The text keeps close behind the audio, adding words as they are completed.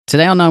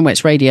Today on Nine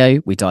Wets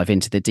Radio, we dive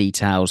into the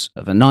details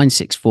of a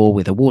 964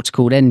 with a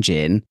water-cooled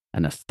engine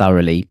and a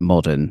thoroughly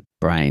modern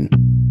brain.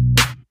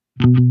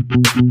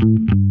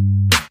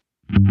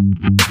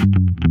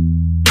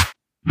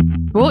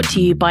 Brought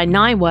to you by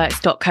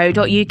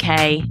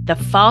nineworks.co.uk, the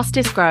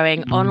fastest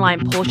growing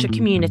online Porsche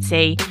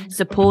community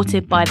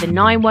supported by the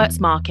Nineworks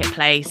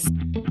Marketplace.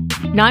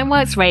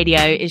 Nineworks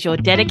Radio is your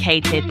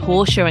dedicated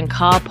Porsche and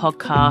car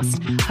podcast,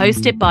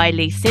 hosted by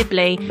Lee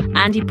Sibley,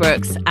 Andy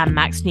Brooks and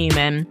Max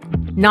Newman.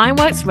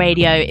 Nineworks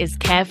Radio is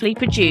carefully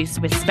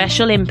produced with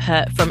special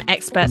input from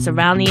experts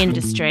around the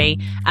industry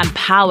and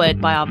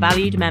powered by our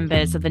valued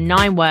members of the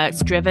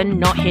Nineworks Driven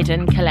Not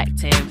Hidden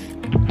Collective.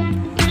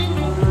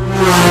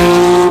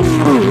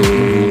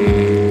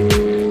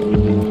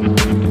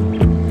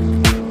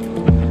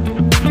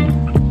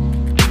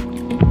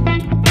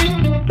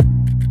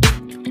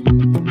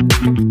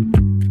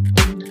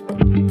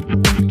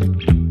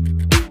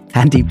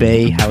 Andy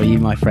B, how are you,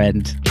 my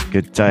friend?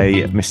 Good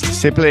day, Mr.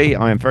 Sibley.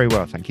 I am very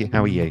well, thank you.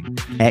 How are you?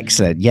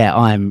 Excellent. Yeah,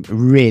 I'm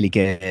really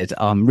good.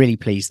 I'm really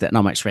pleased that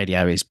Nineworks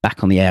Radio is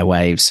back on the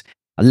airwaves.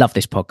 I love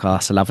this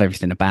podcast. I love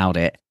everything about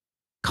it.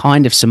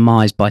 Kind of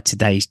surmised by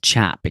today's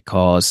chat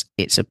because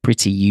it's a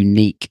pretty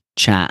unique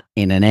chat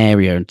in an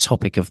area and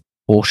topic of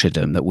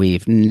Porschedom that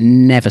we've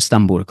never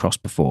stumbled across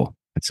before.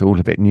 It's all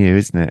a bit new,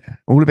 isn't it?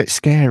 All a bit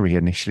scary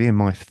initially in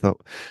my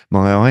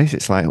eyes.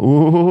 It's like,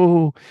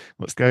 oh,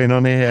 what's going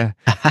on here?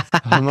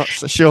 I'm not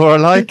so sure I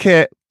like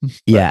it.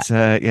 Yeah,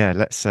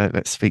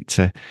 let's speak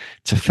to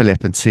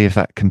Philip and see if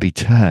that can be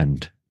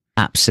turned.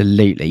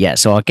 Absolutely, yeah.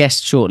 So our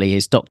guest shortly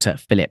is Dr.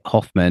 Philip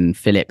Hoffman.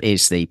 Philip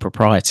is the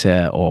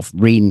proprietor of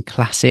REEN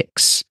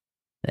Classics.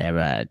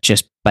 They're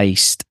just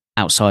based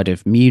outside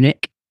of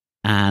Munich,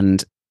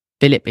 and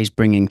Philip is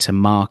bringing to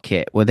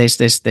market. Well,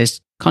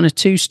 there's kind of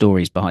two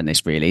stories behind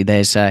this, really.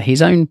 There's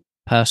his own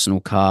personal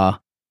car,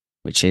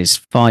 which is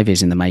 5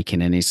 years in the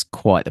making and is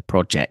quite the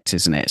project,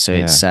 isn't it? So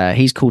it's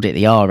he's called it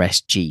the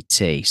RS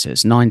GT. So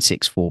it's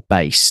 964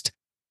 based.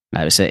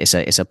 It's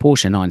a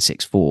Porsche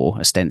 964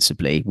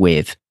 ostensibly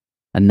with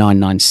a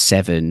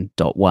 997.1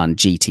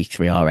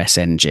 GT3 RS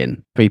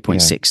engine,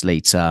 3.6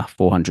 litre,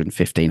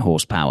 415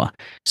 horsepower.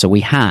 So we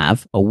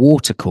have a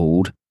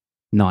water-cooled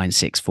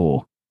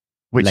 964.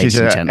 Which is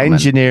an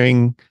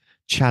engineering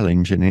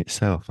challenge in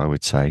itself, I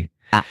would say.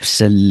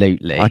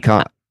 Absolutely. I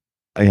can't.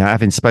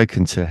 Having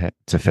spoken to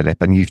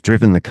Philip, and you've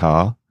driven the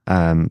car,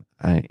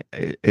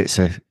 it's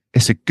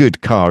a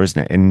good car,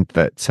 isn't it? In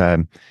that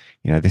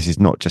this is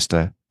not just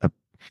an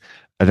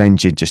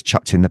engine just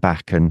chucked in the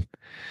back, and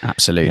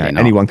absolutely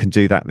anyone can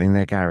do that in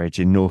their garage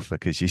in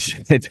Norfolk, as you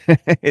said.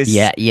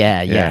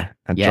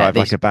 And drive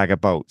like a bag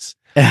of bolts.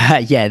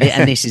 And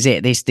this is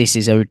it. This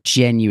is a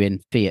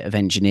genuine feat of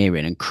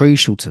engineering, and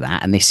crucial to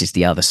that, and this is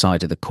the other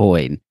side of the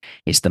coin,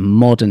 is the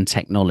modern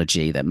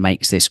technology that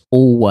makes this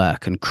all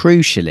work, and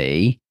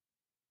crucially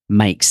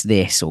makes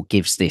this or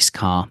gives this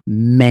car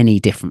many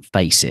different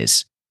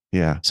faces.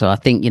 Yeah. So I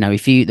think,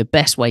 the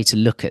best way to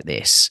look at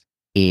this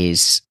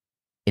is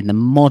in the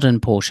modern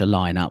Porsche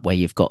lineup where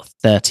you've got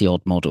 30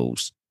 odd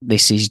models.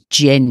 This is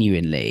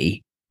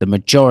genuinely the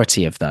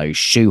majority of those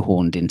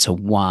shoehorned into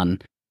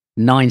one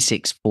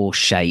 964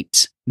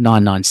 shaped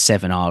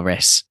 997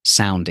 RS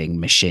sounding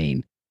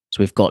machine.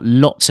 So we've got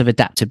lots of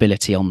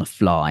adaptability on the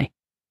fly,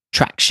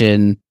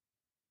 traction,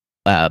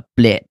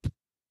 blip,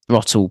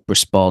 throttle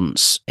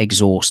response,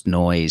 exhaust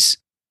noise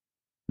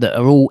that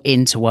are all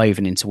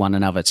interwoven into one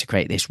another to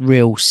create this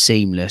real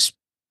seamless,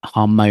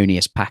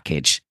 harmonious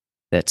package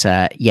that,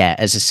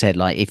 as I said,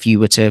 like if you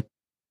were to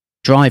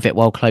drive it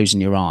while closing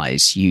your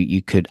eyes,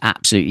 you could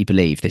absolutely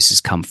believe this has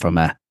come from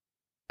a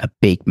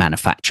big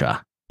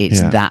manufacturer.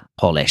 It's that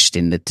polished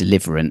in the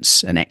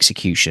deliverance and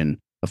execution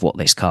of what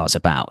this car's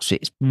about. So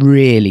it's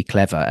really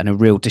clever and a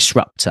real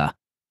disruptor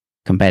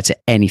compared to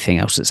anything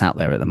else that's out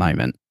there at the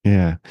moment.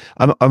 Yeah.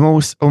 I'm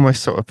almost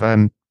sort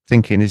of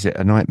thinking, is it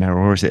a nightmare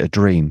or is it a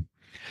dream?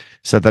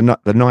 So the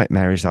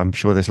nightmare is, I'm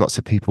sure there's lots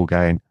of people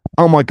going,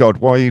 oh my God,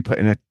 why are you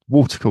putting a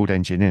water-cooled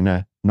engine in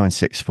a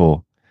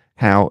 964?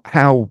 How,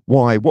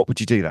 why, what would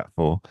you do that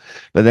for?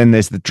 But then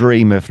there's the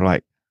dream of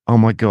like, oh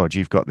my God,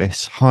 you've got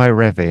this high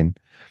revving,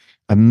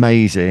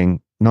 amazing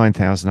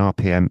 9,000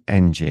 RPM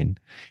engine.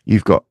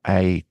 You've got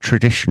a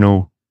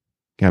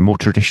more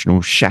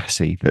traditional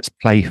chassis that's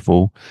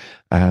playful,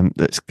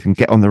 that can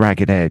get on the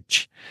ragged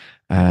edge,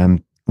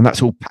 and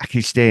that's all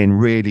packaged in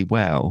really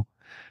well.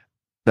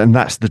 Then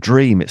that's the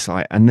dream. It's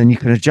like, and then you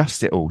can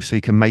adjust it all, so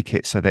you can make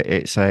it so that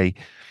it's a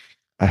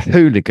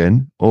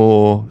hooligan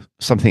or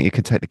something you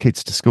can take the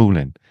kids to school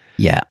in.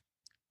 Yeah.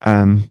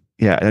 And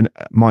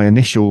my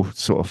initial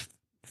sort of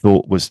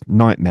thought was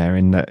nightmare,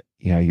 in that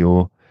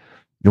you're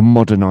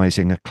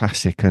modernizing a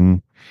classic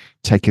and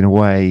taking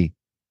away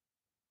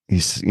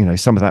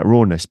some of that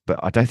rawness, but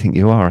I don't think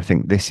you are. I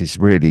think this is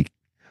really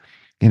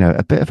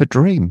a bit of a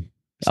dream.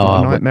 It's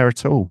not a nightmare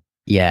at all.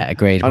 Yeah,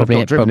 agreed. I've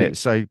not driven it,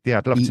 so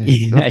I'd love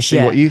to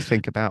see what you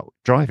think about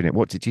driving it.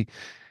 What did you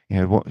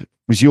what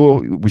was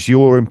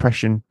your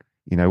impression?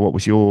 What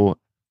was your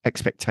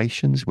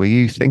expectations? Were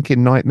you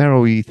thinking nightmare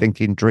or were you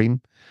thinking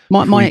dream?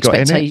 My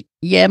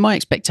expectation, my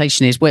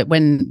expectation is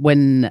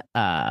when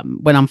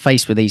I'm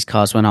faced with these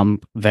cars, when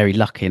I'm very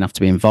lucky enough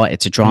to be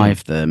invited to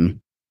drive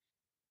them,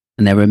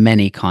 and there were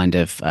many kind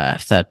of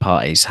third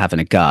parties having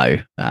a go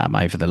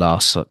over the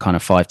last kind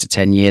of 5 to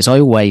 10 years. I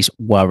always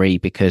worry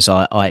because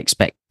I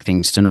expect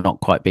things to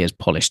not quite be as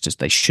polished as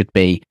they should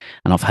be,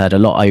 and I've heard a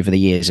lot over the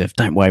years of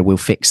 "Don't worry, we'll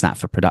fix that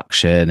for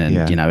production,"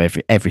 and you know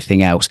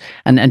everything else.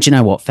 And do you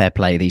know what? Fair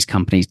play, these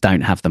companies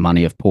don't have the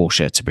money of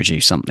Porsche to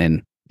produce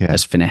something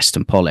as finessed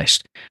and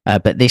polished.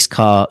 But this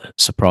car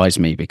surprised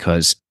me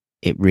because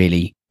it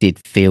really did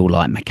feel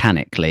like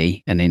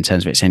mechanically, and in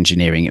terms of its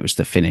engineering, it was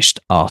the finished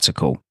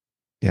article.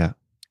 Yeah.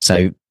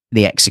 So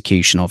the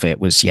execution of it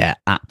was,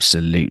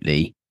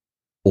 absolutely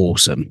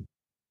awesome.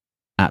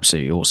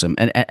 Absolutely awesome.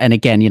 And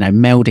again, you know,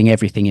 melding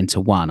everything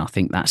into one, I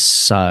think that's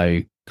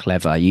so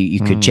clever. You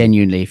could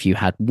genuinely, if you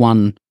had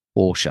one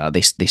Porsche,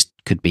 this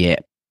could be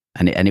it.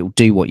 And it will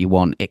do what you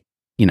want. It,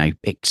 you know,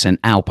 it's an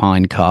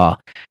Alpine car.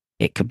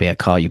 It could be a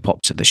car you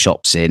pop to the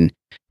shops in.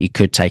 You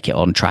could take it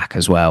on track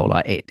as well.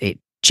 Like it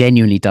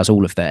genuinely does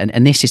all of that.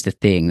 And this is the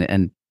thing,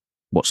 and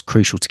what's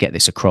crucial to get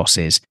this across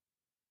is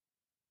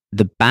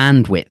the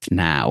bandwidth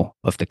now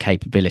of the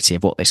capability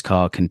of what this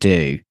car can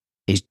do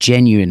is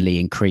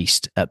genuinely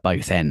increased at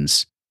both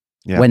ends.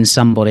 Yeah. When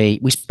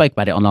we spoke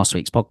about it on last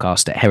week's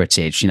podcast at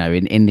Heritage, you know,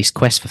 in this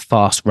quest for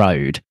fast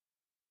road,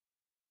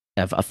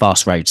 of a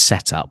fast road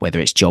setup,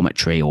 whether it's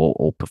geometry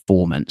or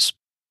performance,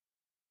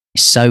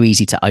 it's so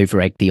easy to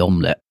over-egg the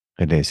omelette.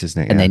 It is,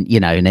 isn't it? And then,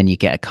 you know, and then you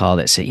get a car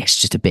that's it's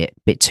just a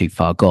bit too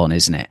far gone,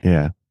 isn't it?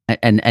 Yeah.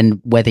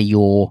 And whether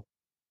you're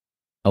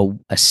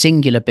a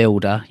singular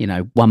builder, you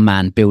know, one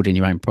man building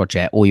your own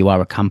project, or you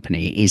are a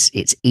company,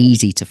 it's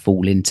easy to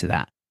fall into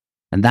that.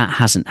 And that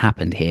hasn't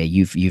happened here.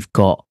 You've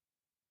got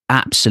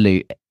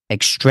absolute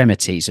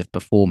extremities of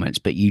performance,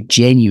 but you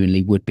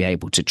genuinely would be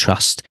able to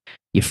trust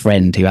your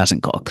friend who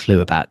hasn't got a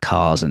clue about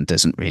cars and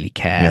doesn't really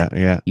care.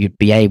 Yeah. You'd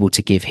be able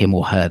to give him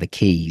or her the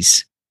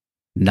keys,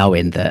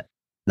 knowing that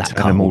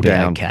car will be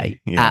okay.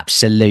 Yeah.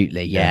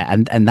 Absolutely, yeah.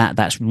 And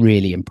that's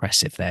really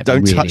impressive there.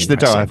 Don't really touch the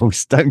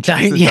dials. Don't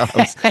touch the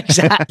dials.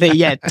 Exactly,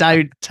 yeah.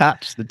 Don't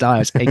touch the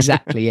dials.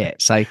 Exactly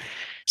it. So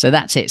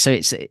that's it. So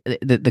it's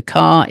the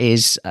car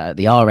is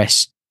the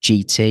RS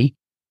GT,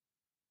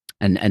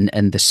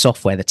 and the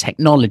software, the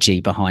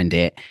technology behind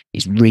it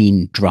is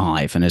REEN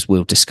Drive. And as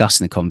we'll discuss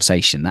in the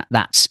conversation,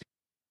 that's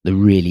the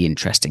really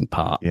interesting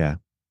part. Yeah.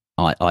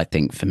 I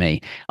think for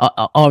me,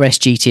 RS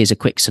GT is a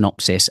quick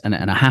synopsis, and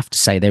I have to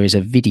say there is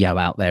a video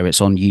out there.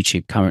 It's on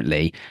YouTube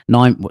currently.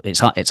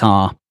 It's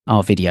our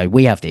video.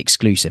 We have the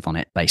exclusive on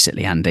it,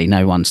 basically, Andy.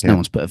 No one's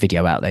put a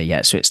video out there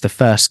yet, so it's the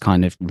first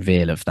kind of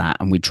reveal of that,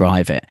 and we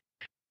drive it.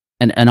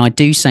 And I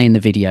do say in the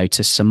video,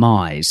 to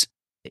surmise,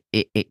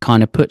 it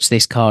kind of puts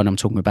this car, and I'm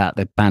talking about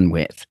the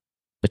bandwidth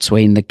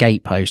between the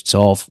gateposts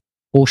of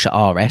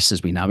Porsche RS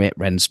as we know it,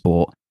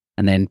 Rennsport,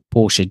 and then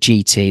Porsche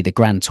GT, the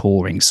Grand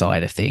Touring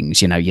side of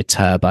things, you know, your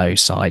turbo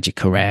side, your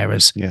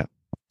Carreras,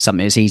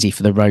 something that's easy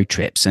for the road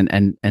trips.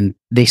 And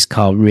this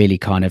car really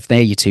kind of,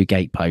 they're your two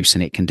gateposts,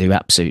 and it can do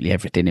absolutely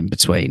everything in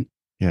between.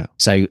 Yeah.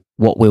 So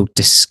what we'll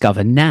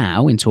discover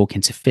now in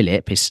talking to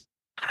Philip is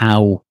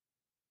how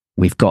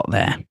we've got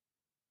there,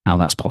 how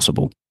that's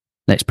possible.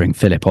 Let's bring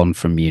Philip on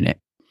from Munich.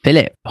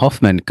 Philip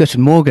Hoffmann, good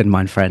morning,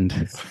 my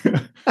friend.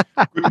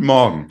 Good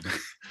morning.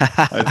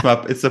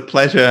 It's a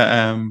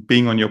pleasure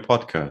being on your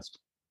podcast.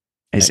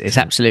 It's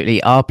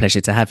absolutely our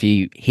pleasure to have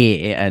you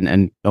here,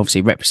 and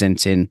obviously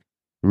representing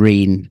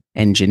REEN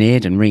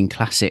Engineered and REEN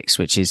Classics,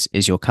 which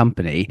is your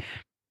company.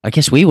 I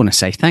guess we want to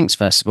say thanks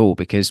first of all,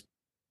 because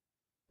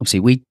obviously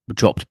we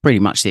dropped pretty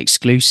much the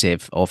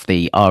exclusive of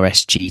the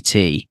RS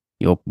GT,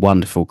 your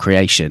wonderful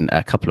creation,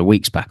 a couple of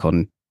weeks back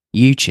on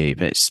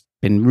YouTube. It's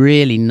been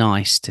really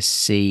nice to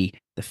see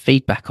the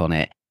feedback on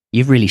it.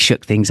 You've really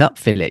shook things up,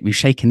 Philip. You've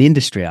shaken the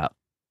industry up.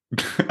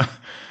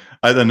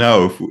 I don't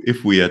know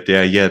if we are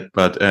there yet,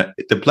 but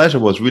the pleasure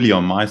was really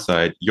on my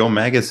side. Your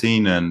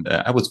magazine, and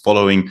I was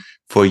following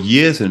for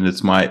years, and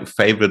it's my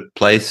favorite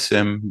place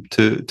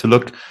to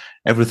look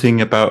everything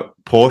about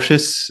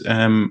Porsches.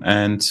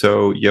 And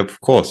so, yeah,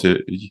 of course,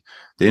 the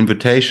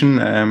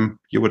invitation,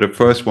 you were the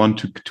first one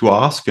to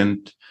ask,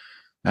 and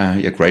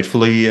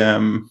gratefully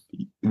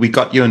we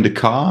got you in the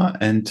car,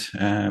 and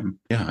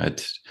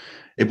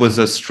it was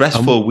a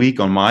stressful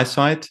week on my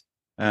side.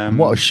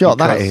 What a shot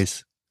that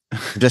is.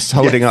 Just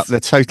holding up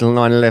the Total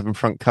 911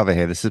 front cover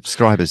here, the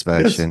subscribers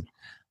version,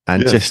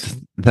 and just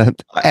the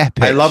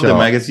epic I love shot. the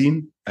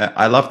magazine.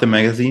 I love the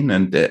magazine,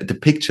 and the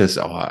pictures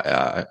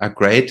are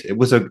great. It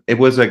was a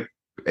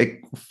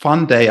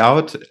fun day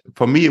out.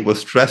 For me, it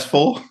was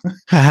stressful,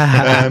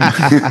 but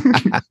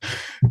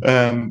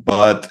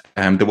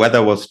the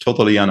weather was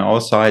totally on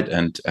our side,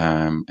 and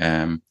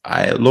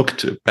I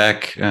looked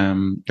back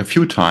a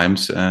few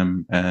times,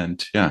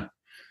 and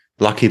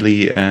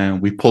luckily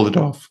we pulled it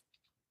off.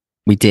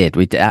 We did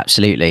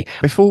absolutely.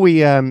 Before we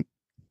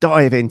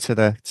dive into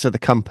the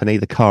company,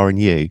 the car, and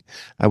you,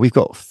 we've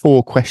got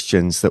 4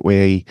 questions that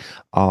we're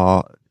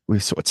we're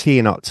sort of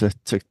teeing up to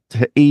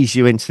ease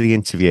you into the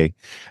interview.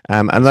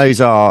 And those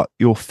are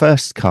your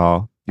first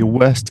car, your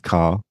worst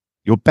car,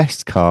 your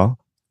best car,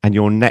 and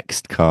your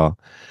next car.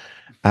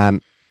 Now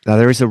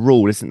there is a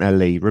rule, isn't there,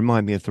 Lee?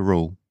 Remind me of the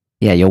rule.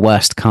 Yeah, your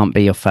worst can't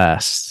be your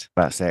first.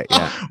 That's it.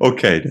 Yeah.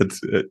 Okay,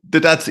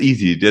 that's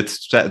easy.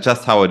 That's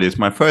just how it is.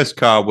 My first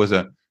car was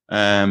a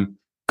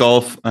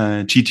Golf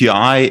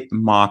GTI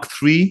Mark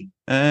III.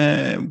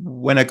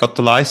 When I got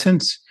the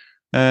license,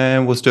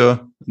 was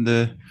the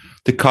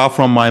car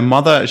from my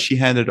mother. She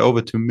handed it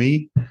over to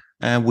me,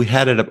 and we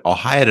had it or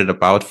hired it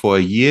about for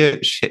a year.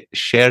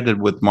 Shared it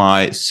with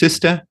my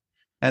sister,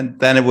 and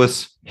then it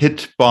was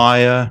hit by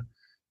a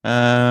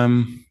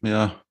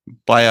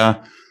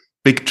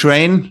big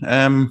train.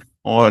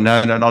 Or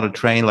no, not a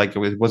train. Like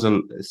it was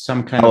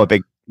some kind of a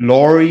big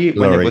lorry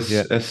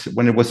yeah.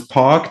 when it was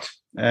parked.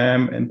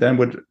 And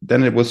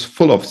then it was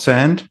full of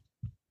sand,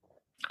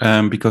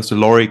 because the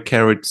lorry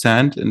carried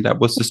sand, and that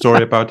was the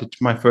story about it.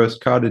 My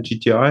first car, the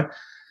GTI,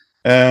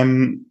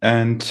 and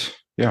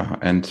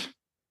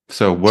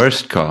so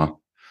worst car.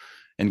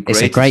 And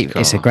it's a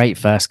great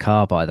first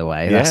car, by the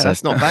way. Yeah,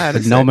 that's not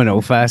bad.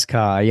 Phenomenal first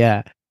car,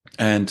 yeah.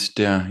 And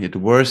the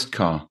worst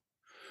car.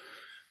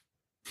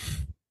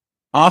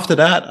 After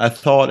that, I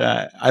thought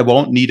I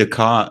won't need a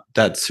car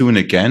that soon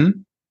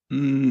again.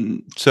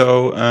 And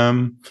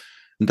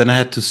then I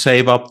had to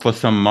save up for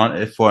some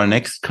money for a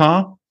next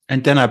car,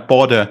 and then I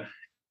bought a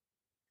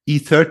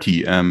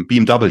E30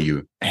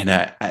 BMW, and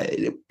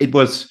it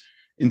was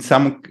in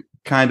some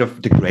kind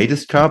of the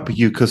greatest car,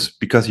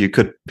 because you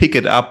could pick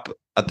it up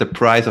at the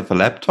price of a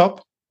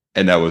laptop,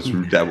 and that was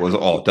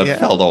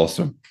felt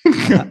awesome.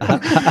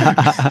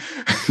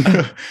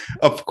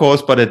 Of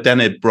course, but then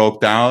it broke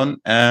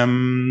down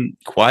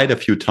quite a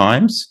few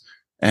times,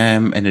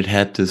 and it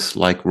had this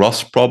like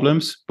rust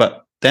problems,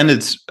 but then I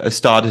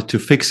started to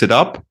fix it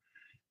up,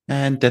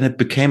 and then it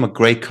became a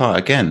great car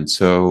again.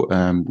 So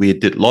we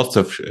did lots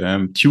of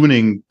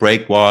tuning,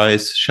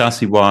 brake-wise,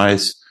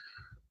 chassis-wise,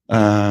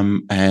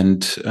 it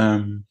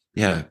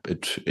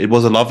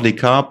was a lovely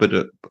car,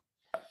 but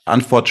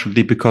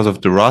unfortunately, because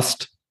of the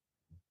rust,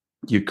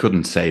 you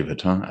couldn't save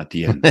it at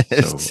the end.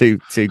 It's too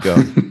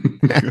gone.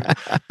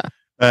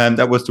 And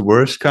that was the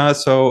worst car.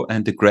 So,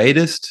 and the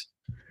greatest,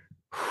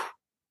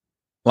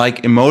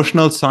 like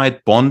emotional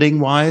side,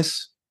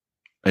 bonding-wise,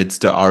 it's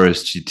the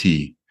RS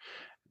GT,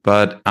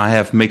 but I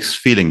have mixed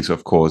feelings,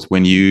 of course,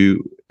 when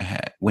you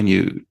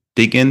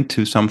dig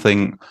into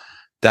something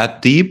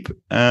that deep,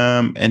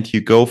 and you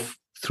go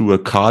through a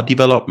car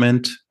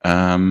development.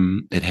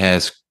 It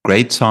has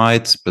great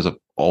sides, but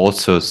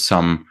also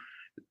some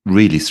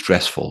really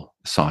stressful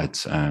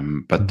sides.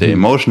 But the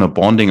emotional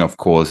bonding, of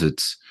course,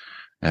 it's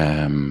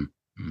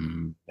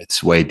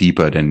way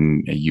deeper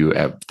than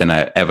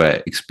I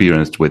ever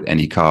experienced with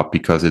any car,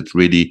 because it's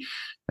really.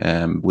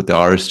 With the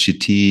RS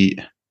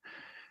GT,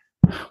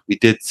 we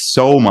did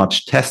so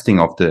much testing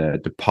of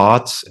the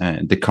parts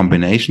and the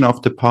combination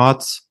of the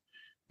parts,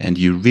 and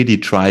you really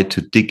try to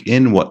dig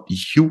in what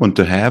you want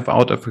to have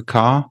out of a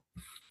car,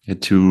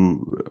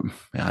 to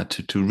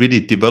really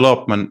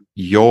develop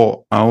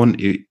your own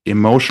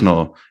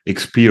emotional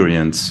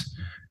experience.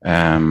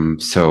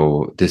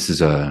 So this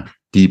is a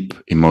deep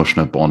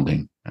emotional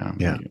bonding.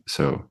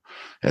 So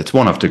it's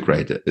one of the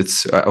greatest.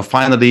 It's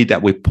finally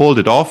that we pulled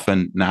it off,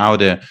 and now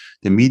the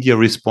media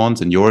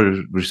response and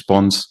your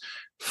response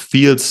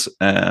feels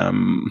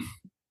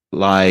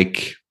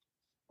like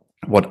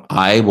what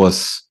I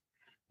was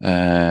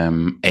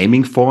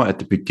aiming for at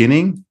the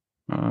beginning.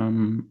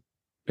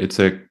 It's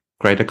a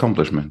great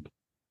accomplishment.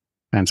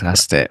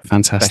 Fantastic.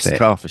 Best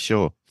car for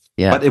sure.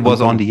 Yeah, but it was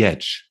on the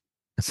edge.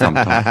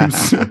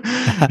 Sometimes,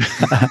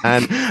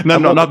 and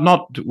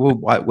not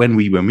when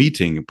we were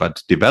meeting,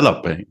 but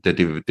developing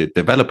the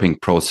developing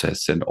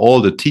process and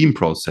all the team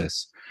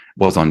process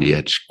was on the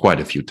edge quite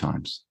a few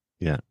times.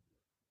 Yeah.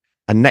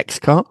 And next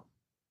car,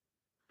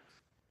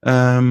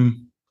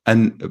 and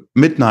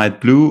Midnight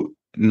Blue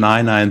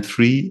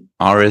 993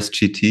 RS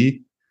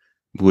GT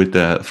with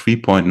a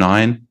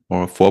 3.9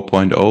 or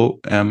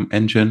 4.0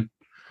 engine,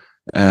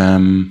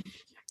 and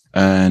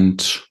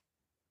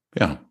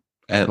yeah.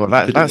 Well,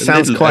 that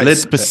sounds quite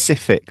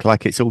specific,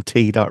 like it's all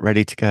teed up,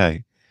 ready to go.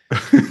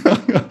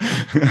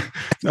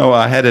 No,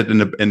 I had it in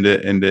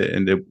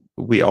the.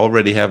 We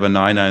already have a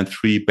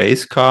 993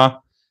 base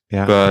car,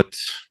 but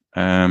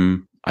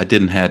I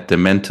didn't have the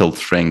mental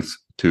strength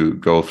to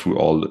go through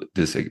all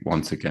this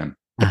once again.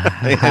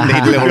 I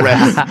need a little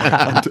rest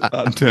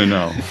until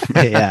now.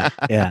 Yeah.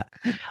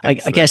 I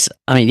guess.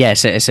 I mean,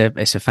 yes, it's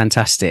a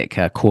fantastic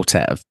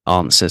quartet of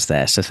answers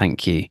there. So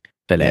thank you,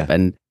 Philip. Yeah.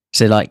 And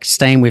so, like,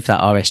 staying with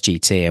that RS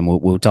GT, and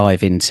we'll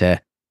dive into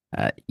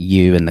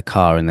you and the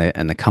car and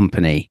the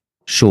company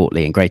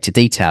shortly in greater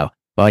detail.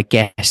 But I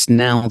guess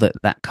now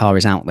that car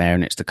is out there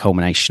and it's the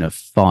culmination of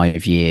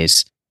 5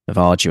 years of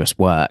arduous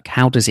work,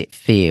 how does it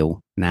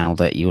feel now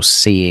that you're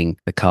seeing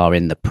the car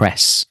in the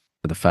press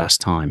for the first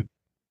time?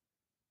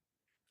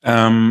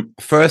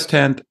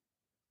 Firsthand,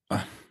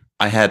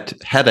 I had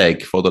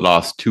headache for the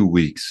last 2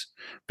 weeks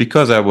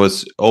because I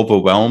was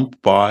overwhelmed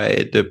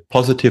by the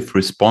positive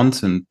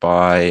response and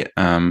by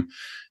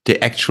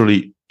the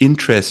actually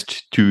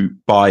interest to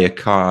buy a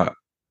car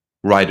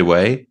right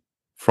away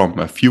from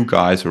a few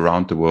guys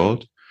around the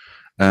world.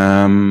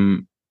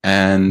 And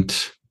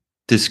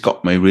this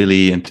got me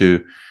really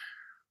into,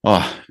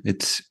 I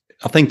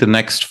think the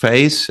next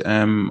phase,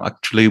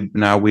 actually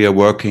now we are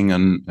working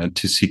on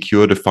to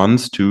secure the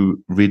funds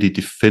to really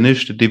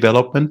finish the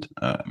development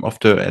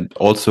and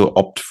also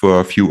opt for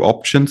a few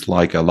options,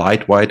 like a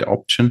lightweight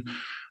option.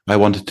 I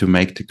wanted to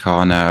make the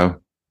car now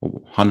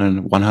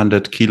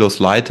 100 kilos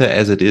lighter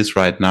as it is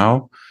right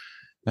now,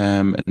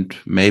 and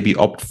maybe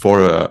opt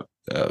for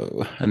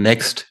a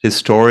next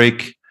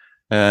historic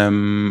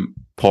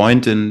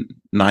point in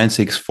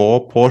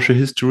 964 Porsche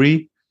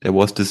history. There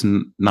was this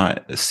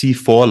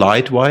C4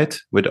 lightweight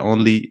with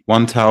only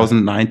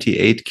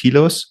 1,098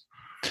 kilos.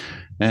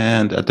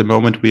 And at the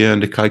moment, we are in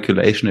the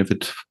calculation if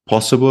it's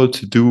possible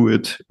to do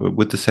it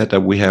with the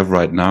setup we have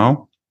right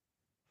now.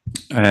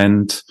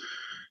 And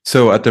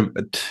so at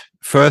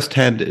first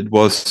hand, it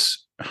was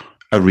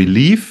a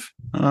relief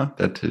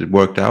that it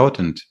worked out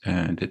and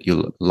that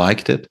you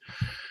liked it.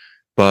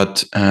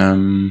 But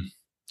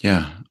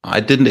I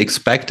didn't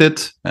expect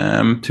it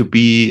to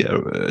be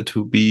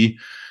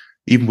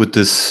even with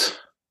this.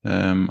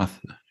 Now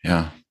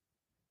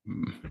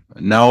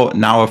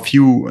a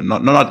few,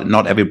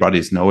 not everybody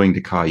is knowing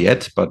the car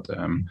yet, but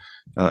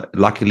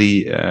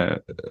luckily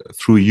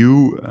through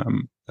you,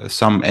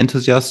 some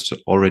enthusiasts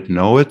already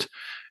know it,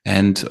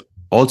 and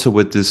also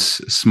with this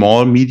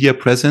small media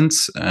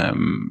presence,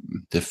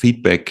 the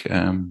feedback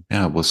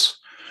was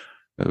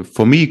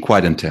for me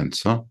quite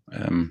intense.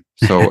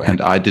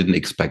 And I didn't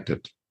expect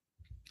it.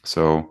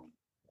 So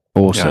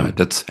awesome.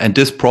 And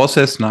this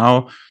process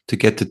now to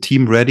get the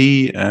team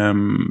ready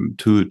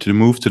to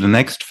move to the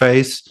next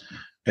phase.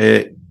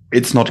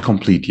 It's not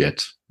complete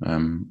yet.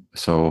 It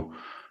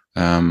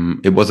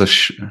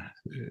was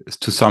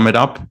to sum it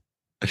up,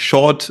 a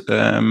short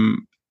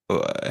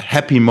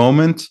happy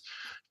moment,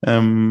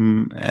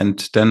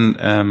 and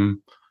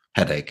then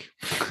headache.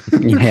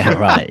 Yeah,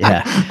 right.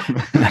 Yeah.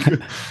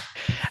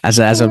 As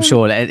I'm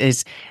sure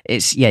it's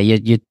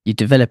you're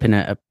developing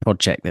a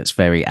project that's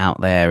very out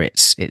there.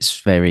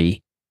 It's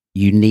very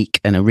unique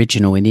and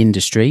original in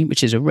industry,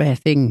 which is a rare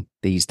thing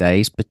these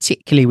days,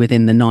 particularly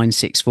within the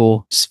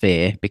 964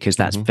 sphere, because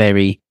that's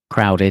very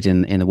crowded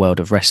in the world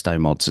of resto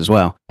mods as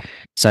well.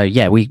 So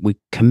yeah, we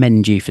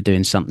commend you for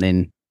doing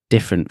something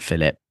different,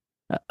 Philip.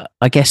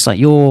 I guess like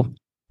your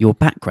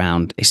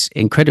background is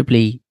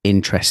incredibly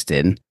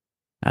interesting.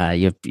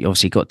 You've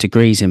obviously got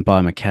degrees in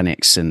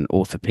biomechanics and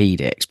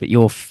orthopedics, but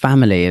your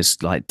family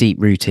is like deep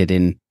rooted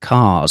in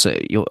cars.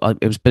 It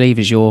was believed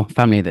as your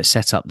family that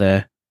set up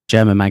the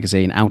German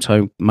magazine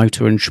Auto,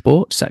 Motor and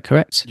Sport. Is that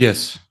correct?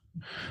 Yes.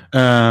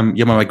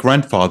 My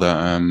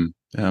grandfather,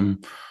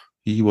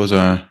 he was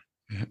a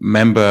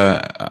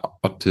member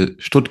of the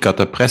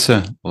Stuttgarter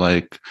Presse,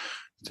 like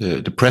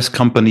the press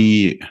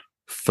company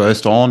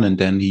first on, and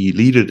then he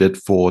leaded it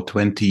for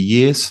 20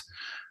 years.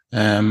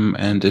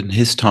 And in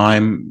his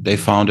time, they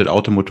founded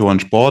Auto, Motor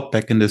and Sport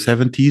back in the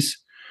 70s.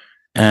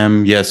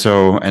 And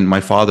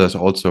my father is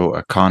also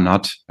a car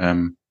nut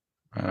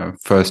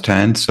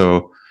firsthand.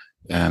 So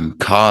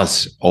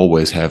cars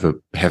always have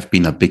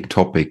been a big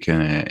topic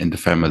in the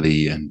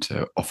family, and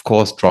of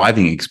course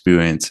driving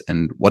experience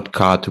and what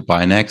car to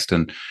buy next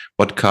and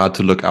what car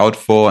to look out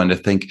for. And I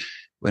think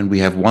when we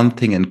have one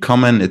thing in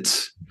common,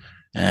 it's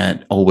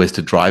always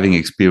the driving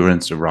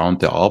experience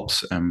around the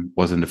Alps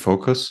was in the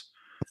focus.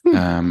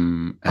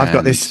 I've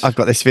got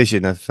this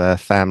vision of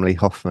family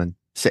Hoffman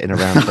sitting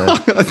around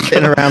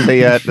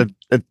the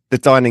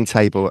dining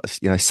table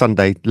at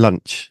Sunday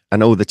lunch,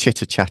 and all the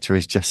chitter chatter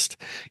is just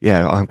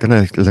I'm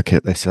going to look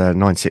at this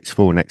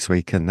 964 next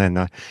week, and then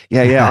I'm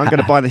going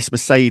to buy this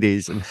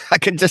Mercedes, and I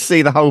can just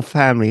see the whole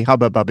family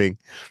hubba-bubbing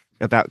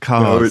about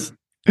cars.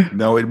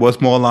 No, it was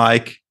more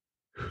like,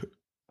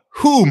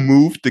 who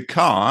moved the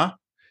car?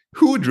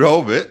 Who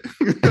drove it?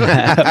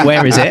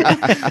 Where is it?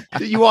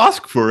 You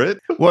ask for it.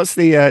 What's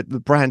the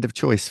brand of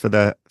choice for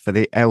the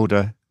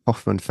elder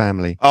Hoffman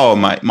family? Oh,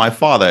 my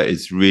father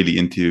is really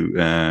into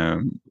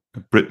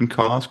Great Britain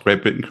cars.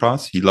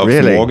 He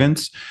loves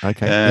Morgans.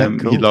 Okay,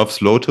 cool. He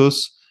loves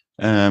Lotus,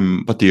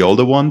 but the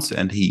older ones.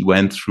 And he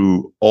went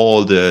through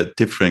all the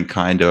different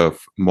kind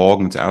of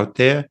Morgans out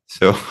there.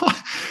 So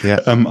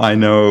I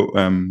know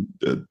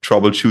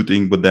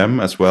troubleshooting with them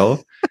as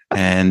well.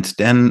 And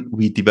then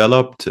we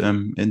developed,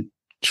 and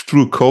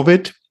through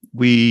COVID,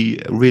 we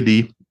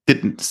really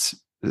did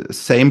the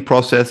same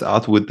process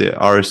as with the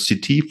RS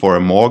GT for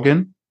a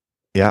Morgan.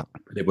 Yeah,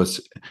 it was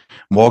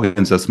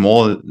Morgans are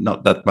small,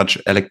 not that much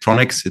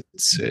electronics.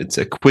 It's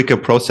a quicker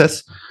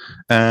process,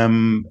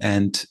 and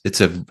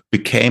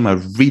became a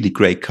really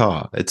great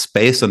car. It's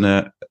based on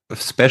a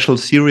special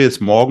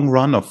series Morgan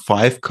run of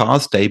 5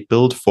 cars they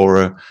built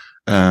for a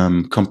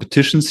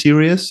competition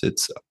series.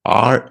 It's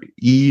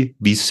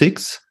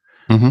REV6.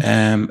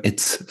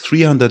 It's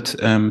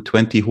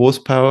 320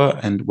 horsepower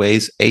and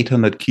weighs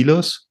 800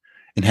 kilos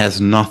and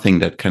has nothing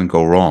that can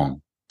go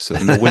wrong. So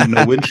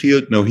no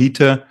windshield, no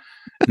heater,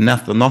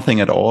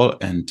 nothing at all.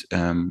 And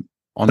on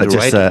But the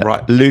just,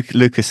 right,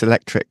 Lucas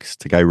Electrics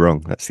to go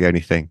wrong. That's the only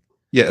thing.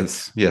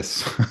 yes.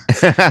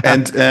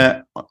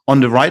 And on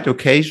the right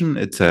occasion,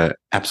 it's a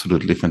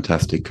absolutely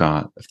fantastic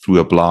car. Through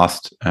a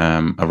blast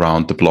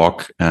around the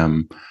block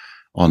on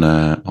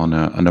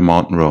a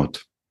mountain road.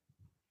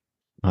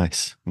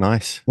 Nice.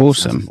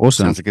 Awesome.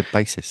 Sounds a good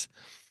basis.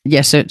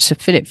 Yeah, so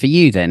Philip, for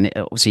you then,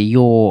 obviously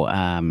your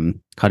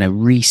kind of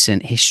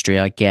recent history,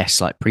 I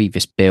guess, like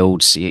previous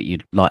builds, you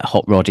like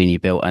hot rodding, you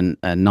built a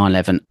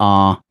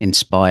 911R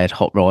inspired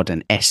hot rod,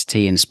 an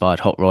ST inspired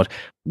hot rod.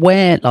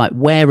 Where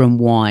and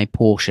why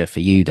Porsche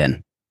for you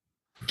then?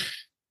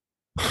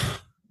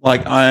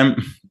 Like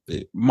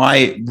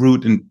my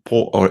route in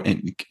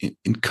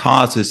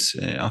cars is,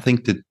 I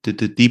think the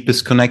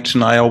deepest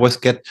connection I always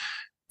get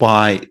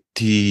by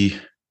the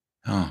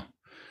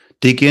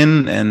dig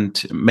in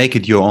and make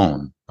it your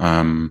own.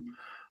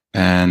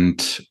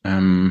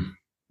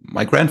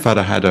 My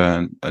grandfather had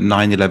a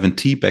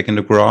 911T back in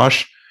the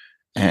garage,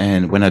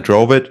 and when I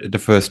drove it the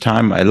first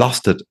time, I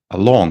lasted a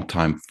long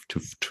time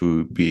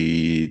to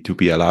be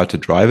allowed to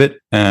drive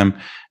it. And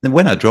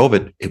when I drove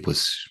it, it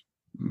was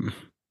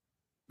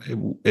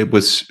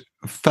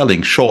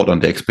falling short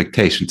on the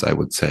expectations, I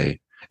would say,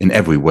 in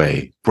every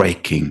way: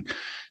 braking,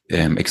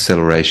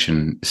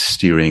 acceleration,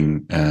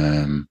 steering.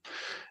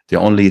 The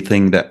only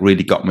thing that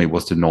really got me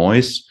was the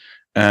noise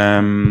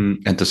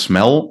and the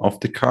smell of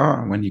the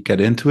car when you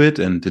get into it,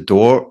 and the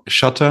door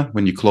shutter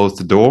when you close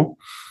the door.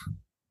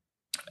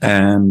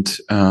 And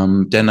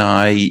then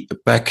I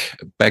back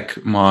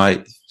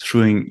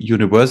through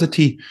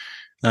university,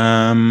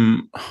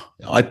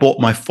 I bought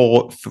my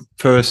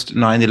first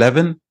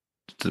 911.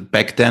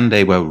 Back then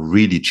they were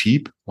really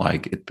cheap.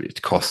 Like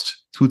it cost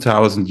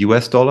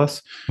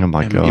 $2,000. Oh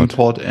my God!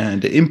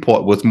 The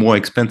import was more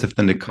expensive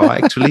than the car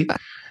actually.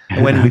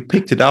 And when we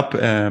picked it up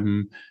at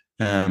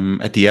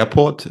the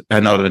airport,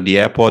 not at the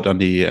airport, on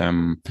the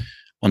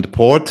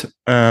port,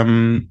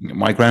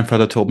 my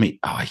grandfather told me,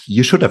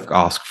 you should have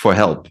asked for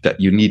help, that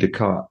you need a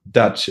car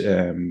that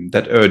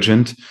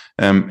urgent,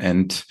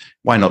 and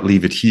why not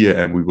leave it here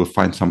and we will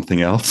find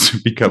something else,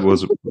 because it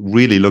was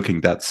really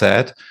looking that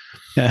sad.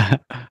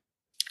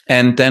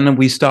 And then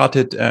we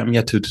started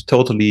to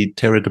totally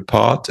tear it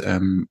apart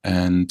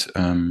and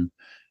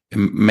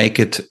make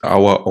it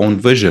our own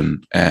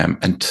vision.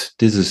 And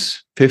this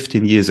is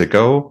 15 years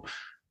ago,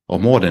 or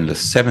more than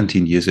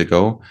 17 years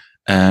ago.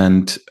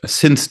 And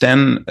since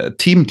then, a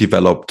team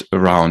developed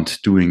around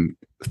doing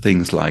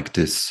things like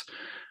this.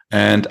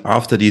 And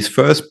after these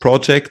first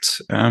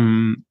projects,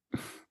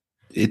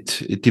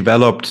 it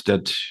developed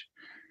that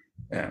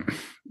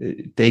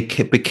they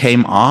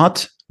became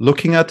art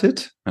looking at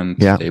it. And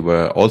they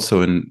were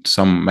also in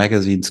some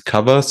magazines'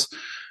 covers,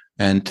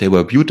 and they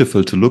were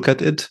beautiful to look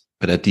at it.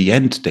 But at the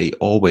end, they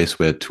always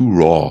were too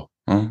raw.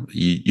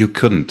 You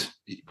couldn't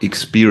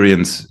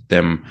experience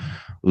them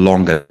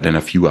longer than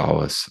a few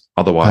hours.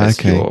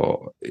 Otherwise,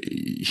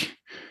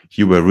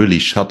 you were really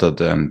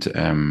shuttered and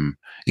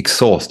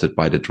exhausted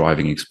by the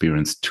driving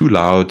experience. Too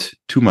loud,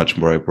 too much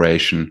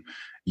vibration.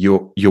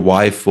 Your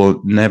wife will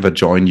never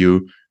join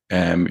you.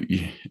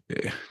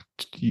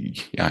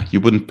 You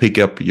wouldn't pick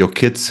up your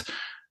kids.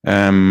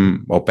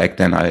 Or back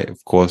then, I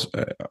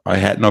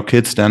had no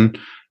kids then.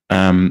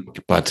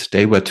 But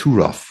they were too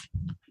rough.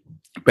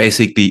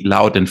 Basically,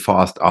 loud and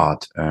fast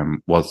art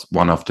was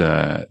one of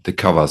the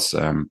covers.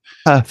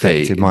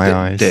 Perfect in my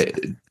eyes.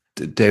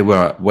 They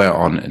were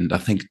on, and I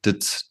think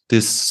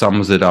this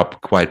sums it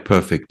up quite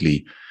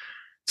perfectly.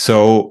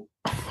 So,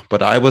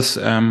 but I was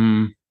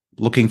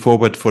looking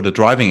forward for the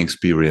driving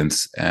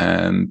experience,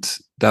 and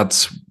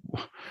that's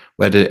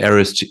where the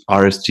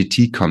RS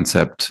GT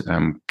concept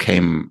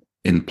came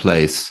in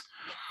place,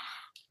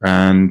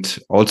 and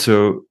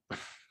also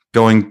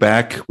going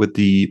back with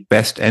the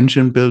best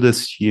engine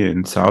builders here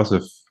in south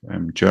of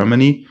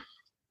Germany,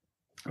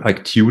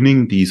 like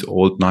tuning these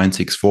old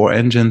 964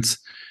 engines.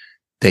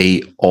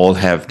 They all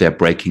have their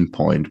breaking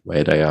point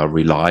where they are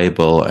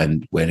reliable,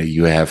 and where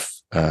you have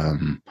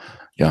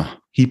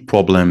heat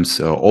problems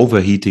or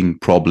overheating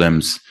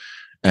problems.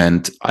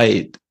 And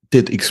I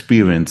did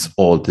experience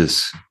all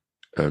this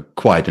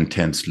quite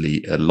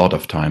intensely a lot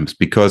of times,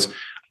 because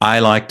I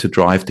like to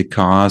drive the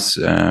cars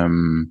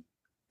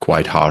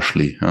quite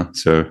harshly.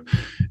 So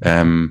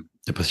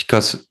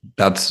because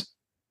that's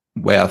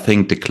where I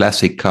think the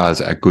classic cars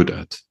are good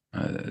at.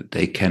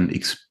 They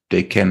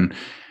can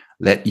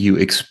let you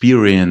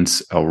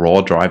experience a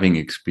raw driving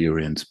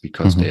experience,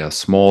 because they are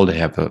small. They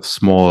have a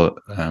small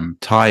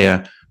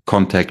tire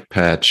contact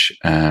patch.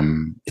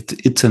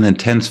 It's an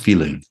intense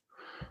feeling,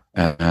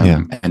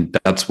 and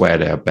that's where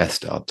they are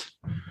best at.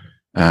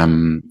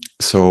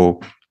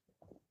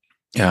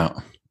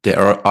 The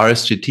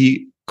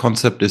RSGT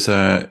concept is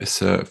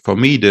for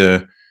me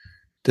the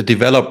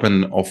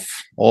development of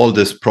all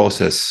this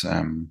process,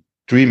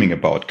 dreaming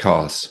about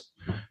cars,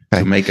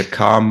 to make a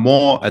car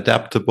more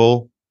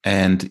adaptable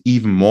and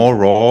even more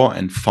raw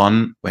and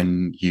fun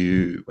when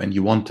you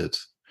want it,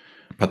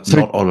 but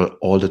not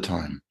all the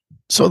time.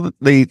 So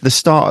the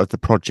start of the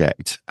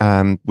project,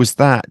 was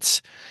that,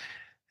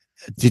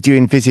 did you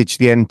envisage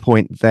the end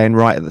point then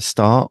right at the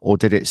start, or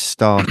did it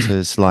start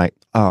as like,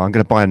 oh, I'm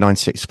going to buy a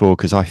 964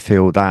 because I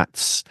feel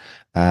that's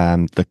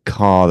the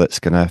car that's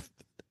going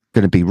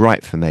to be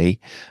right for me,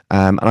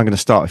 and I'm going to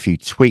start a few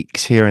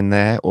tweaks here and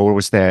there, or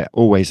was there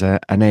always an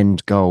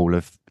end goal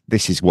of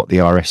this is what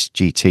the RS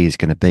GT is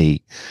going to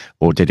be,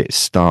 or did it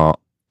start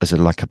as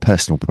like a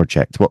personal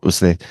project? What was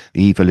the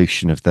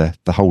evolution of the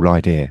whole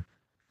idea?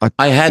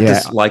 I had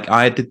this, like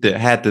I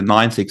had the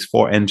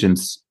 964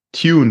 engines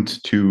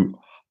tuned to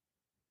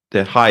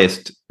the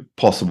highest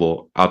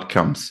possible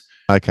outcomes.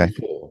 Okay.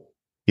 Before.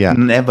 Yeah.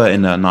 Never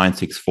in a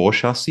 964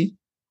 chassis.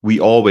 We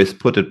always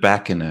put it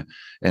back in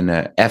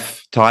a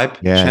F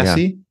type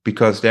chassis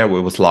because there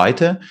it was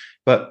lighter.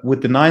 But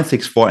with the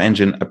 964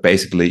 engine, I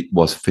basically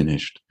was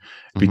finished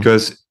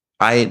because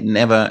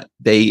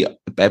they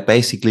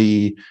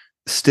basically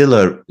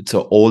still it's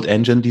an old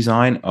engine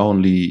design.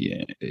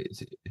 Only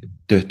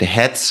the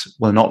heads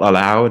will not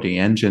allow the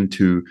engine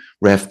to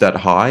rev that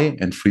high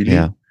and freely.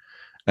 Yeah.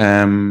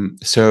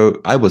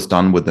 So I was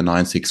done with the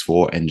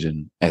 964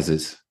 engine as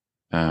is.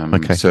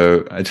 Okay.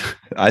 So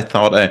I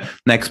thought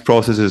next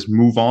process is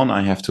move on.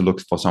 I have to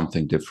look for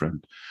something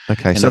different.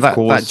 Okay. And so that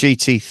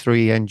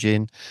GT3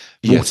 engine,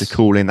 water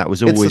cooling, that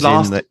was always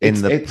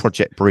in the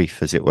project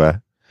brief, as it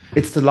were.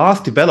 It's the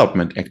last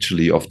development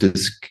actually of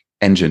this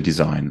engine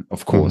design,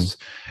 of course.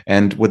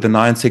 And with the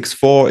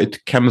 964,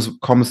 it comes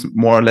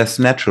more or less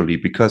naturally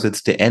because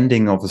it's the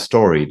ending of the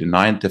story.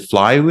 The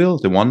flywheel,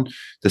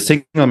 the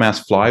single mass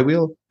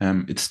flywheel,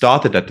 it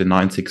started at the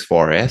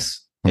 964S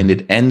and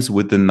it ends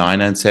with the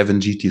 997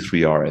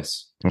 GT3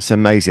 RS. It's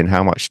amazing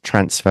how much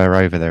transfer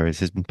over there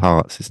is in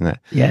parts, isn't it?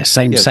 Yeah,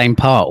 same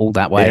part all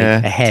that way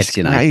ahead. It's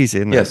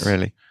amazing, isn't it,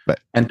 really?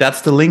 And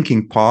that's the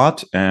linking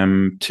part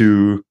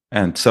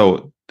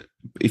so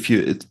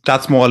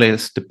that's more or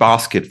less the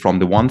basket from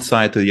the one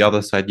side to the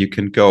other side you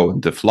can go,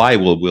 and the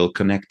flywheel will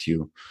connect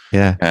you.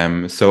 Yeah.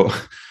 So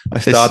I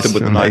started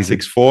with the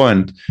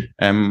 964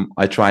 and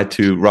I tried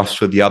to rush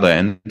to the other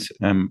end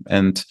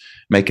and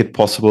make it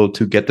possible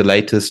to get the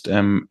latest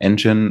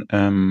engine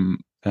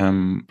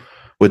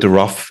with a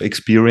rough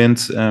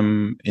experience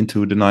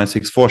into the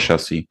 964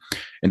 chassis.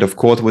 And of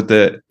course,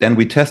 then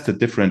we tested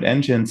different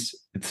engines.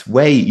 It's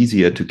way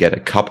easier to get a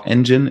cup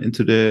engine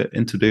into the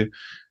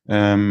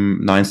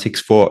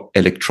 964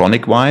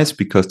 electronic wise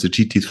because the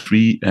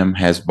GT3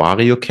 has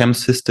VarioChem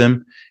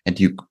system and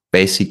you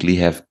basically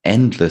have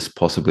endless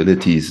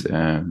possibilities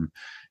to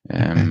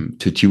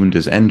tune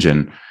this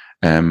engine.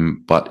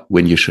 But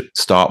when you should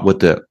start with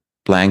the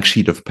blank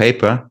sheet of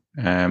paper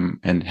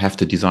and have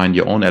to design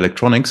your own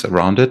electronics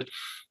around it,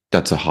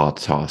 that's a hard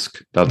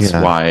task. That's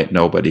why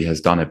nobody has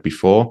done it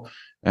before.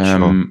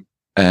 Sure.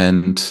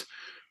 And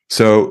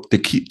so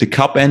the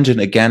cup engine,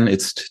 again,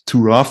 it's too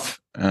rough.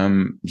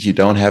 You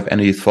don't have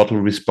any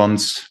throttle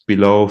response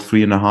below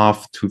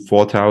 3.5 to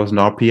 4,000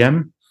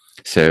 RPM.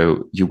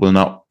 So you will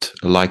not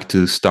like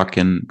to stuck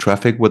in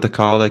traffic with a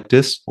car like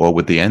this or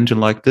with the engine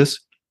like this.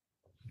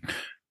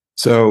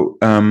 So,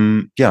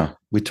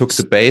 we took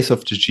the base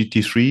of the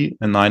GT3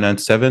 and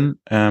 997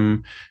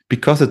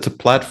 because it's a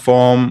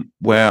platform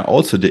where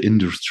also the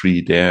industry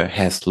there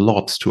has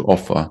lots to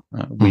offer.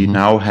 We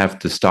now have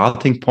the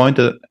starting point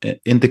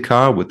in the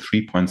car with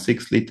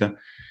 3.6 liter,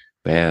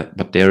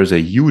 but there is a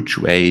huge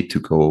way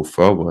to go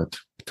forward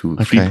to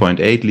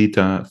 3.8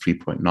 liter,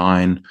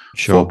 3.9,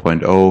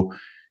 4.0,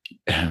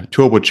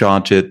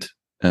 turbocharge it,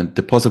 and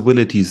the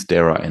possibilities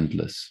there are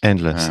endless.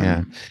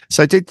 Yeah.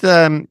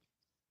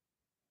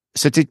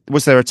 So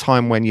was there a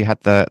time when you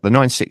had the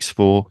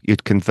 964,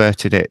 you'd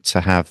converted it to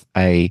have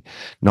a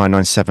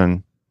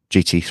 997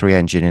 GT3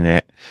 engine in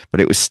it, but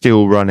it was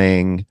still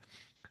running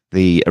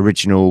the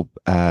original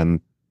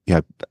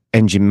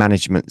engine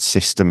management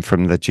system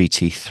from the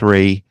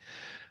GT3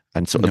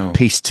 and sort of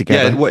pieced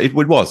together? Yeah, it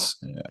was.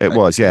 It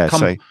was, yeah.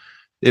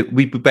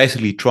 We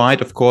basically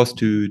tried, of course,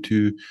 to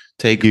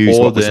take Use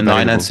all the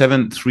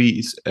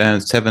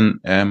 997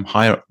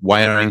 higher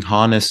wiring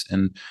harness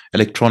and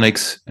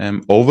electronics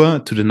over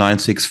to the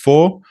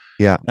 964.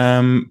 Yeah.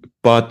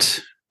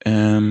 But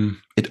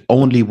it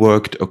only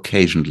worked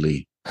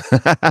occasionally.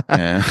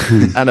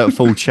 And at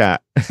full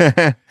chat.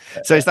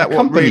 So is that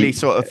what really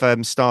sort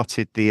of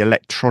started the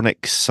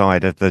electronics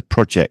side of the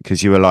project?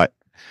 Because you were like,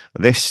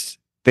 this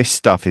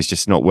stuff is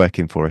just not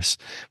working for us.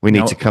 We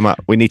need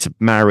to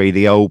marry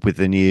the old with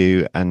the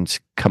new and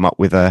come up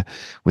with a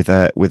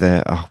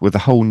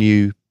whole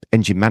new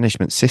engine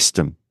management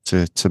system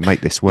to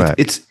make this work.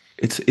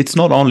 It's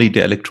not only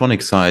the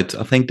electronic side.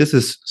 I think this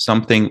is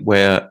something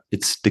where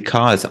the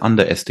car is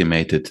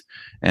underestimated,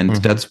 and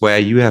that's where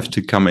you have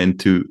to come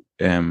into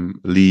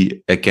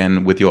Lee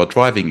again with your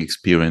driving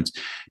experience,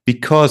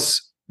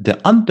 because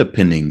the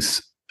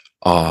underpinnings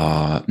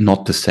are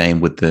not the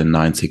same with the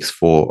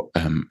 964.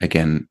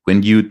 Again,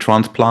 when you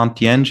transplant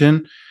the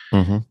engine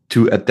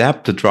to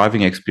adapt the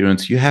driving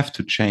experience, you have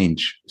to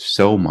change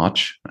so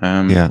much.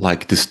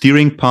 Like the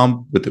steering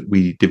pump,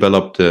 we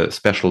developed a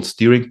special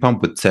steering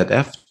pump with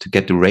ZF to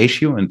get the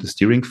ratio and the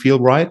steering feel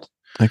right.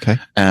 Okay.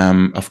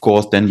 Of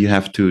course, then you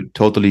have to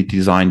totally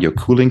design your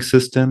cooling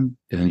system,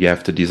 and you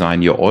have to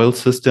design your oil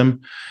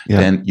system. Yeah.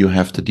 Then you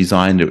have to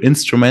design the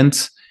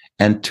instruments,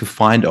 and to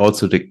find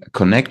also the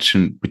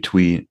connection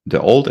between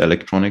the old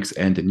electronics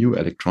and the new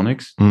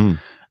electronics,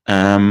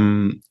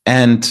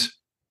 and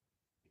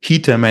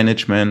heater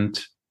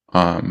management,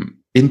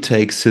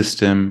 intake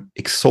system,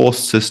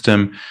 exhaust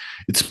system.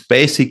 It's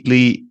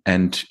basically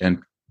and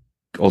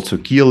also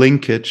gear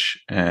linkage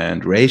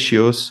and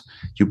ratios.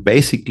 You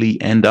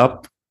basically end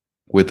up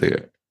with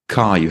a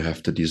car you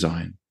have to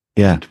design.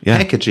 Yeah.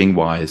 Packaging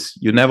wise,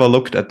 you never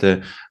looked at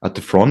the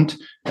front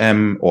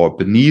or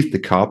beneath the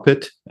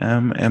carpet,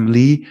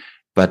 Lee,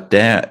 but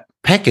their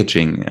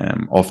packaging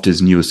of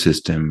this new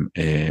system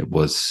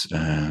was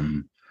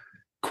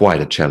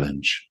quite a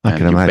challenge. I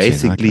can imagine.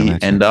 Basically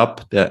end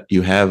up that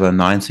you have a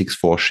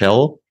 964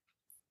 shell,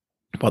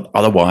 but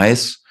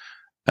otherwise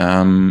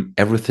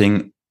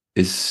everything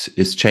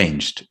is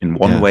changed in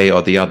one way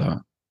or the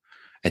other.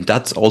 And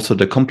that's also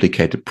the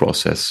complicated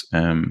process,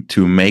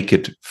 to make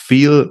it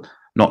feel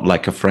not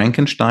like a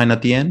Frankenstein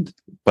at the end,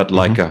 but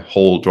like a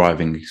whole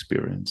driving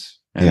experience.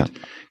 And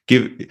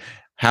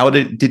how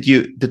did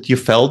you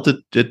felt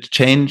the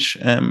change,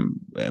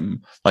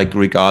 like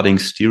regarding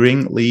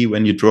steering, Lee,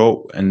 when you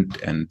drove,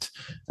 and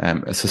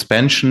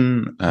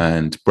suspension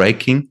and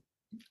braking?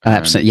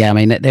 Absolutely. Yeah. I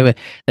mean, there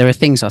are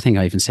things, I think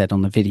I even said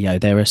on the video,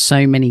 there are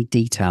so many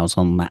details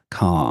on that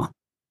car.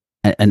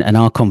 And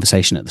our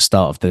conversation at the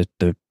start of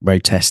the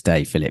road test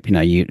day, Philip,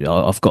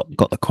 I've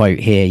got the quote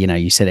here.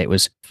 You said it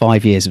was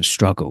 5 years of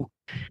struggle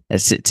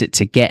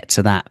to get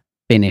to that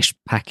finished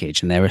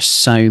package, and there are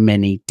so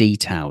many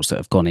details that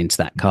have gone into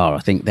that car. I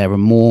think there are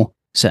more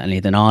certainly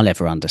than I'll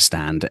ever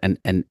understand,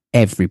 and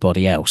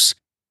everybody else,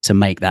 to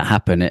make that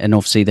happen. And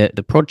obviously,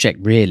 the project,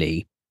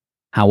 really,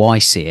 how I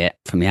see it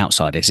from the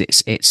outside, is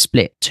it's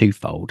split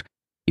twofold.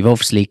 You've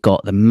obviously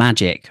got the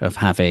magic of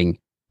having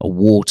a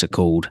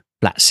water-cooled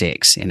flat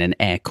six in an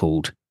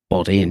air-cooled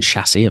body and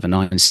chassis of a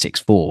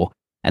 964.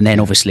 And then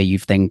obviously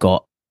you've then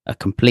got a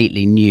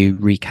completely new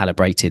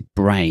recalibrated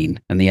brain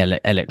and the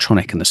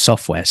electronic and the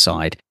software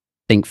side. I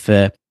think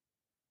for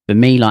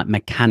me, like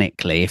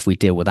mechanically, if we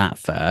deal with that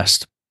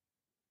first,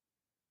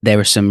 there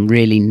are some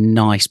really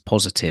nice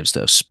positives that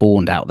have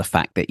spawned out of the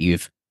fact that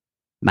you've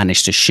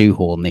managed to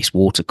shoehorn this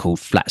water-cooled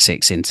flat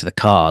six into the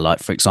car. Like,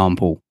 for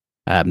example,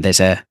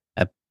 there's a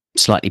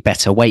slightly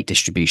better weight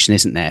distribution,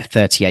 isn't there?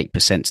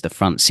 38% to the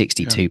front,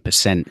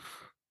 62%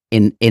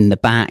 in the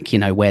back,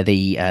 where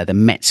the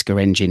Metzger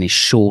engine is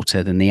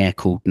shorter than the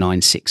air-cooled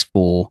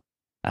 964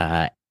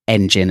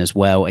 engine as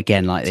well.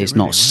 Again, like there's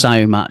not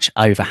so much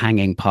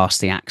overhanging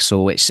past the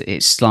axle.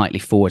 It's slightly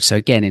forward. So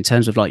again, in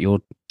terms of like your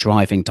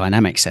driving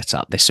dynamic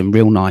setup, there's some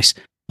real nice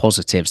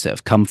positives that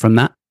have come from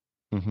that.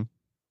 Mm-hmm.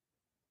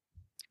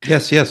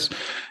 Yes.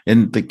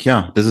 And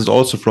this is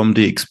also from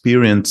the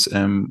experience,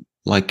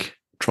 like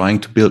trying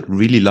to build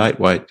really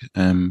lightweight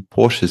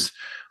Porsches.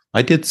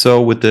 I did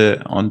so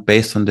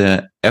based on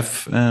the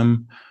F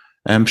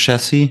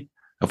chassis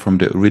from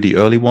the really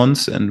early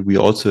ones, and we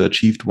also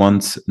achieved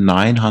once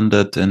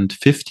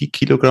 950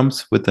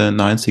 kilograms with the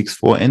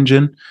 964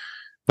 engine.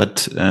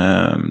 But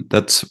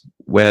that's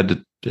where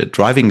the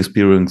driving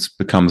experience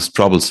becomes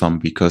troublesome,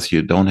 because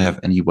you don't have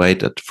any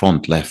weight at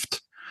front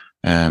left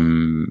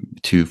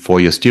for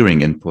your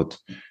steering input.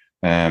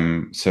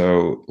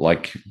 So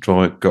like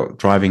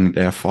driving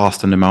there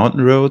fast on the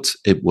mountain roads,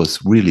 it was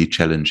really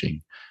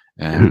challenging.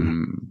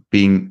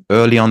 Being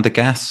early on the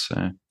gas,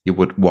 you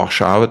would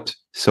wash out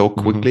so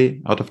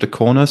quickly out of the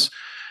corners.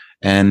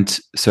 And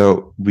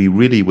so we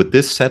really, with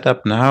this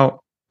setup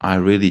now, I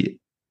really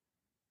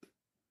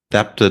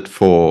adapted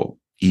for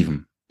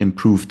even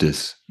improve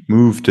this,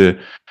 move the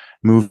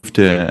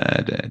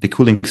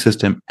cooling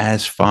system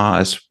as far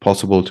as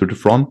possible to the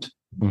front.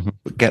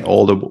 Get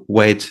all the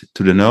weight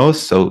to the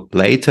nose. So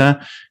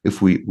later,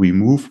 if we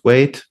remove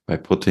weight by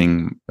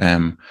putting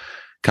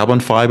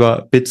carbon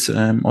fiber bits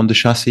on the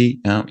chassis,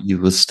 you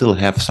will still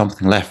have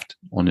something left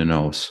on the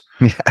nose.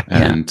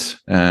 And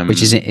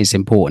which is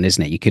important,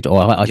 isn't it? You could,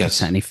 I could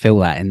certainly feel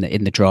that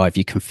in the drive.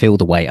 You can feel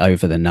the weight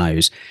over the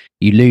nose.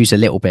 You lose a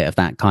little bit of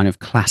that kind of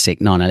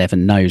classic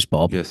 911 nose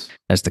bob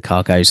as the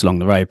car goes along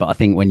the road. But I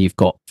think when you've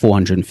got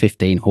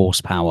 415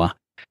 horsepower.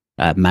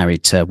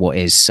 Married to what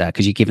is,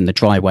 because you're given the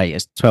dry weight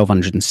as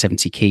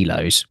 1,270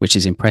 kilos, which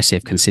is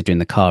impressive considering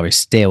the car is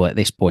still at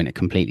this point a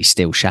completely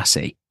steel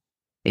chassis.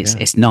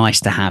 It's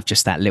nice to have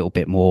just that little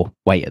bit more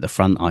weight at the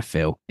front. I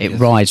feel it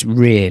rides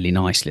really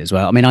nicely as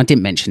well. I mean, I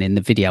didn't mention in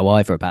the video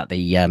either about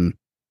the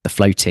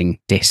floating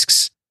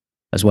discs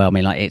as well. I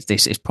mean, like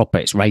it's proper,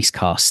 it's race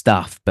car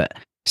stuff, but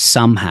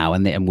somehow,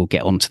 and we'll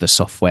get onto the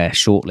software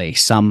shortly.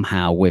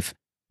 Somehow with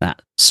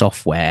that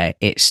software,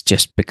 it's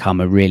just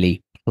become a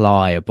really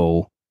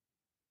pliable,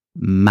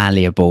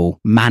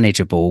 malleable,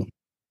 manageable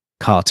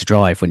car to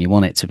drive when you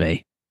want it to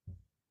be.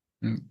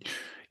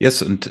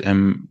 Yes,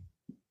 and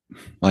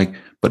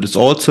but it's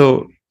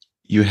also,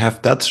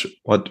 that's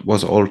what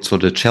was also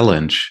the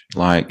challenge.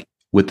 Like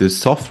with the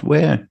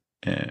software,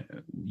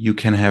 you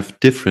can have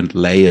different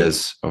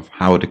layers of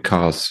how the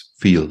cars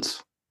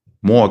feels.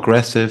 More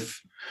aggressive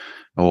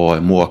or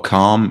a more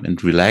calm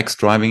and relaxed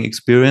driving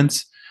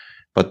experience.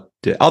 But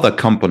the other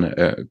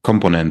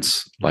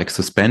components like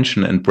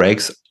suspension and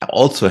brakes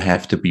also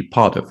have to be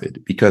part of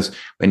it, because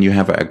when you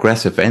have an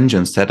aggressive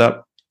engine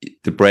setup,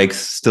 the brakes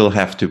still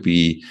have to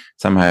be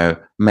somehow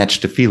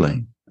match the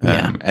feeling.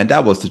 And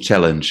that was the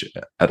challenge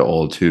at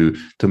all, to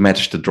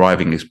match the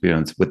driving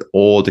experience with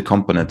all the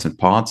components and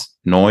parts,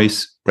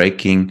 noise,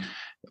 braking,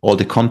 all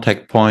the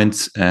contact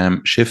points,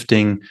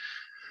 shifting.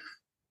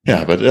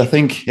 Yeah, but I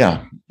think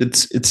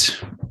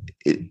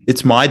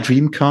it's my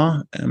dream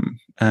car,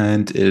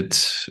 and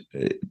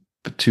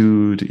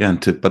to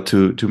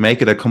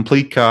make it a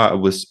complete car,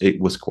 it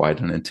was quite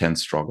an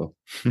intense struggle.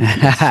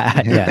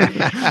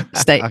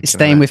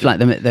 Staying with like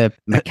the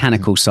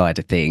mechanical side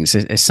of things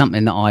is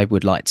something that I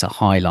would like to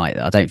highlight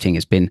that I don't think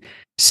has been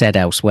said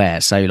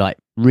elsewhere. So like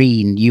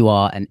REEN, you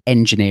are an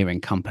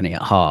engineering company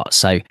at heart.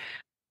 So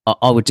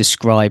I would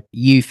describe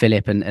you,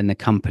 Philip, and the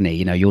company,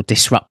 you're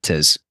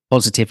disruptors.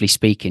 Positively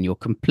speaking, you're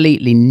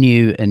completely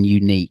new and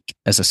unique,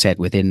 as I said,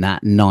 within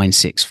that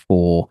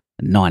 964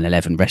 and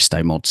 911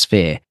 resto mod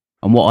sphere.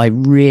 And what I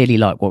really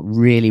like, what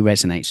really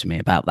resonates with me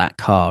about that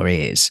car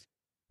is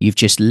you've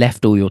just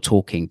left all your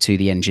talking to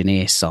the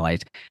engineer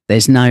side.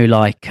 There's no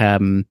like,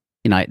 the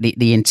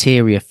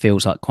interior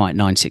feels like quite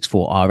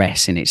 964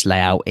 RS in its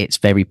layout. It's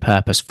very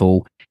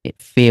purposeful. It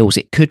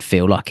could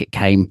feel like it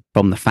came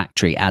from the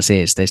factory as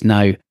is. There's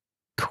no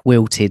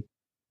quilted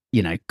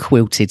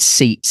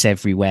seats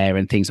everywhere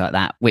and things like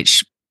that,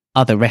 which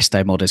other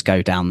resto modders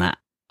go down that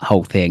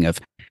whole thing of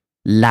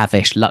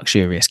lavish,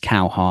 luxurious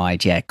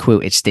cowhide,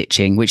 quilted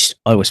stitching, which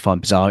I always find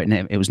bizarre.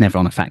 It was never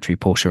on a factory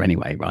Porsche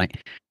anyway, right?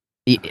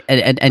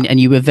 And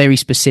you were very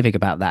specific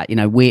about that.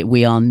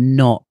 We are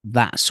not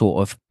that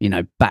sort of,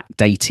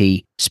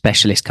 backdatey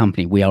specialist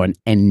company. We are an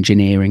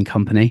engineering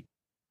company.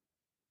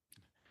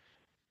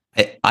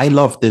 I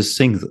love these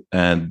things,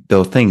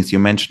 those things you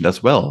mentioned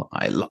as well.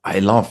 I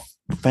love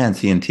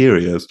fancy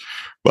interiors,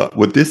 but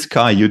with this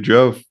car you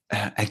drove,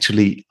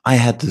 actually, I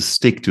had to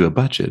stick to a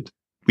budget.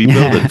 We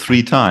built it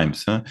 3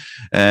 times,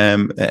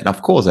 and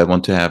of course, I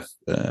want to have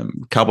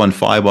carbon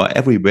fiber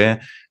everywhere.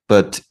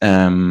 But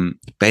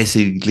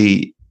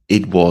basically,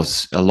 it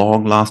was a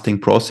long-lasting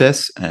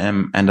process,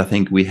 and I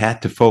think we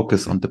had to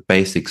focus on the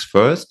basics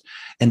first.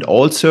 And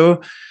also,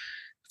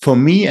 for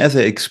me as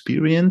an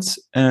experience,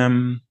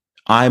 I'm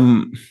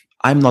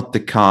not the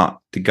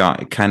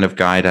kind of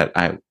guy that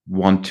I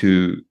want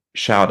to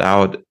shout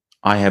out,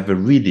 I have a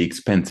really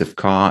expensive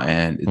car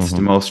and it's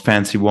the most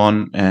fancy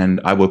one,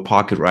 and I will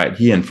park it right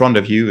here in front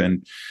of you.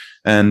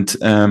 And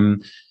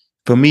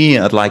for me,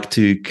 I'd like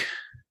to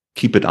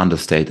keep it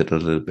understated a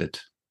little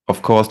bit.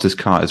 Of course, this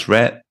car is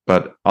red,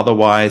 but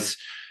otherwise,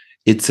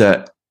 it's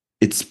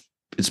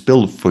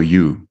built for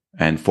you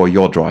and for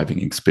your driving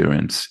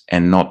experience,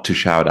 and not to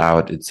shout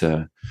out. It's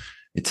a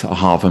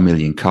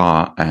 $500,000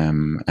 car,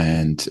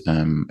 and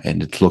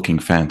it's looking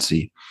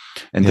fancy.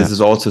 And this is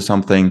also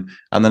something,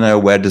 I don't know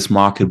where this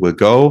market will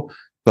go,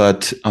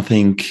 but I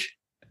think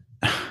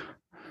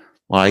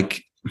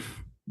like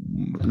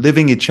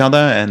living each other,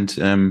 and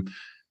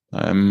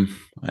I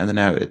don't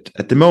know,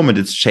 at the moment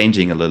it's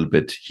changing a little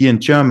bit. Here in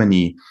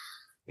Germany,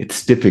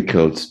 it's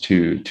difficult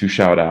to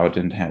shout out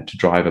and have to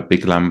drive a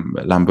big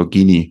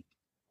Lamborghini.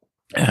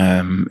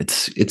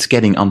 It's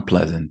getting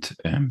unpleasant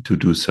to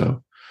do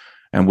so.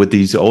 And with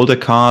these older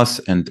cars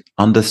and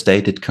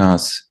understated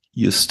cars,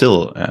 you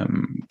still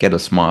get a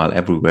smile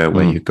everywhere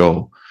where you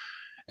go.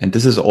 And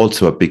this is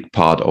also a big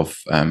part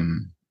of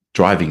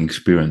driving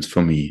experience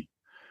for me.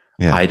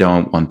 Yeah. I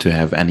don't want to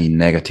have any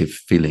negative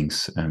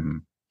feelings.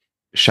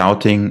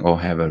 Shouting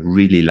or have a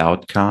really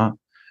loud car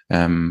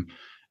to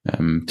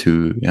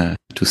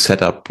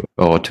set up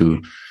or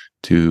to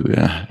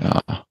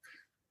I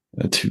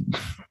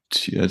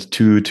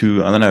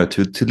don't know,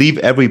 to leave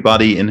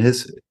everybody in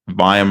his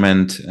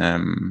environment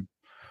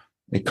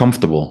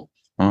comfortable.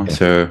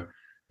 So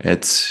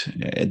it's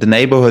the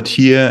neighborhood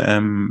here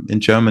in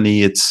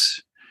Germany.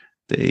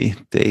 They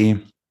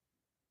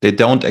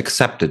don't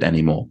accept it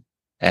anymore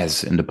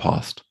as in the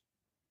past.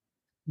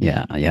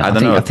 Yeah.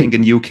 I think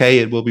in UK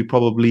it will be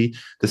probably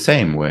the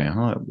same way.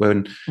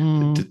 When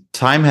the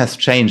time has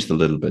changed a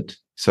little bit.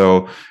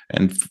 So,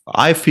 and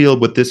I feel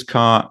with this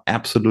car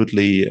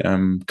absolutely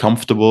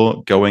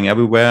comfortable going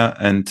everywhere,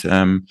 and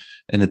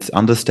it's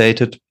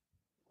understated.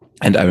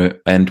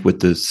 And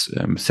with this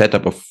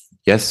setup of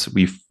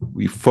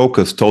we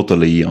focus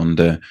totally on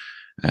the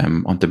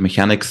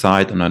mechanic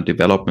side and on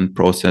development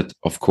process.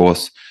 Of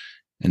course,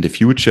 in the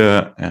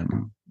future,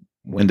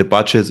 when the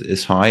budget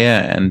is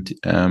higher and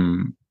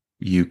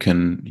you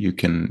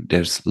can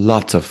there's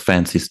lots of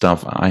fancy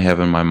stuff I have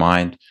in my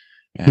mind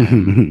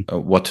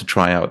what to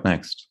try out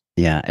next.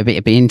 Yeah,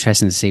 it'd be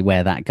interesting to see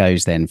where that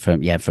goes then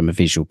from a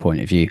visual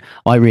point of view.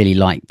 I really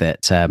like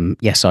that.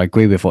 Yes, I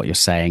agree with what you're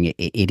saying.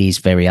 It is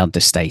very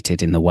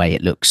understated in the way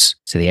it looks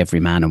to the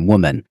everyman and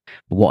woman.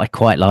 But what I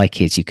quite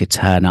like is you could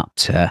turn up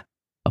to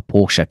a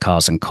Porsche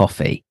Cars and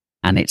Coffee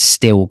and it's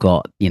still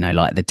got,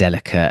 like the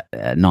delicate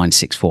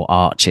 964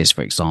 arches,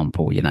 for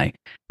example.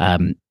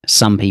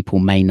 Some people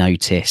may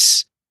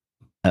notice,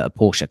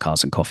 Porsche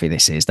Cars and Coffee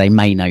they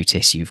may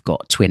notice you've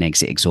got twin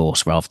exit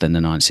exhaust rather than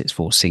the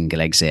 964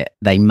 single exit.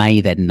 They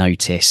may then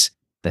notice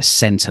the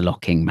center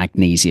locking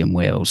magnesium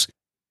wheels.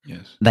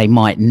 Yes. They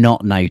might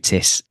not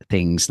notice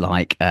things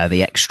like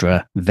the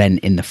extra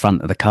vent in the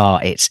front of the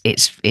car. It's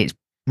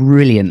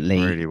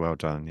brilliantly, really well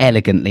done,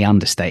 elegantly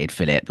understated,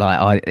 Philip.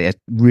 Like, I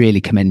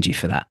really commend you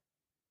for that.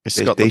 It's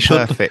got the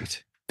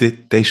perfect.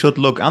 They should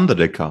look under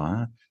the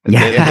car.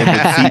 Yeah.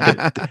 They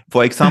would see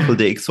for example,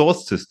 the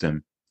exhaust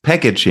system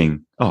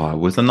packaging. Oh, it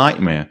was a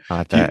nightmare.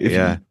 I bet,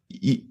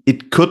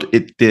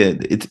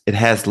 It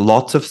has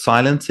lots of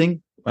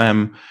silencing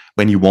when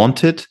you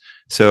want it.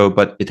 So,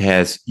 but it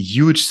has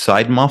huge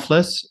side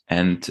mufflers,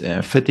 and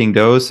fitting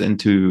those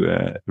into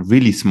a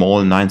really small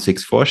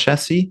 964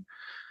 chassis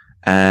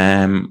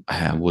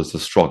was a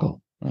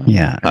struggle.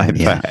 I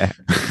bet.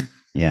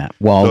 Yeah.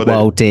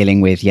 While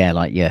dealing with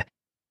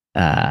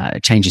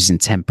changes in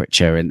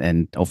temperature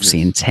and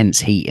obviously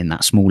intense heat in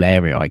that small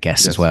area, I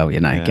guess, as well.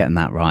 Getting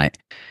that right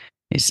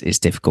is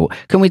difficult.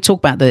 Can we talk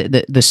about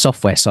the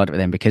software side of it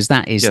then? Because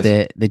that is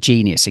the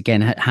genius.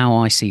 Again, how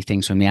I see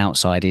things from the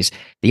outside is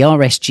the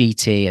RS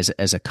GT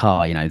as a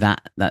car.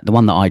 That the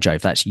one that I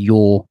drove, that's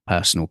your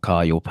personal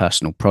car, your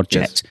personal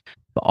project. Yes.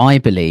 But I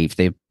believe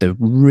the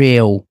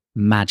real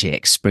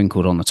magic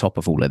sprinkled on the top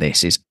of all of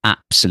this is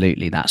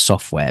absolutely that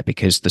software,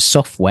 because the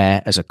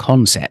software as a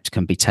concept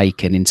can be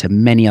taken into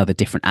many other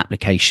different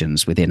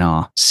applications within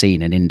our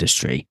scene and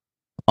industry.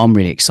 I'm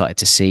really excited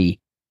to see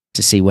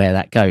where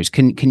that goes.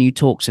 Can you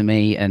talk to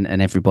me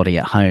and everybody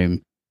at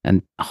home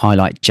and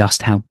highlight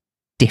just how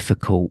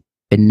difficult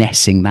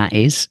finessing that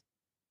is?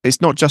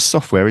 It's not just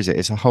software, is it?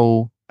 It's a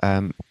whole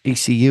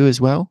ECU as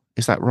well.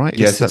 Is that right?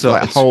 Yes, it's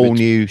a whole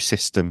new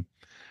system.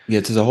 Yeah,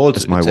 it's a whole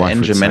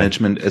engine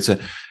management. It's an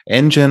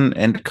engine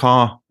and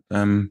car.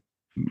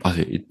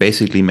 It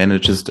basically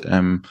manages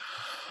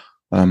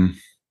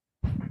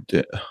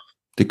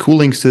the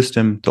cooling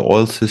system, the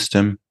oil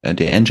system, and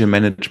the engine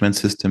management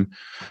system,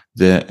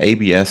 the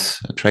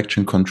ABS,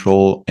 traction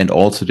control, and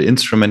also the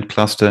instrument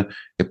cluster.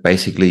 It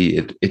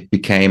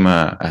became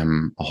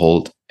a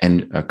whole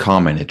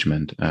car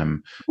management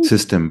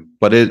system.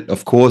 But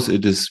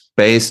it is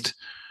based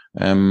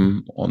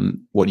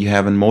on what you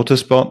have in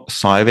motorsport,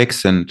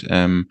 Cyvex, and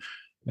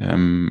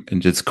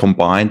it's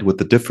combined with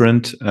the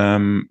different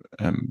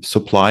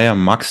supplier,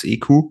 Max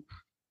EQ.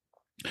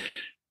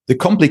 The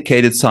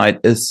complicated side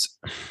is,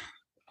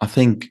 I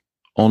think,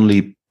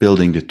 only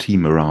building the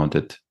team around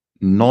it.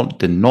 Not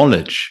the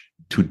knowledge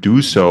to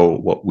do so.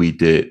 What we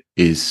did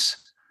is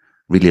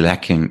really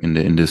lacking in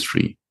the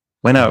industry.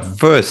 When I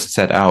first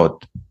set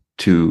out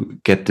to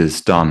get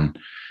this done,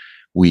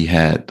 we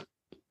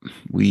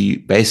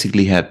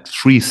basically had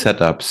three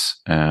setups,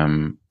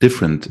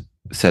 different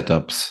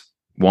setups.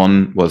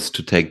 One was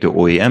to take the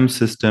OEM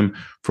system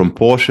from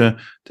Porsche,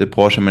 the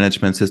Porsche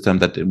management system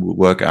that it would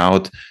work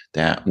out.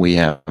 That we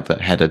have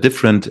had a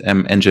different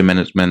engine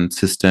management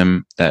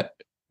system that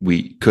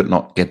we could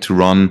not get to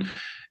run.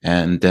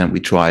 And then we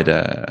tried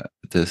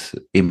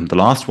even the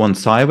last one,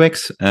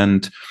 Cyvex.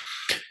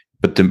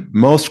 But the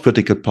most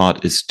critical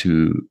part is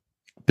to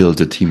build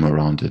a team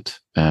around it.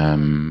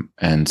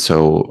 And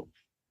so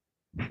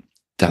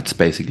that's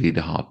basically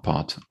the hard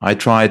part. I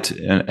tried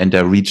and I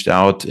reached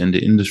out in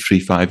the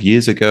industry 5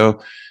 years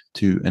ago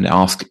and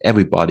asked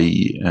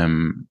everybody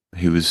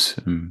who was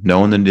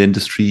known in the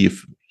industry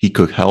if he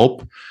could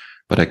help,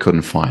 but I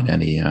couldn't find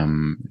any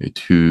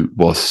who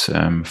was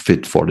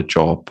fit for the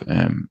job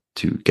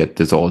to get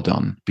this all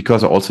done.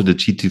 Because also the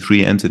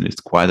GT3 engine is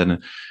quite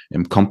a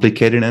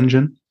complicated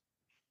engine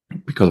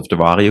because of the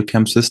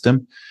VarioCam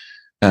system.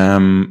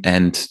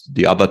 And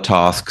the other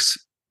tasks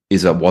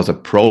was a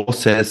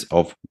process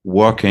of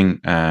working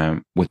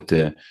with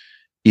the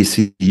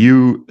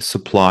ECU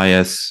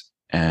suppliers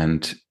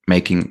and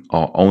making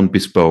our own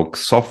bespoke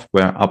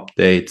software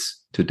updates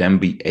to then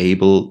be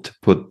able to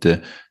put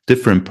the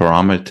different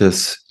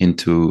parameters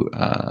into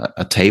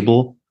a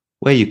table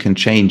where you can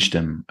change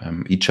them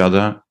each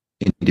other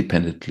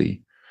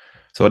independently.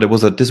 So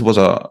this was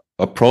a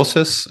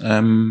process.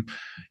 And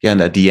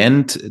at the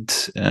end,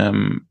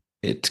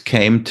 it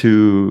came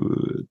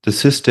to the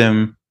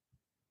system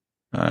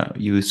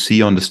you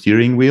see on the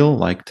steering wheel,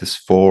 like this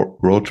 4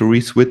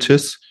 rotary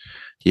switches.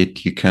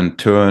 Yet you can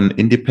turn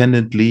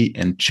independently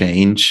and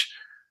change.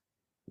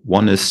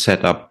 One is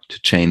set up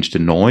to change the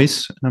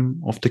noise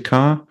of the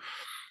car.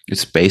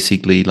 It's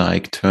basically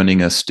like turning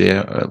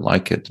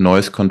like a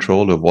noise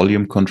control or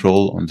volume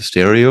control on the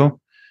stereo.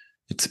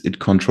 It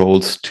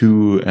controls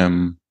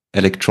 2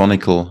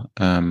 electronical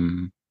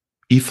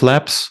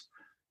E-flaps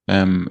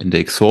in the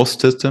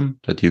exhaust system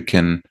that you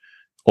can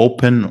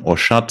open or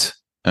shut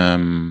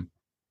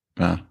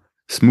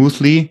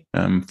smoothly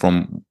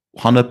from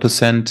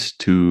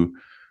 100%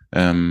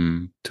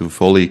 to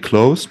fully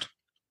closed.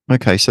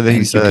 Okay, so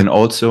these you can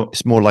also.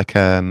 It's more like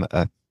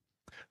a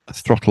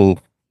throttle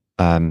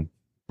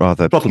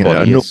rather. Throttle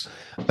body, yes.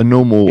 A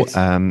normal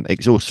It's-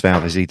 exhaust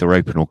valve is either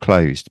open or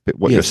closed. But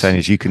what you're Yes. saying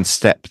is you can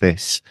step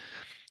this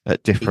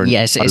at different.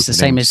 Yes, it's the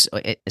same openings.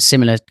 as a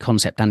similar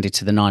concept, Andy,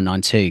 to the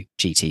 992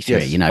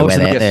 GT3. Yes. You know, Oh, where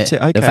so that's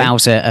it, okay. the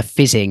valves are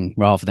fizzing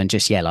rather than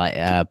just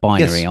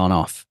binary Yes. on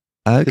off.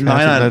 Okay, The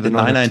I didn't know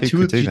 992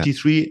 could do that.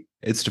 GT3,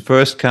 it's the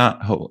first car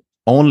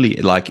only,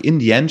 like in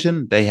the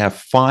engine, they have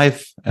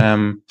 5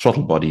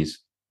 throttle bodies.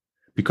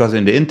 Because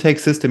in the intake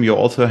system, you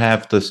also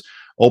have this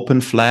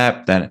open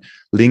flap that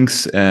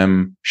links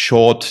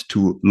short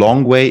to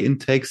long way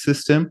intake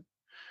system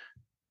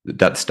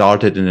that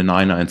started in the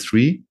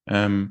 993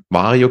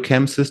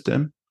 VarioCam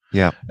system,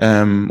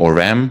 or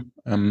RAM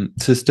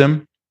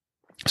system.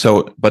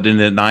 So, but in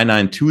the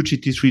 992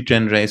 GT3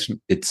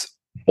 generation, it's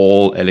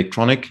all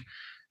electronic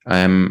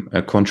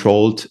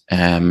controlled,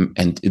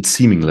 and it's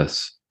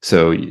seamless.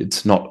 So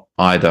it's not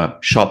either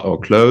shut or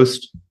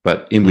closed,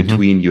 but in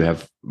between you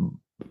have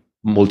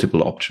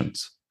multiple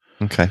options.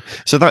 Okay,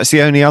 so that's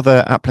the only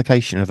other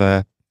application of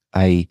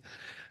a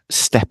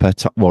stepper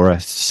or a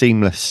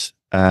seamless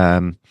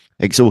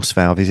exhaust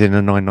valve is in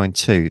a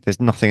 992. There's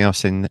nothing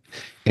else in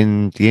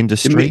the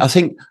industry. I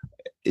think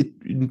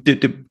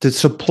the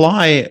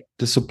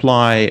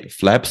supply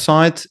flap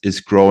side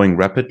is growing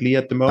rapidly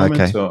at the moment.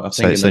 Okay. So I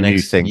So think it's in the a new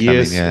next thing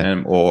years,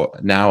 coming, or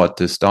now at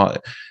the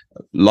start,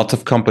 lots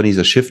of companies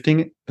are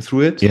shifting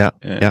through it.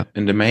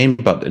 In the main,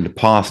 but in the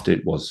past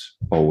it was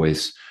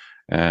always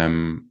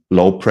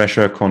low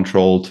pressure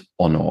controlled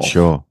on or off.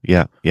 Sure.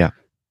 Yeah.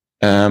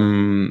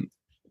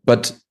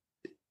 But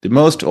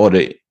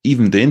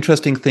even the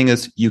interesting thing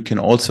is you can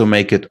also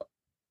make it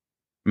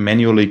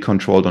manually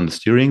controlled on the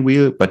steering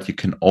wheel, but you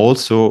can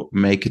also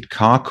make it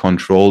car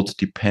controlled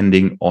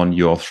depending on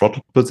your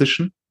throttle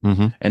position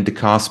and the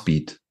car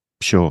speed.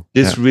 Sure.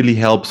 This really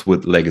helps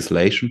with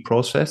legislation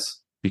process,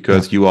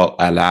 because you are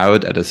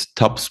allowed at a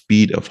top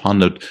speed of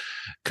 100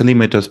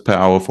 kilometers per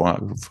hour,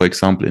 for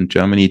example, in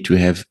Germany, to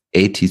have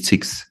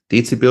 86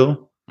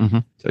 decibel.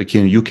 So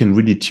you can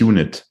really tune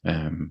it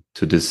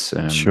to this.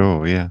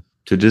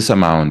 To this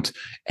amount,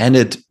 and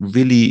it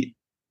really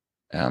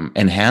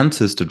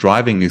enhances the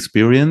driving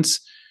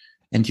experience,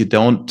 and you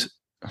don't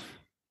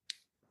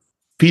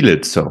feel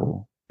it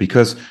so,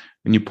 because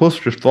when you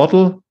push the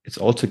throttle, it's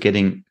also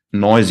getting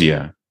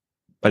noisier,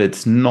 but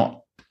it's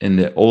not in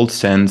the old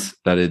sense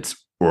that it's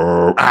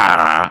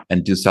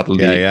and you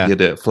suddenly hear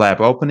the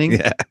flap opening.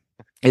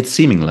 It's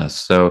seamless,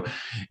 so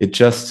it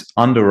just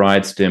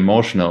underwrites the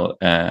emotional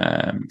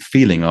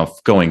feeling of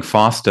going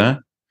faster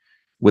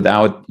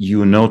without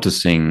you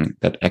noticing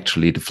that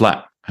actually the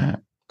flap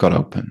got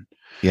open.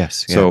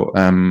 Yes. So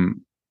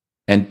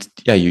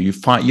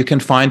you can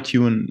fine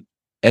tune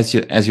as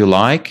you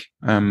like.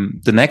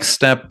 The next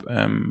step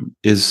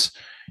is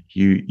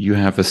you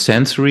have a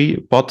sensory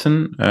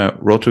button,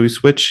 rotary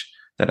switch,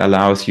 that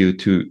allows you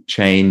to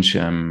change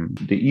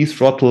the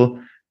e-throttle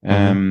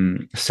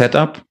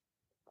setup,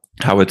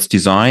 how it's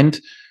designed.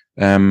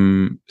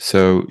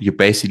 So you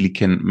basically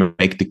can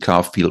make the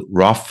car feel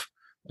rough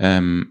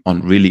on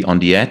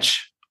the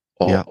edge,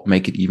 or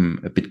make it even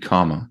a bit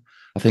calmer.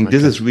 I think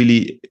this is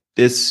really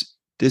this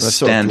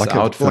stands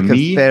out for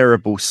me. A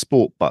variable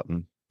sport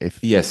button.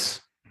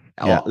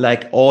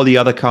 Like all the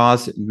other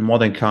cars,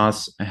 modern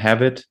cars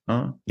have it.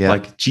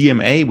 Like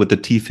GMA with the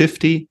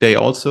T50, they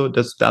also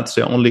that's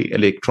the only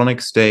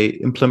electronics they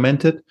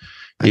implemented.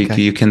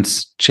 You can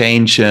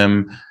change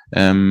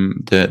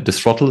the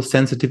throttle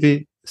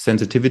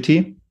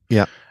sensitivity.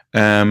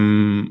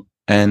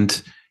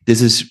 And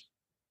this is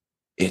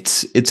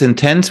it's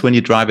intense when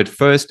you drive it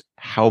first,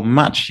 how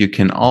much you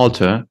can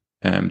alter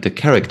the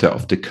character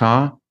of the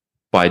car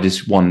by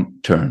this one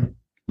turn.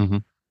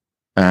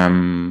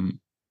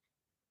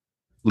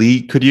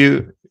 Lee, could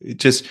you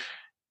just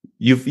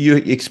you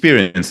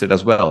experienced it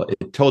as well?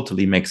 It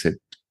totally makes it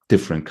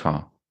different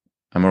car.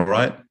 Am I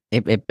right?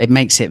 It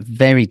makes it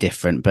very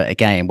different, but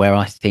again, where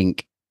I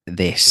think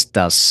this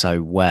does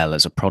so well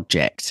as a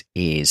project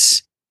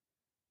is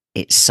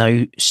it's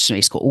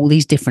got all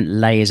these different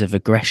layers of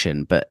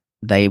aggression, but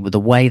the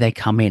way they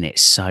come in,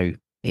 it's so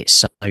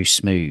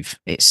smooth.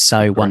 It's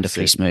so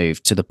wonderfully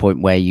smooth, to the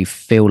point where you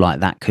feel like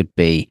that could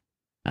be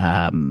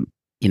a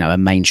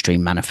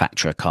mainstream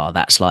manufacturer car.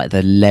 That's like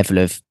the level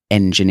of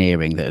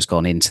engineering that has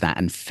gone into that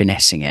and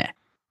finessing it.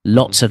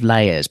 Lots of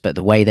layers, but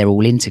the way they're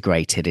all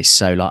integrated is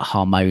so like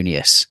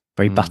harmonious,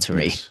 very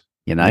buttery,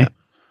 Yeah,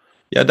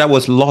 that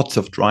was lots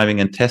of driving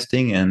and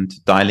testing and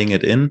dialing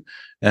it in.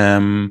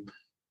 And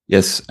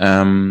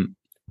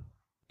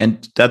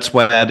that's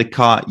why the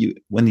car,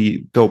 when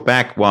you go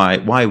back,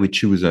 why we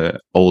choose a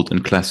old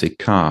and classic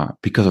car,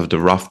 because of the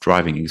rough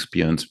driving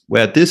experience.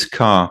 Where this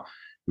car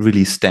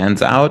really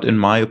stands out, in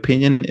my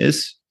opinion,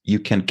 is you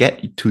can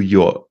get to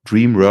your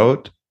dream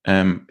road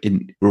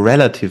in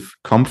relative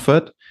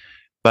comfort,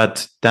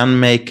 but then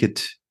make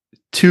it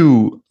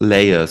 2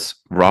 layers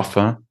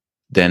rougher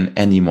than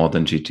any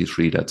modern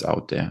GT3 that's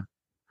out there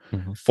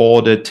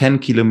for the 10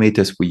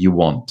 kilometers where you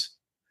want.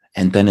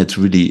 And then it's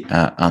really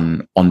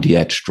an on the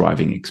edge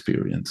driving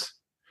experience.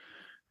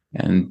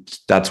 And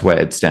that's where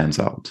it stands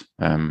out.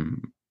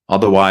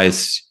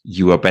 Otherwise,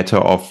 you are better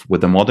off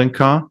with a modern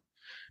car.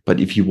 But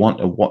if you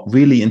want a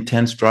really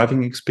intense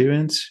driving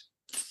experience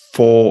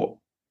for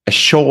a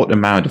short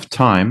amount of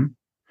time,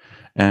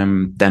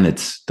 then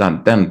it's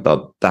done. Then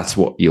that's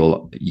what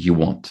you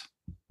want.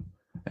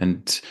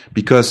 And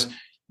because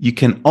you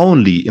can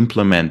only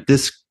implement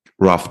this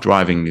rough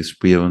driving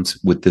experience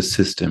with this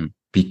system,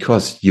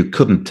 because you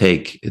couldn't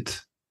take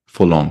it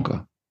for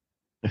longer.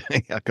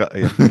 I got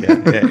you.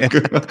 Yeah.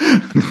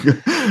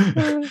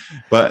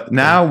 But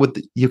now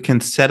you can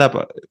set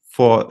up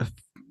for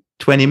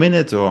 20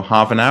 minutes or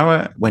half an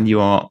hour when you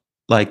are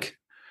like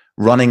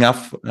running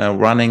up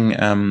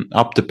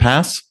the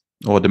pass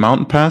or the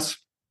mountain pass.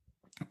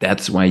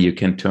 That's why you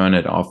can turn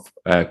it off.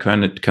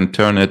 Can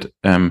turn it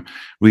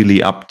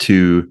really up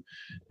to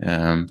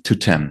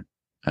 10.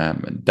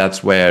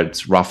 That's where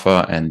it's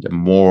rougher and a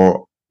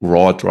more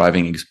raw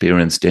driving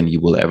experience than you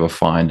will ever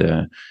find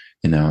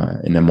in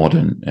a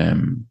modern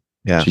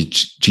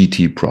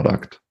GT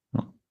product.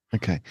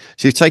 Okay,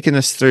 so you've taken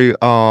us through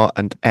R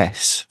and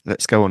S.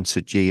 Let's go on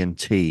to G and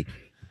T.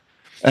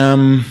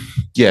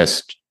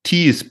 Yes,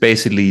 T is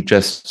basically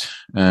just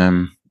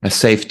a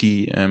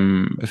safety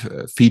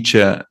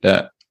feature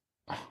that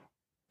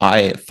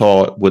I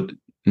thought would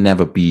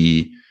never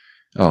be.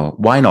 Oh,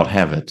 why not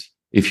have it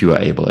if you are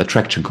able? A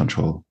traction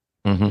control.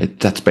 Mm-hmm.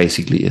 That's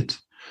basically it.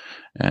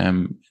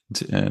 And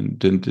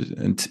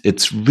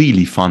it's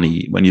really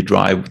funny when you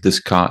drive this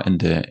car in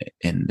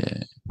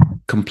the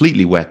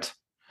completely wet,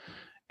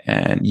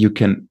 and you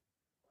can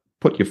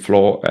put your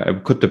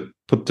put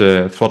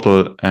the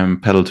throttle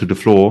pedal to the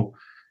floor,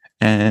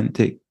 and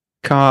the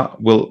car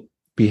will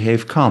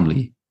behave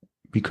calmly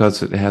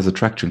because it has a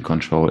traction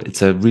control.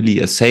 It's really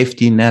a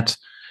safety net.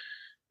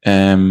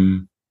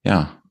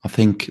 I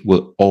think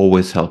will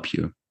always help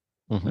you,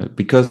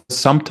 because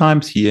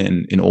sometimes here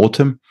in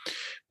autumn,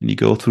 when you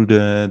go through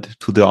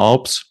the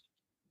Alps,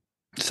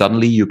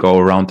 suddenly you go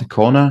around the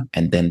corner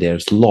and then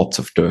there's lots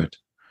of dirt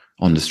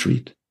on the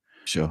street.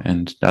 Sure.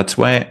 And that's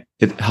why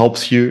it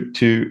helps you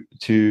to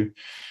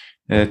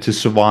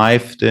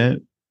survive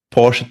the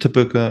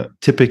Porsche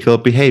typical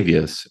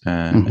behaviors.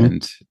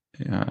 And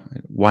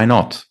why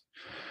not?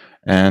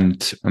 And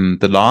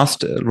the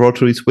last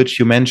rotary switch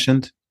you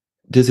mentioned,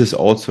 this is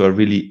also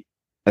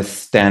a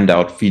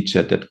standout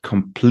feature that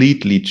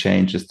completely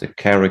changes the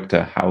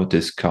character, how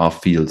this car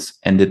feels.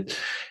 And it,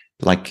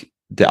 like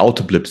the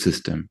auto blip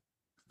system,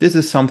 this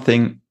is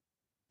something,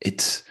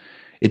 it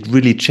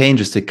really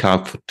changes the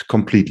car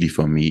completely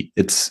for me.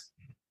 It's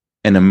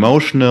an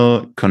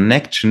emotional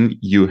connection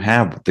you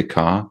have with the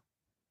car.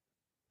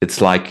 It's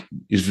like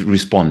it's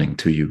responding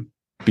to you,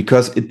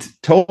 because it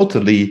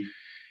totally,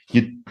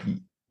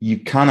 you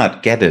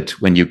cannot get it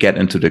when you get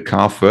into the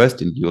car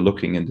first and you're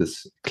looking in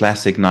this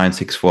classic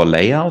 964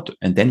 layout,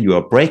 and then you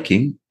are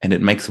braking and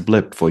it makes a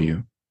blip for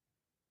you.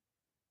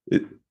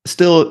 It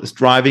still is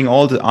driving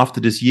after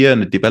this year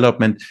and the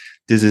development.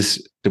 This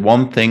is the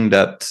one thing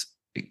that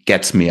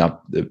gets me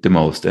up the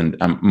most and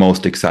I'm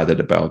most excited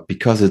about,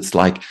 because it's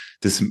like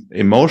this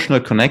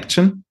emotional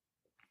connection,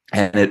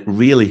 and it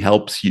really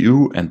helps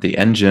you and the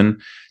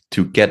engine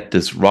to get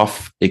this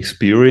rough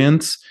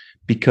experience.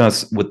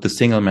 Because with the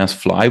single mass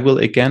flywheel,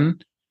 again,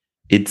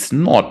 it's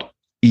not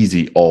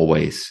easy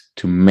always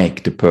to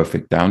make the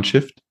perfect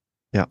downshift.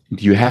 Yeah,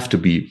 you have to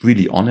be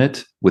really on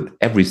it with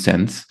every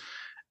sense,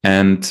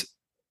 and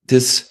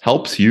this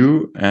helps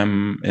you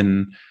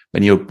when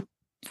you're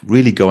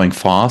really going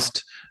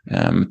fast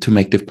to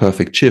make the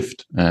perfect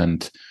shift.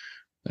 And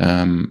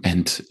for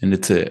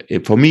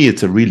me,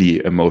 it's a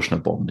really emotional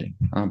bonding.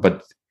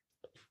 But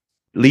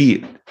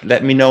Lee,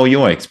 let me know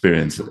your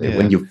experience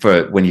when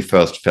you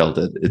first felt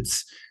it.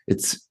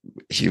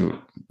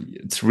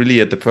 It's really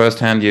at the first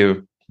hand.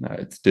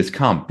 This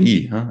can't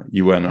be, huh?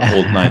 You were an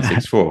old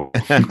 964.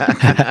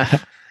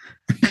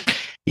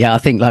 Yeah, I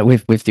think like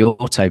with the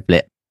auto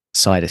blip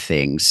side of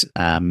things,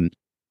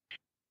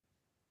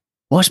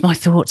 what's my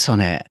thoughts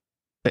on it?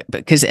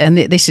 Because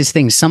this is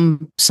things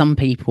some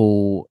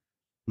people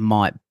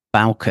might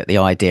balk at the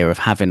idea of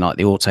having like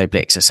the auto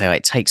blitz, to say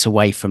it takes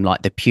away from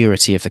like the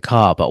purity of the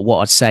car. But what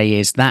I'd say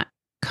is that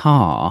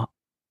car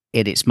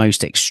at its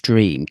most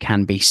extreme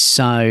can be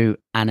so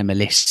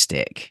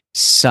animalistic,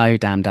 so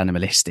damned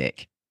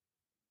animalistic.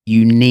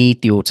 You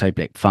need the auto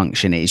blip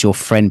function. It is your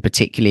friend,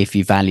 particularly if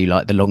you value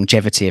like the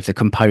longevity of the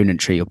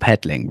componentry you're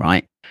pedaling,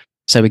 right?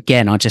 So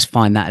again, I just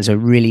find that as a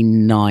really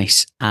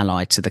nice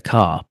ally to the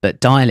car. But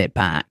dial it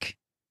back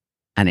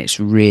and it's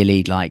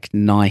really like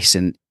nice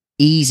and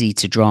easy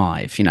to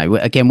drive. You know,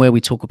 again, where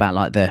we talk about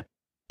like the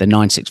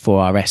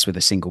 964 RS with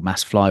a single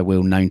mass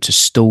flywheel known to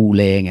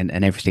stalling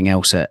and everything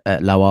else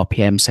at low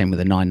RPM, same with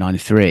the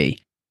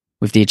 993.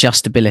 With the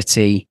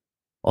adjustability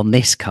on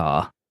this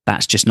car,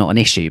 that's just not an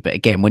issue. But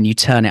again, when you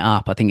turn it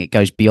up, I think it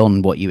goes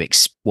beyond what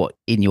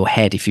in your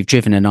head. If you've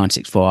driven a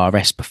 964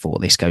 RS before,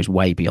 this goes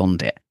way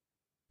beyond it.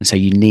 And so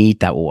you need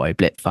that auto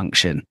blip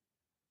function.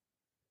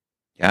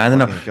 Yeah, I don't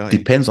know.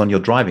 Depends on your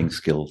driving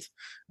skills.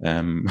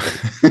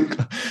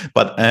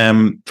 But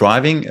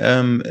driving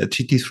a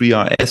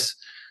GT3 RS,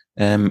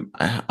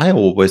 I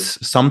always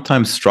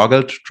sometimes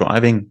struggled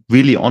driving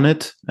really on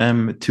it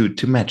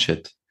to match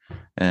it,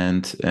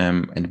 and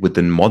with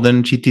the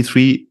modern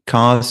GT3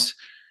 cars,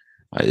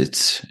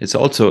 it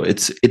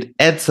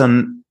adds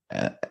a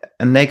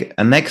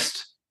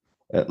next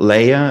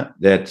layer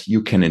that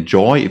you can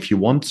enjoy if you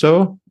want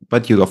so,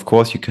 but of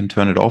course you can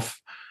turn it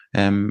off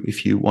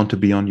if you want to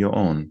be on your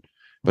own.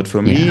 But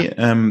for me,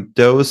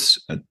 those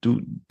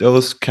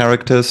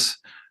characters,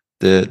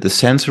 the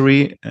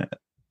sensory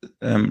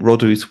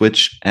rotary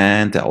switch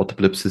and the auto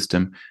blip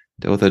system,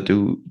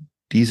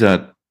 these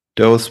are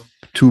those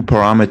two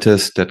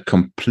parameters that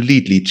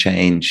completely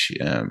change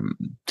the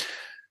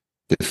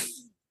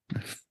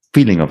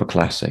feeling of a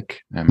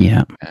classic.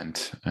 Yeah.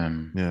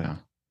 Okay.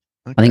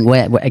 I think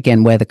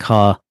where the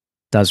car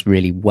does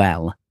really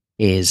well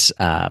is,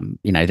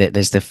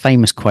 there's the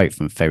famous quote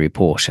from Ferry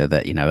Porsche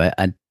that,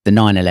 the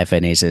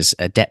 911 is as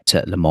adept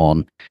at Le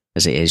Mans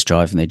as it is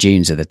driving the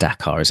dunes of the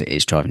Dakar, as it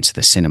is driving to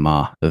the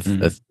cinema of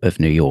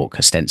New York,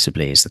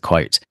 ostensibly, is the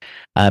quote.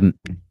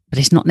 But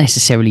it's not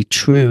necessarily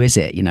true, is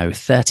it?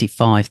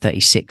 35,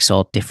 36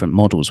 odd different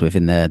models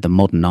within the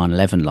modern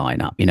 911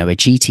 lineup. A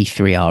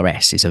GT3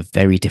 RS is a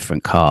very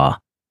different car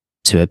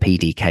to a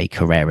PDK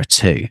Carrera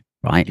 2,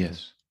 right?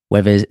 Yes.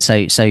 Whether it's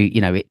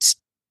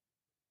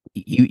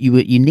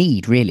you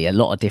need really a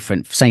lot of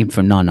different, same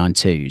from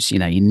 992s,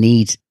 you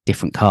need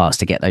different cars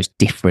to get those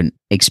different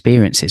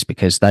experiences,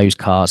 because those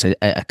cars,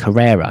 a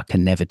Carrera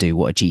can never do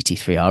what a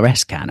GT3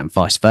 RS can, and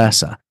vice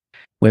versa.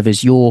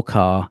 Whereas your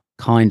car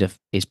kind of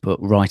is put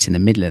right in the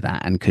middle of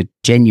that and could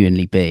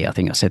genuinely be, I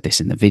think I said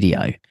this in the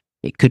video,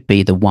 it could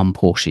be the one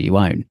Porsche you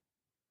own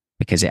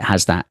because it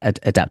has that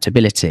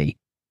adaptability.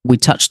 We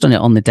touched on it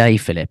on the day,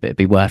 Philip. It'd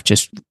be worth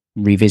just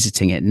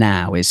revisiting it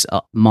now. Is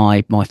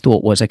my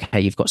thought was,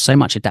 okay, you've got so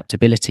much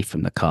adaptability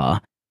from the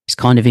car. It's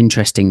kind of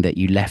interesting that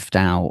you left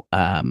out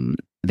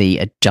the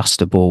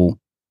adjustable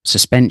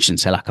suspension,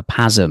 so like a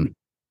PASM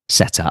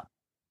setup.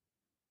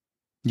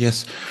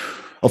 Yes,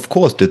 of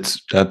course,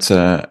 that's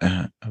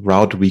a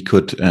route we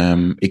could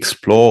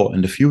explore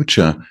in the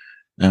future.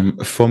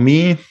 For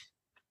me,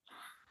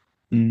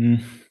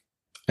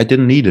 I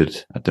didn't need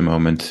it at the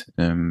moment.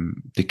 The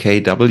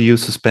KW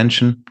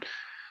suspension,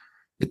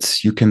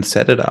 you can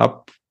set it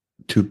up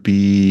to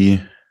be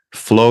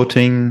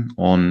floating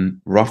on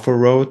rougher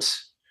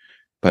roads,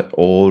 but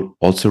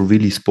also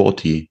really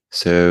sporty.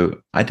 So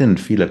I didn't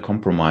feel a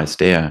compromise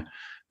there.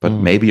 But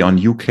maybe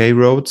on UK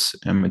roads,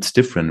 it's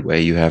different, where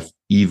you have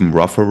even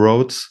rougher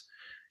roads.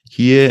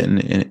 Here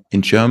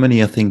in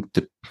Germany, I think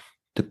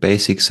the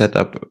basic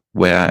setup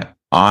where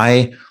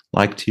I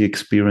like to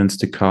experience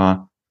the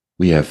car,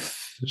 we have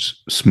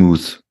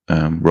smooth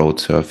road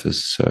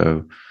surface.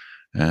 So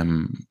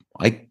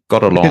I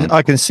got along.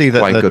 I can see that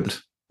quite good.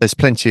 There's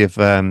plenty of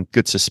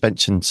good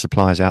suspension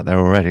suppliers out there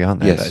already, aren't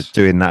there? Yes. That are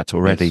doing that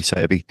already. Yes. So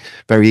it'd be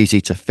very easy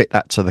to fit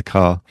that to the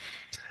car.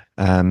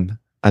 And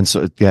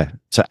sort of,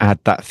 to add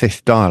that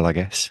fifth dial, I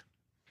guess.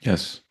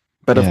 Yes.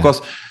 But of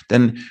course,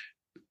 then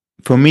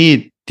for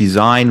me,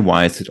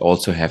 design-wise, it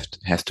also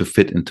has to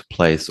fit into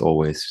place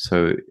always.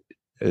 So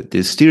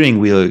the steering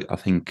wheel, I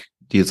think,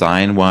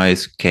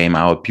 design-wise, came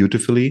out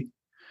beautifully.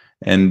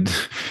 And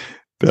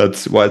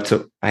that's why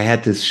I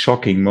had this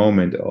shocking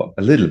moment, or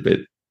a little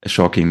bit a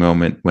shocking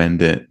moment, when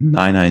the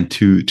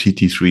 992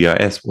 GT3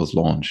 RS was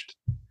launched.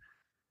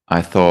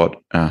 I thought,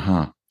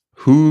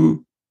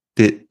 who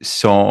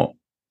saw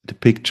the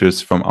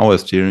pictures from our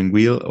steering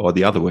wheel, or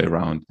the other way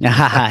around?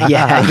 Yeah,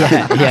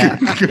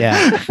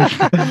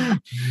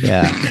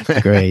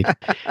 agreed.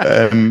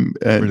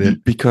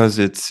 Because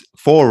it's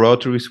 4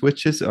 rotary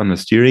switches on the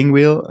steering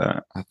wheel.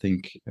 I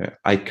think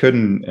I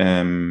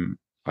couldn't.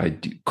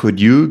 Could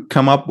you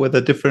come up with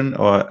a different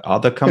or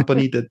other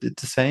company that did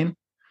the same?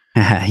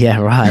 Yeah,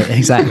 right.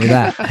 Exactly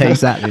that.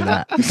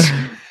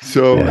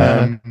 So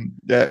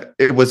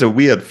it was a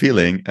weird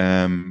feeling.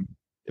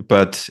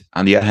 But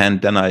on the other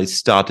hand, then I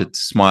started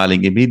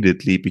smiling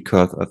immediately,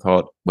 because I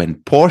thought, when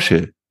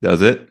Porsche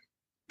does it,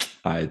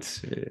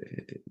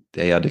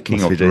 they are the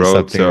king of the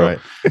road. So right.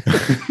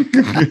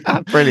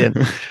 Brilliant.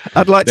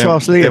 I'd like to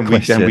ask Lee a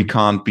question. Then we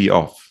can't be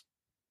off.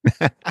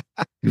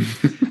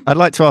 I'd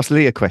like to ask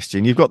Lee a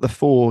question. You've got the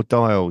 4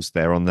 dials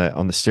there on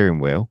the steering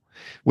wheel.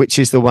 Which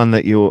is the one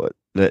that if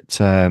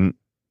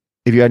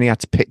you only had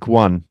to pick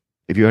one,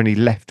 if you're only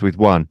left with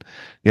one,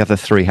 the other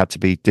 3 had to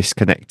be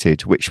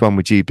disconnected, which one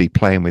would you be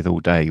playing with all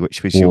day?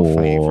 Which was your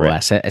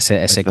favourite? It's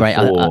a great.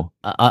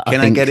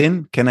 I get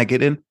in? Can I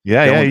get in?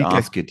 Yeah, you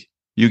ask it.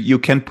 You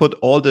can put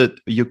all the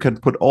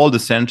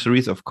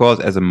sensories, of course,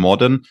 as a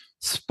modern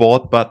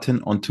sport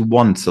button onto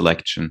one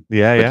selection.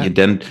 But you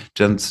then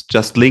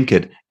just link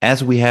it,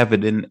 as we have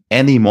it in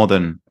any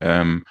modern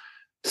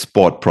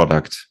sport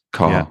product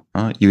car.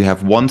 You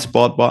have one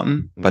sport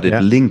button, but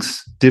it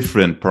links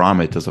different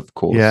parameters, of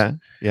course.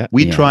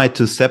 We tried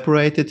to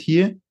separate it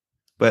here,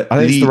 but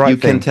Lee, you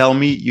can tell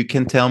me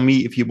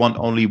if you want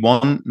only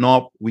one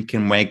knob, we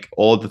can make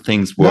all the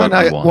things work.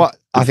 No,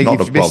 I think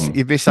not a problem.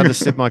 you've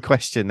misunderstood my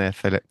question there,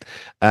 Philip.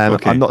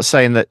 Okay. I'm not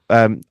saying that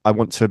I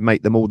want to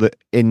make them all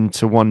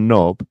into one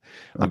knob.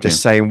 I'm Okay.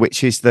 just saying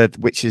which is the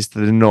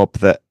knob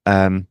that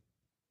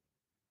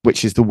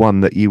which is the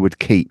one that you would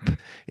keep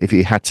if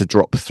you had to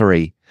drop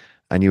 3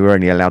 and you were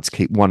only allowed to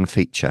keep one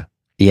feature.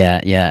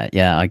 Yeah.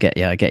 I get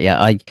you.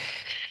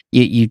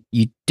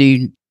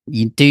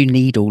 You do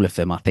need all of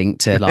them, I think,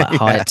 to like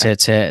hide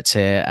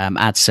to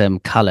add some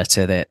color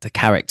to the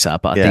character.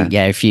 But I think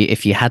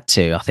if you had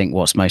to, I think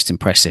what's most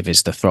impressive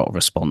is the throttle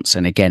response.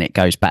 And again, it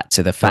goes back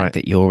to the fact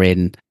that you're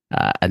in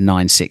a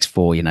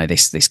 964. You know,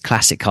 this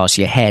classic car.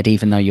 So your head,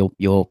 even though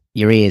your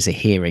ears are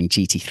hearing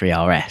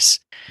GT3 RS,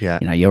 you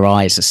know, your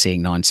eyes are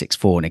seeing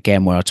 964. And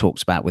again, where I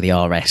talked about with the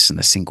RS and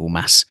the single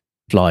mass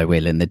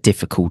flywheel and the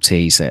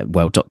difficulties that are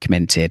well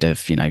documented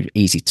of, you know,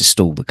 easy to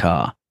stall the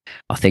car.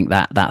 I think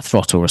that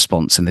throttle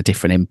response and the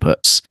different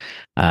inputs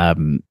are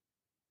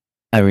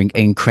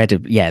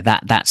incredible. Yeah,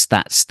 that's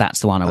the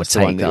one I would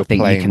take. I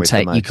think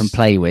you can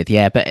play with.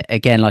 Yeah, but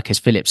again, like as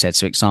Philip said,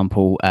 so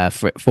example,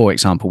 for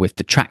example, with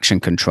the traction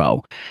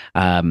control,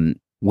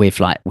 with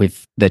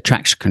the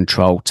traction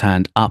control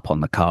turned up on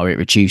the car, it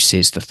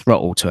reduces the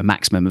throttle to a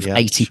maximum of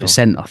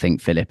 80%. I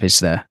think Philip is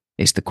the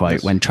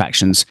quote when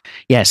traction's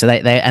so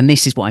they and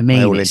this is what I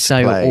mean. It's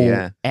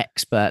so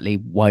expertly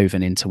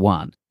woven into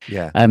one.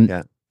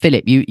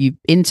 Philip, you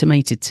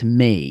intimated to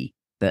me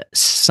that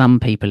some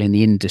people in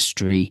the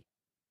industry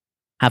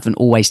haven't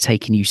always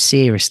taken you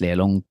seriously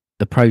along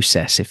the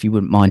process. If you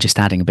wouldn't mind just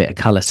adding a bit of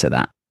colour to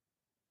that.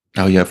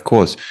 Oh yeah, of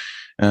course.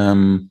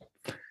 When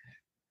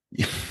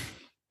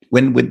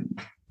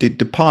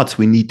the parts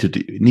we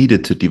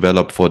needed to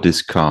develop for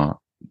this car,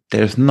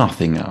 there's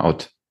nothing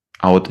out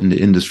in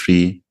the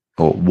industry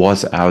or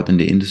was out in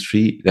the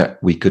industry that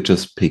we could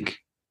just pick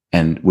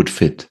and would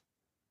fit.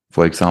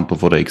 For example,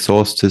 for the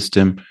exhaust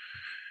system.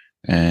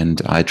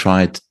 And I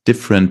tried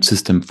different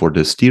system for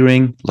the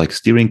steering, like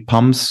steering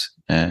pumps.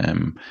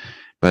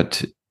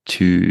 But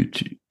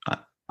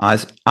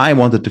as I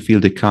wanted to feel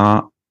the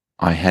car,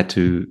 I had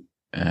to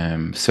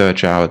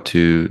search out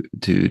to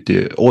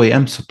the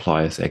OEM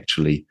suppliers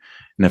actually.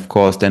 And of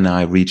course, then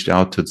I reached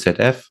out to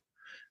ZF,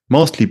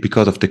 mostly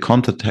because of the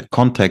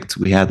contacts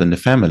we had in the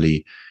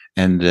family.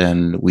 And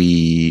then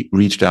we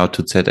reached out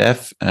to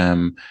ZF,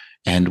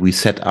 and we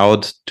set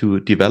out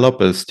to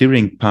develop a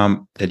steering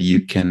pump that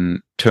you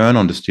can turn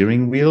on the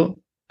steering wheel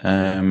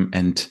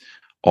and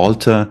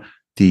alter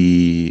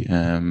the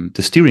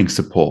steering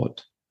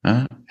support.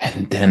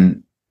 And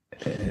then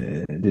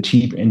the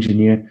chief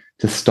engineer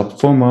just stopped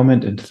for a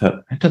moment and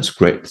thought, "That's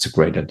great. It's a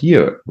great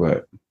idea.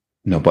 Well,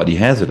 nobody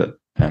has it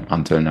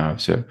until now.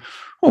 So,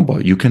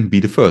 but you can be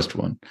the first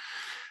one."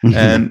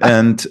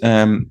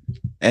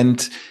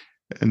 And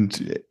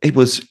it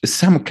was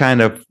some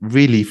kind of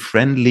really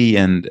friendly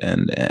and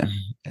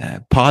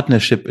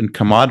partnership and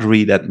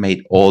camaraderie that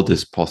made all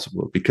this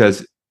possible.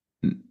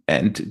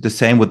 And the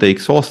same with the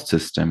exhaust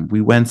system. We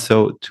went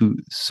to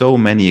so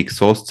many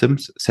exhaust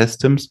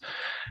systems,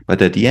 but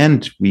at the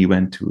end we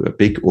went to a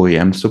big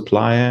OEM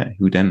supplier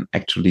who then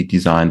actually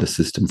designed a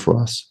system for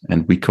us,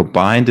 and we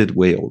combined it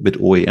with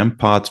OEM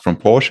parts from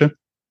Porsche,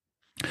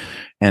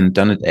 and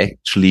then it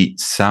actually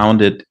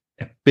sounded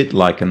a bit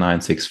like a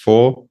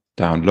 964.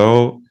 Down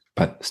low,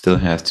 but still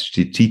has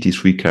the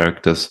GT3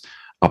 characters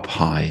up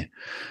high.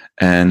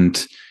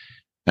 And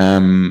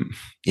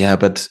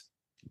but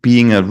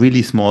being a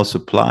really small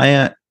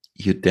supplier,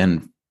 you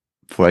then,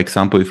 for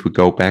example, if we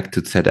go back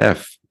to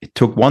ZF, it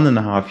took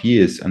 1.5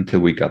 years until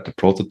we got the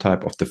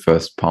prototype of the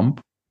first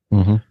pump.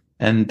 Mm-hmm.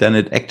 And then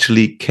it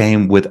actually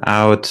came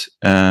without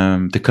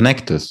the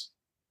connectors.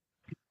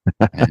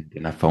 And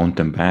then I phoned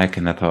them back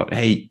and I thought,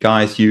 "Hey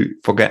guys, you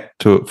forgot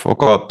to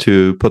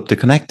put the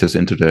connectors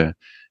into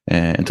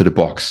the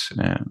box.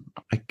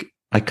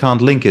 I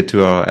can't link it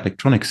to our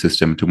electronic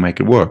system to make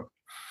it work."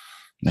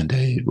 And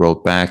they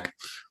wrote back,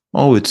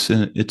 "Oh, it's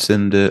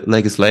in the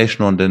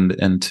legislation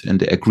and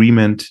the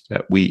agreement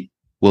that we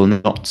will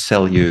not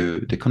sell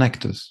you the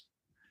connectors.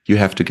 You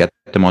have to get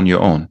them on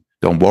your own.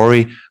 Don't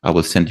worry, I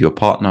will send you a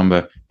part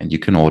number and you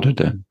can order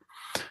them."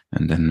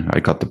 And then I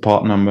got the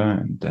part number,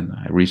 and then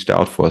I reached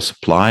out for a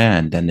supplier,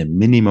 and then the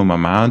minimum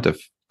amount of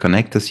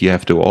connectors you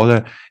have to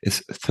order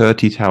is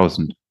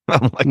 30,000.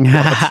 Oh my God.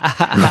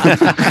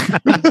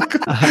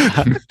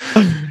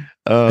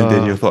 And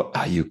then you thought,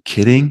 "Are you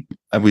kidding?"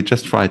 And we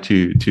just tried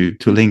to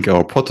link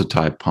our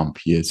prototype pump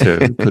here. So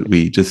could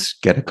we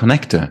just get a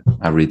connector?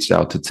 I reached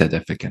out to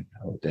ZF again.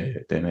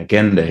 Then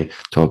again, they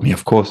told me,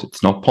 of course,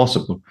 it's not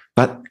possible.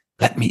 But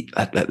let me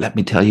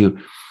tell you,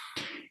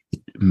 it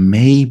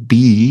may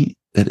be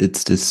that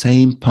it's the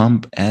same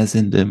pump as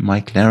in the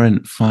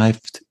McLaren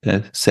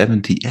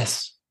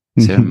 570S.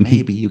 So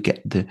maybe you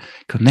get the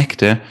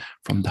connector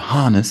from the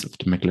harness of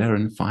the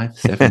McLaren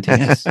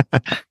 570S.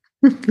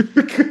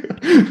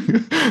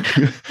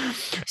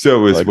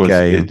 So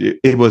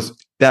it was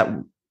that.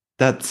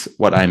 That's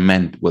what I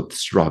meant with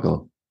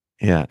struggle.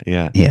 Yeah.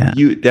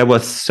 There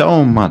was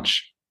so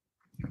much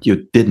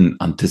you didn't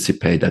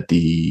anticipate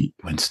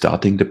when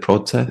starting the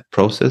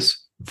process.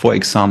 For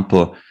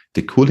example,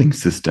 the cooling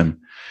system.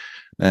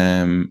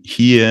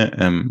 Here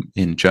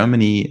in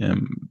Germany,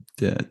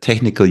 the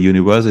technical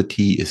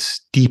university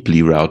is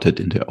deeply routed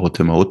into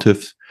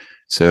automotive.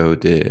 So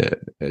the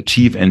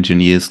chief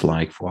engineers,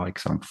 like for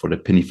example, for the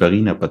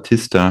Pininfarina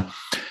Battista,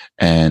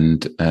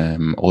 and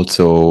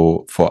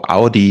also for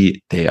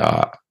Audi, they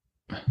are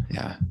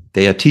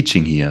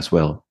teaching here as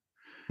well.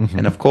 Mm-hmm.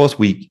 And of course,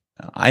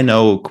 I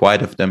know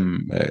quite of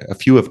them, a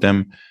few of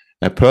them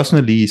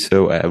personally.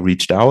 So I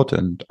reached out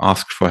and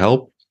asked for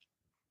help.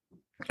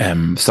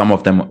 Some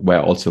of them were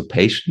also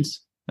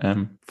patients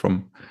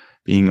from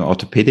being an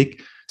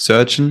orthopedic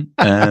surgeon,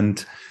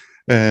 and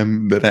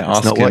but I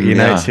asked not him, what you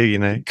know, it's who you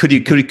know. Could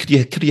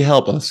you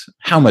help us?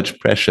 How much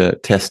pressure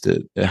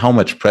tested? How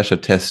much pressure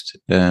test?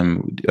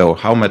 Or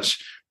how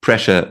much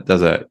pressure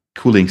does a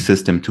cooling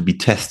system to be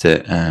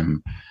tested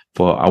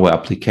for our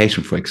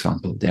application, for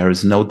example? There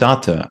is no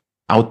data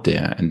out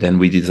there, and then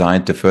we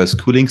designed the first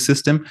cooling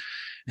system,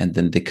 and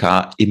then the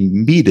car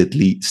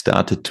immediately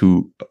started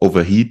to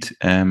overheat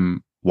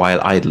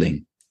while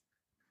idling.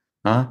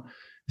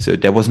 So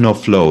there was no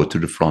flow to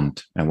the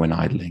front when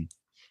idling.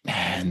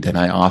 And then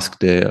I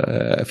asked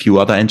a few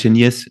other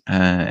engineers,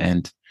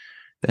 and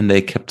then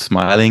they kept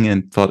smiling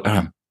and thought,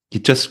 you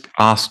just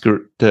asked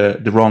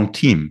the wrong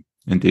team.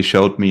 And they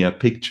showed me a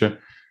picture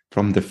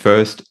from the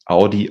first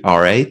Audi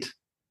R8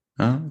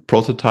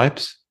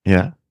 prototypes.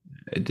 Yeah.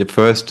 The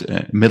first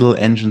middle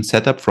engine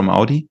setup from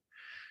Audi.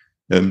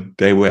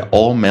 They were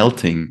all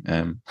melting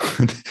the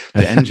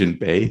engine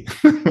bay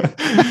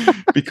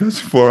because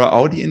for an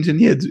Audi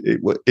engineer,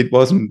 it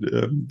wasn't.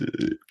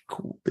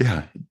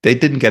 They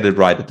didn't get it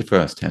right at the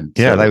first hand.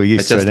 Yeah, so they were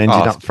used to an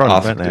engine up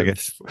front, weren't they? I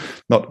guess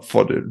not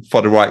for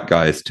the right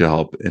guys to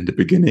help in the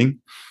beginning,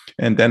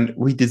 and then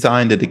we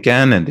designed it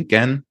again and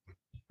again,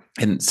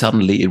 and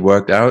suddenly it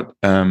worked out.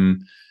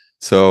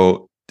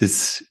 So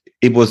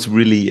it was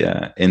really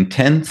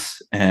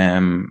intense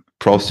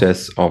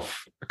process of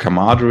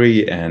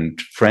camaraderie and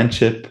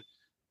friendship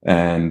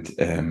and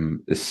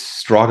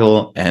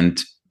struggle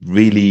and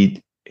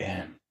really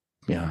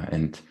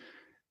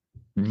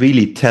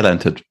really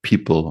talented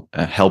people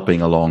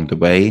helping along the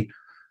way,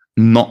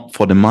 not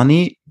for the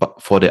money but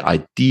for the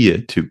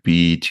idea to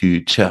be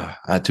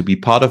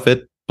part of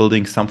it,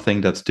 building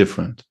something that's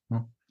different.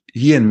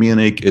 Here in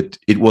Munich,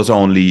 it was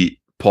only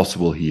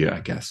possible here, I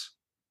guess,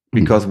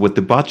 because with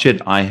the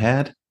budget I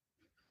had,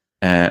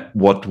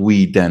 what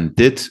we then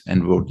did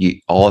and what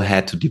we all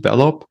had to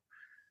develop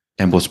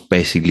and was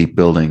basically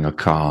building a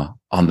car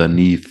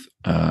underneath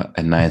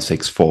a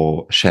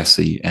 964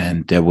 chassis.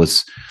 And there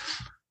was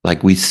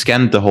we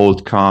scanned the whole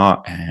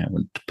car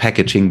and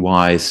packaging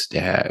wise,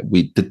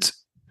 we did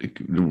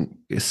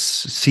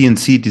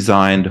CNC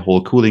design, the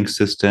whole cooling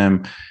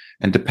system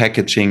and the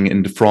packaging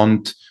in the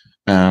front.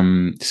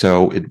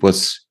 So it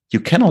was, you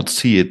cannot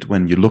see it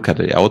when you look at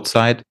the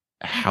outside,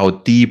 how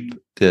deep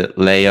the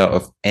layer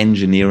of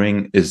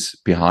engineering is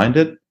behind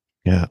it.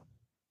 Yeah.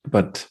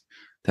 But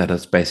that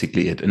is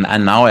basically it. And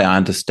now I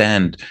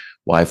understand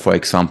why, for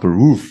example,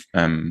 Roof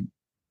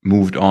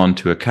moved on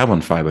to a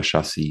carbon fiber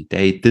chassis.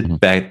 They did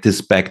back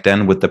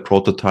then with the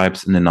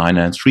prototypes in the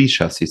 993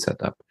 chassis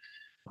setup.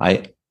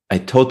 I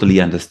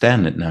totally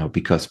understand it now,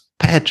 because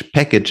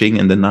packaging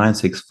in the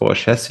 964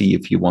 chassis,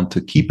 if you want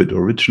to keep it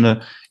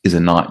original, is a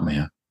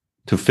nightmare.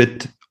 To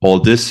fit all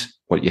this,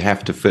 what you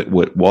have to fit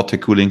with water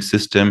cooling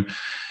system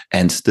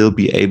and still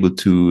be able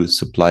to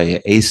supply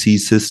an AC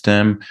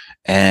system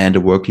and a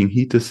working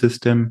heater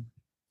system,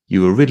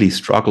 you are really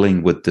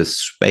struggling with the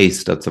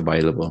space that's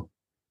available.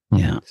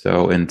 Yeah.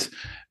 So, and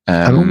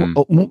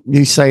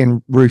you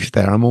saying Roof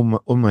there, I'm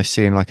almost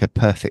seeing like a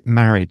perfect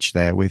marriage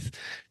there with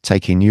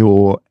taking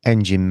your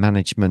engine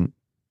management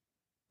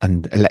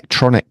and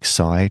electronics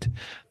side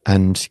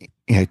and,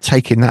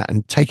 taking that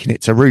and taking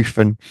it to Roof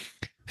and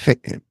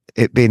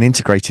it being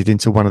integrated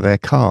into one of their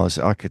cars.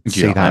 I could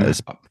see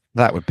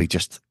that would be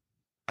just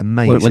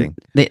amazing.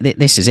 Well,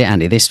 this is it,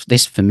 Andy.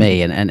 This for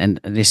me, and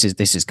this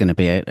is going to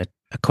be a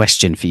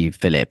question for you,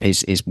 Philip.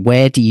 Is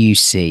where do you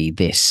see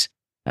this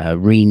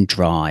REEN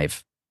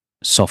Drive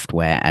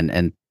software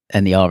and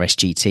the RS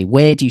GT?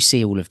 Where do you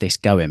see all of this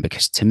going?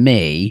 Because to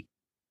me,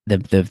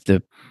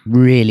 the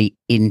really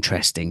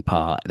interesting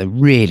part,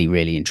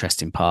 really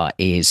interesting part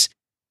is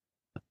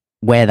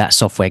where that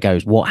software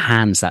goes, what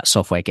hands that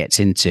software gets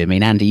into. I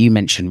mean, Andy, you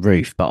mentioned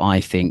Roof, but I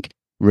think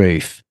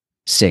Roof,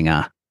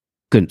 Singer,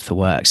 Gunther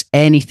Works,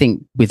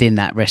 anything within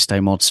that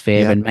resto mod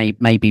sphere, and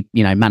maybe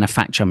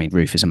manufacture. I mean,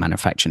 Roof is a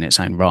manufacturer in its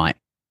own right.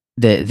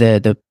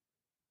 The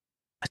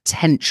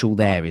potential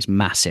there is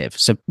massive.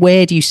 So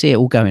where do you see it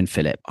all going,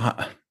 Philip?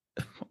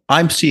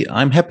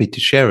 I'm happy to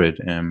share it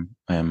and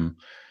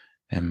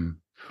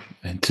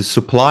to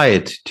supply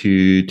it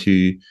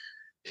to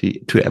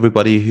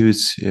everybody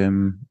who's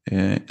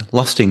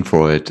lusting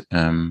for it.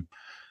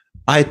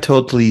 I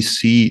totally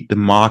see the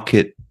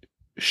market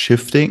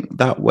shifting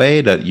that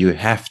way, that you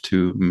have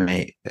to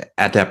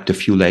adapt a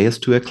few layers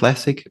to a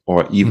classic,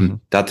 or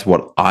even that's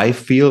what I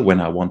feel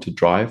when I want to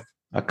drive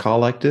a car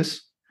like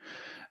this.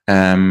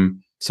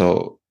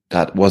 So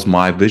that was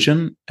my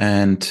vision,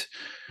 and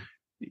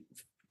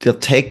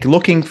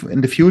looking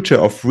in the future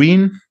of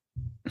REEN,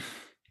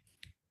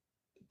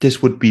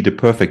 this would be the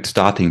perfect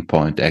starting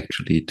point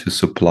actually to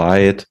supply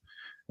it,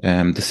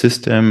 the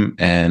system,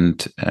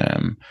 and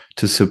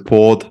to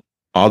support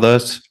other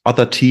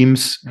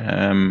teams,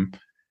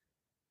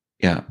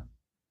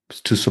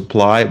 to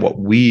supply what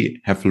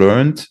we have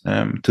learned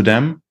to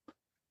them,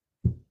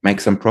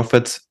 make some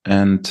profits,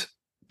 and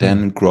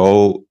then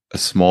grow a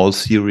small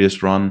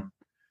serious run,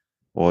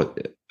 or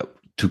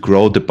to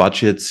grow the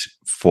budgets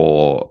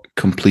for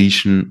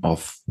completion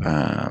of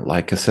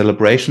like a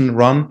celebration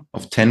run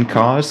of 10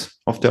 cars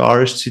of the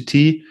RS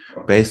GT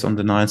based on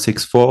the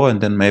 964,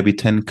 and then maybe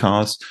 10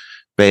 cars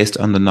based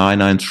on the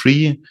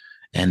 993.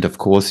 And of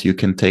course, you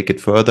can take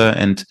it further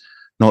and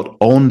not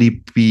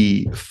only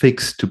be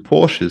fixed to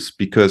Porsches,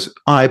 because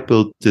I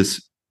built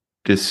this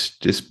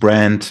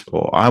brand,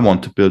 or I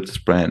want to build this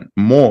brand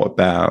more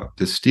about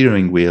the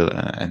steering wheel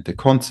and the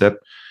concept,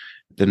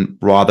 than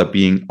rather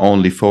being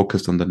only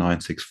focused on the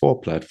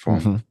 964 platform.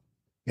 Mm-hmm.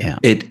 Yeah,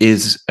 it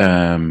is.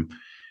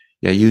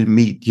 You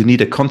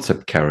need a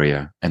concept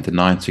carrier, and the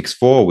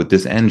 964 with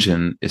this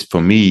engine is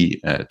for me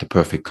the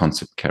perfect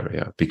concept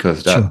carrier,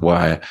 because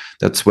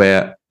that's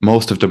where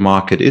most of the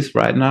market is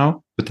right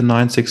now with the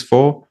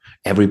 964.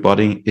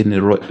 Everybody in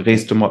the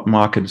race to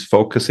market is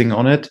focusing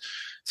on it,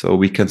 so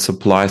we can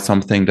supply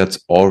something that's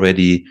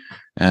already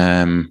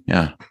in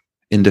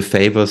the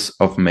favors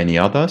of many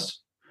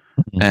others.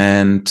 Mm-hmm.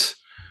 And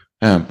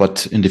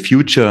but in the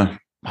future,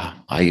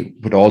 I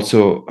would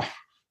also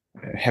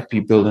happy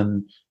build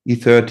an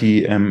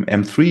E30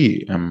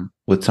 M3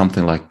 with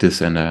something like this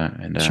in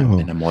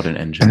a modern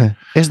engine.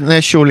 Isn't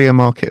there surely a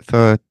market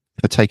for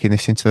taking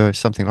this into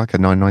something like a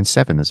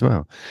 997 as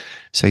well?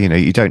 So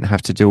you don't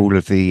have to do all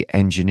of the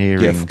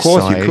engineering. Yeah, of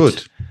course side. you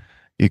could.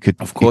 You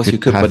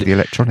could have the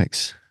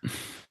electronics.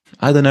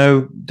 I don't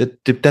know.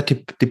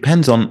 That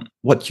depends on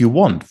what you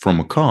want from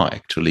a car.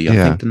 Actually, I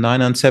think the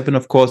 997,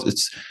 of course,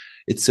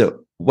 it's a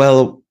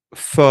well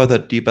further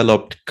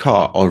developed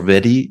car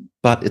already,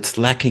 but it's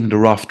lacking the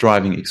rough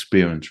driving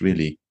experience,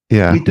 really.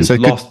 Yeah. We did so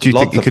lots do you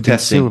think you of could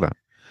testing. that?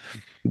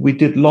 We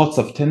did lots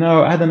of I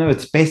don't know.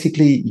 It's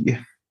basically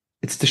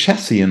it's the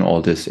chassis and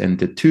all this, and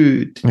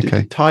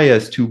the tire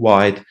is too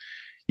wide.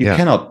 You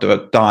cannot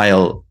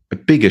dial a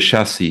bigger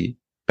chassis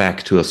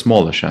back to a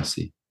smaller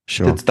chassis.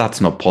 Sure.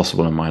 That's not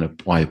possible in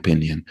my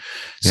opinion.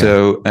 Yeah.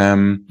 So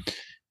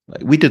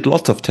we did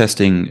lots of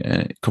testing,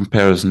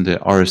 comparison the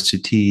RS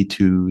GT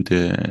to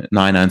the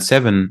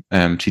 997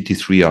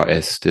 GT3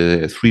 RS,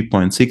 the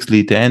 3.6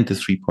 liter and the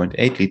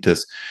 3.8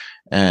 liters.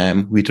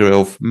 We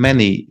drove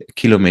many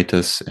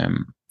kilometers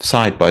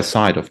side by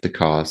side of the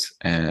cars,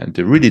 and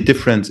the really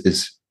difference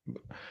is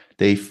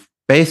they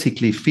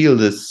basically feel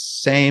the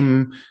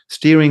same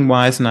steering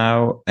wise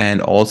now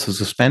and also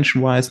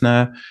suspension wise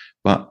now,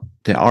 but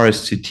the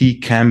RS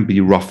GT can be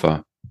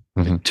rougher.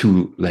 Mm-hmm.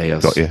 2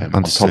 layers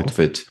on top of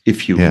it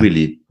if you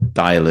really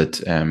dial it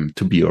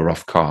to be a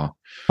rough car.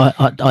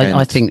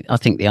 I think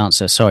the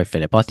answer. Sorry,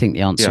 Philip. I think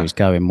the answer is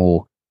going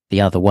more the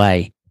other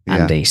way,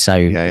 Andy. Yeah.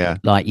 So,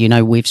 like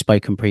we've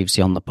spoken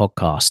previously on the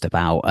podcast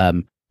about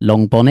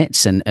long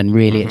bonnets, and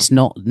really, it's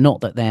not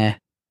that they're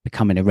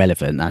becoming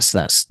irrelevant.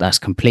 That's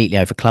completely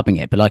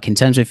overclubbing it. But like in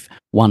terms of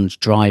one's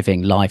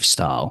driving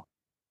lifestyle.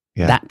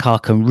 Yeah. That car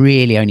can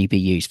really only be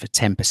used for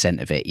 10%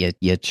 of it.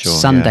 Your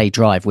Sunday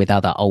drive with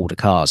other older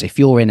cars. If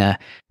you're in a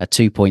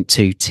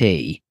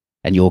 2.2T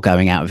and you're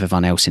going out with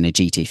everyone else in a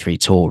GT3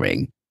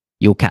 touring,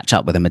 you'll catch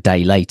up with them a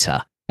day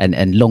later.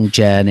 And long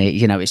journey,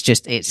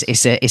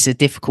 it's a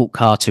difficult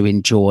car to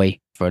enjoy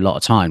for a lot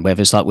of time.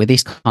 Whereas like with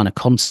this kind of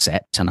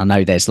concept, and I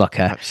know there's like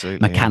a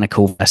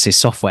mechanical versus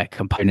software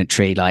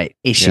componentry like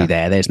issue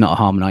there. There's not a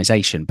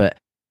harmonization, but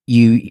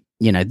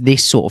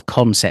this sort of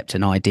concept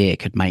and idea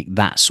could make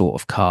that sort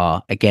of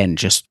car again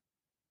just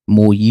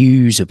more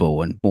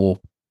usable and more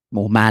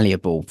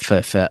malleable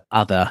for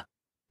other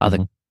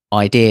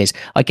ideas.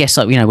 I guess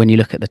like when you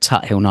look at the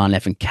Tuthill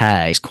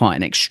 911K, it's quite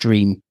an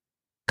extreme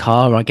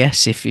car, I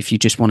guess, if you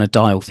just want to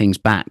dial things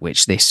back,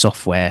 which this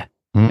software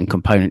and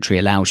componentry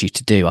allows you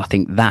to do. I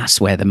think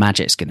that's where the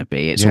magic's going to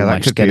be. It's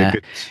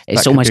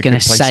almost going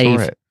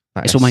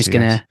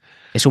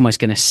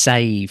to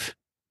save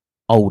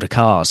older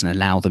cars and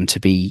allow them to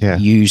be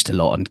used a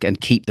lot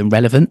and keep them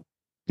relevant.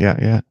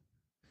 Yeah.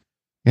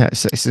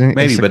 It's a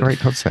great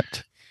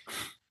concept.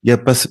 Yeah,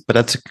 but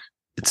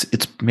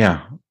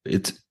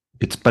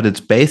it's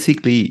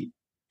basically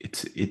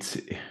it's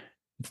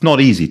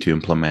not easy to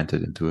implement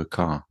it into a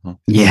car. Huh?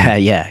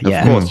 Yeah.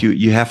 Of course,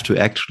 you have to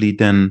actually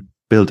then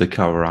build a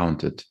car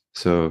around it.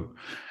 So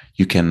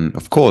you can,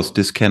 of course,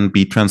 this can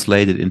be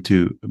translated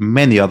into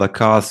many other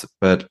cars,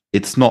 but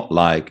it's not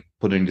like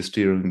putting the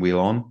steering wheel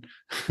on.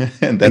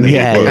 And then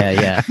yeah.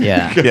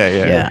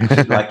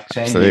 Like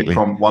changing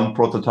from one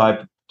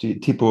prototype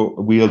tipo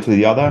wheel to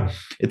the other.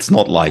 It's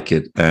not like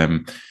it.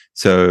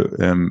 So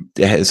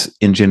there is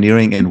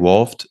engineering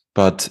involved,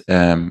 but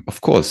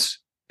of course,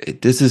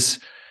 this is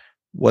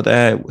what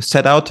I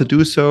set out to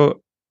do.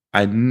 So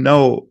I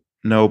know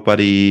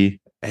nobody.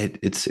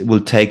 It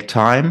will take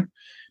time,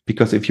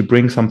 because if you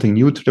bring something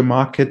new to the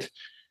market,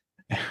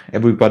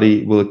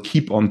 everybody will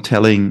keep on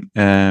telling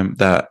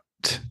that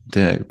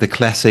the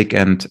classic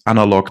and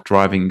analog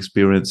driving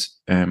experience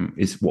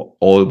is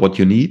what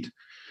you need.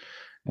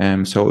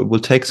 So it will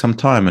take some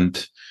time,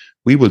 and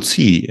we will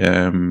see.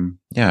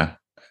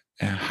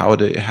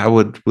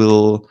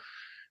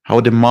 How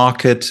the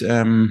market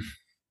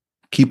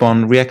keep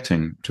on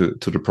reacting to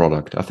the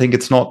product. I think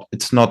it's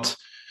not.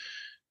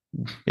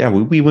 Yeah,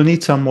 we will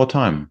need some more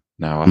time.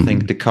 Now, I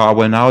think the car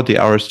will now, the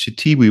RS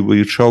GT, we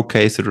will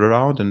showcase it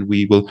around, and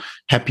we will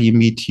happy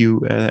meet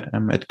you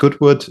at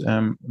Goodwood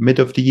mid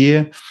of the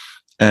year,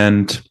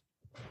 and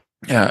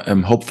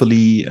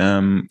hopefully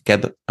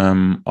get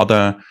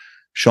other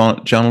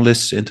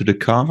journalists into the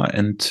car,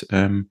 and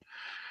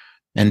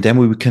then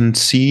we can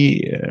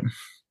see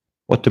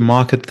what the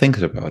market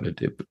thinks about it.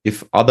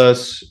 If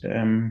others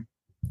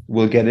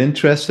will get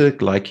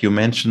interested, like you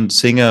mentioned,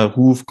 Singer,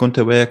 Hoof,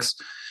 Gunterwerks,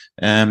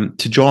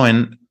 to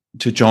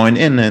join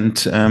in and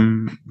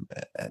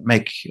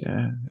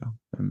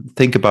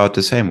think about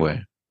the same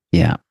way.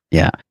 Yeah.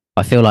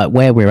 I feel like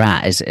where we're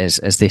at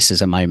as this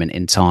is a moment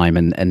in time,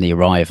 and the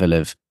arrival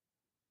of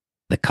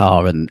the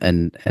car and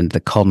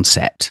the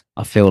concept.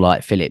 I feel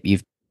like, Philip,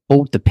 you've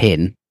pulled the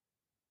pin,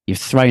 you've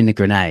thrown the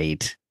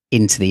grenade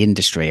into the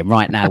industry, and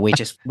right now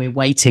we're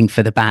waiting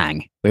for the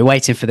bang. We're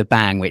waiting for the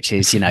bang, which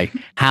is,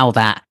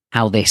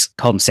 how this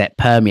concept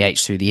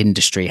permeates through the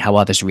industry, how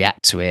others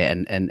react to it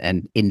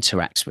and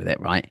interacts with it,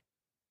 right?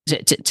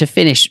 To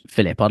finish,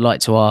 Philip, I'd like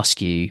to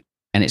ask you,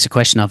 and it's a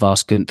question I've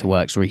asked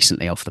Gunterwerks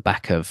recently off the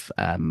back of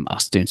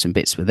us doing some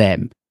bits with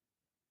them.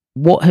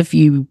 What have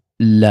you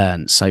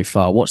learned so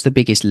far? What's the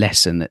biggest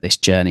lesson that this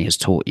journey has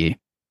taught you?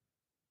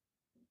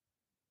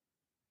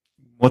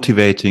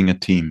 Motivating a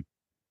team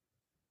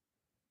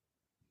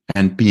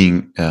and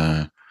being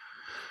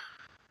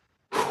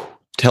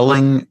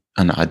telling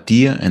an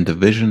idea and a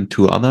vision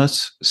to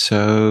others,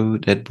 so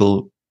that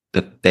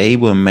they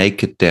will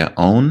make it their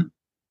own,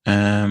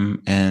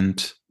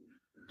 and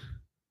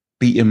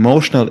be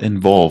emotional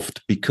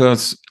involved.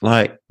 Because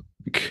like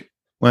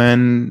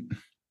when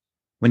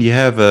you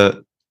have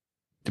the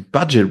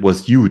budget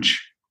was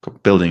huge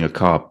building a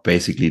car,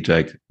 basically,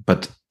 like,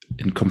 but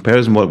in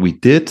comparison what we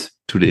did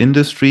to the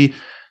industry,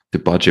 the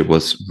budget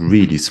was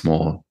really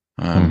small.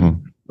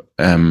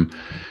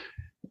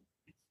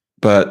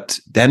 But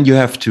then you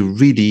have to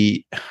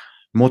really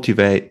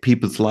motivate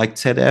people like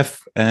ZF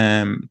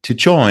to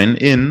join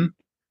in,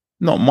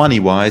 not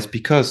money wise,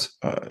 because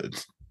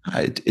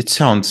it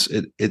sounds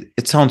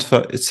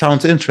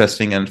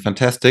interesting and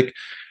fantastic.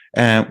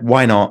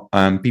 Why not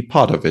be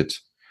part of it?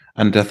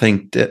 And I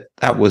think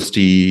that was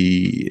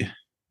the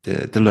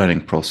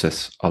learning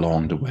process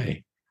along the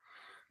way.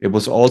 It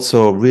was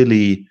also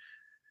really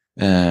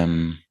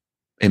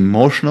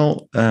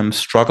emotional,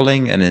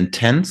 struggling and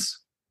intense.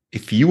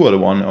 If you are the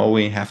one,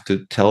 we have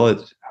to tell it,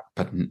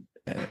 but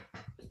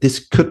this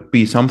could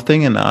be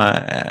something, and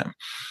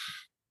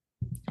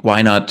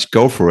why not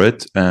go for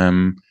it?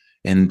 And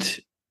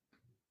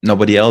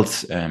nobody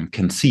else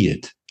can see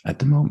it at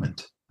the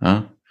moment.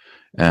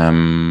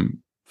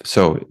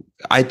 So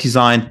I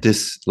designed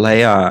this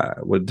layer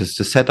with the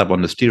setup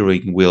on the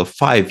steering wheel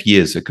 5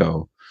 years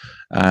ago,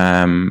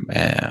 and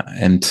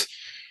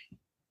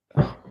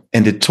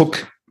it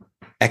took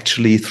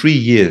actually 3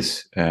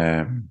 years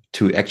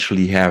to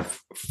actually have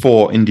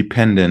 4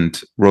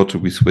 independent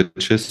rotary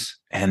switches,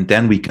 and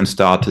then we can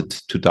start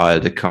to dial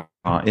the car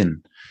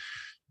in.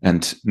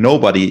 And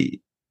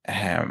nobody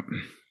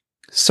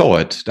saw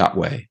it that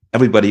way.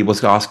 Everybody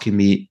was asking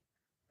me,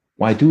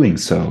 why doing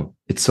so?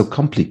 It's so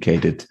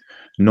complicated.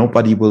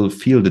 Nobody will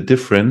feel the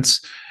difference,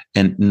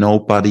 and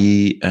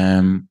nobody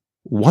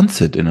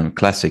wants it in a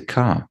classic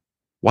car.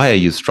 Why are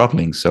you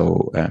struggling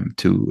so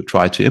to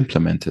try to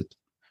implement it?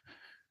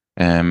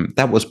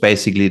 That was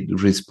basically the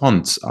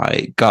response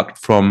I got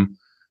from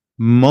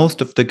most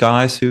of the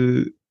guys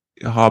who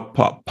are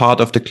part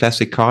of the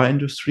classic car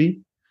industry.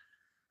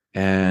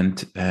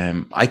 And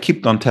I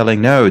kept on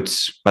telling,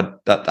 but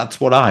that's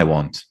what I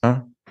want.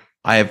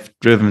 I have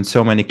driven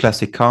so many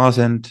classic cars,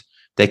 and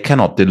they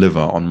cannot deliver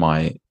on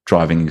my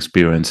driving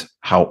experience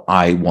how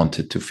I want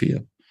it to feel.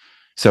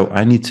 So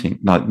I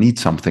need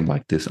something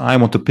like this. I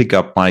want to pick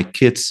up my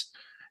kids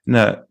in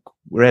a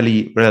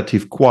really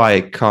relative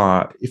quiet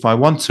car if I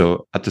want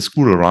to at the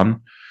school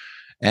run,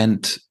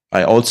 and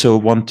I also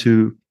want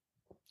to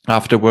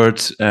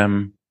afterwards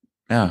bring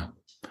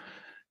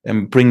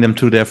them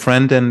to their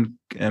friend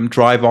and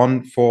drive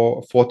on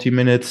for 40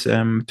 minutes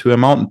to a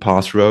mountain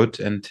pass road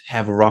and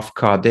have a rough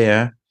car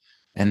there,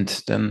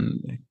 and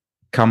then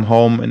come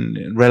home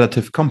in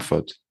relative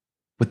comfort.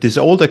 With these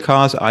older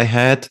cars I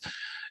had,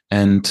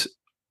 and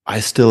I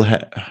still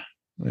have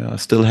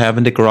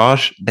in the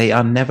garage, they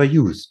are never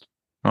used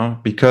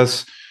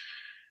because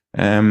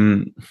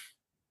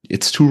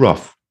it's too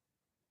rough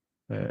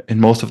in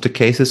most of the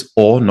cases,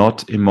 or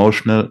not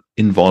emotional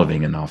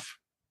involving enough.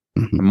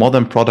 Mm-hmm. A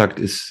modern product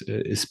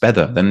is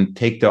better. Then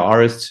take the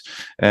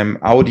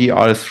Audi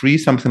RS3,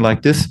 something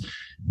like this.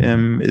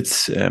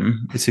 It's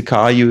a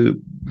car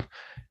you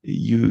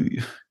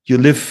you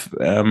live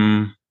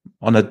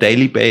on a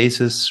daily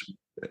basis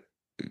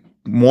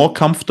more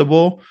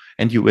comfortable,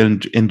 and you will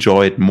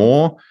enjoy it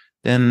more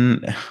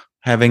than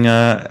having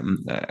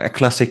a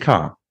classic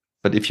car.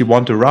 But if you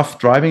want a rough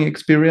driving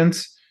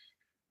experience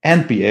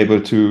and be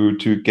able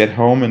to get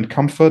home in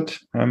comfort,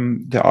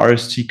 the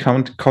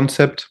RSG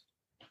concept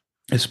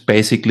is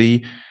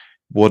basically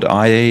what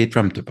I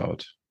dreamt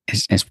about.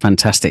 It's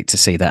fantastic to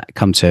see that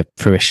come to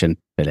fruition,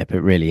 Philip.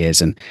 It really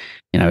is. And,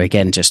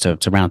 again, just to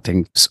round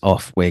things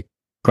off, we're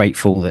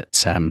grateful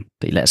that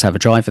you let us have a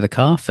drive of the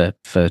car for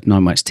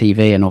Nineworks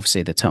TV, and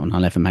obviously the Total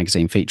 911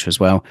 magazine feature as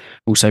well.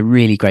 Also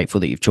really grateful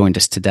that you've joined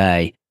us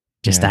today,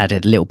 just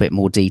added a little bit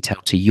more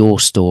detail to your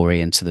story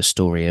and to the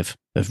story of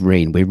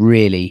REEN. We're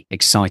really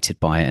excited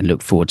by it and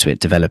look forward to it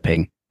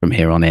developing from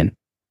here on in.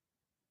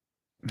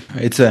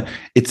 It's a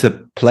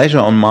pleasure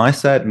on my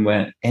side, and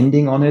we're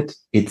ending on it.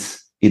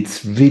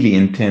 It's really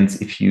intense.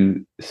 If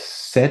you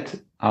set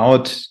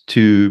out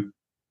to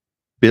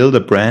build a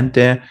brand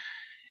there,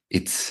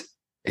 it's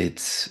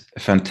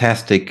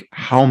fantastic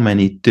how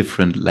many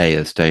different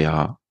layers they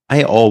are.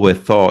 I always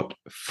thought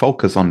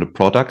focus on the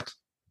product,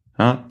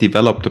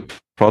 develop the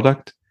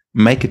product,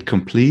 make it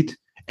complete,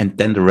 and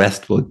then the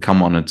rest will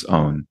come on its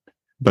own.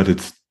 But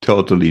it's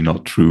totally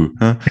not true.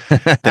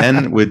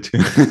 Then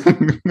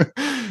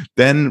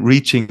then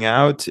reaching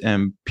out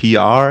and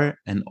PR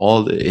and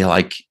all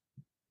the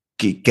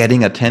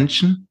getting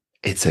attention,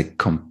 it's a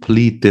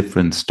complete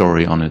different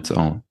story on its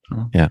own.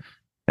 Yeah.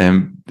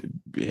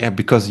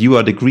 Because you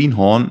are the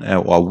greenhorn,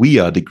 or we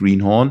are the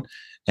greenhorn,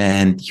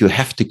 and you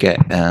have to get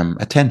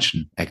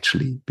attention,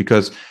 actually,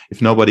 because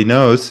if nobody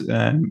knows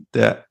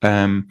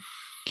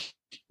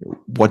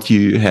what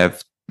you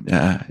have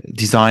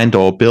designed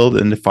or built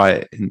in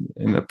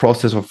the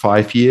process of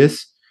 5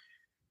 years,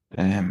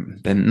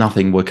 then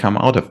nothing will come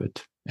out of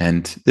it.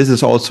 And this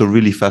is also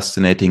really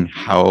fascinating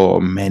how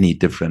many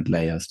different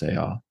layers they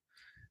are.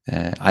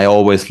 I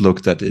always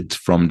looked at it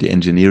from the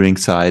engineering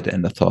side,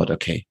 and I thought,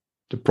 okay,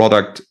 the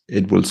product,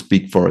 it will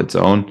speak for its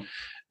own,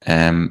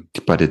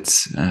 but it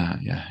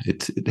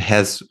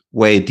has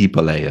way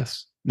deeper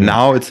layers. Yeah.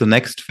 Now it's the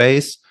next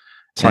phase.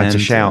 Time to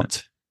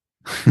shout.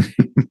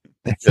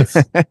 Yes.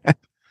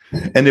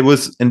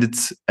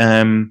 It's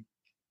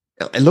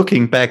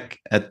looking back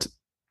at,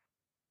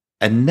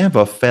 I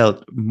never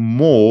felt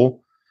more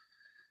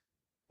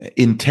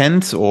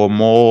intense or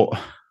more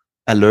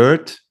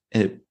alert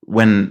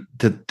when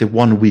the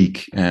 1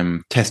 week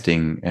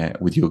testing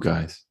with you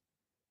guys.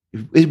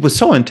 It was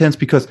so intense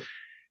because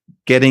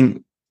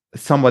getting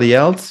somebody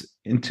else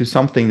into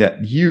something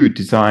that you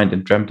designed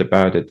and dreamt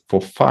about it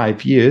for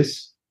 5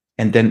 years,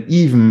 and then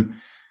even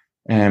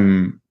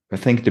I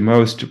think the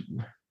most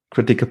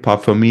critical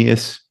part for me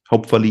is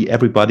hopefully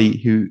everybody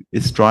who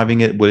is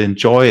driving it will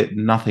enjoy it.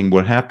 Nothing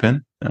will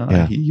happen.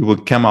 You will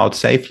come out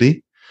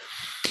safely.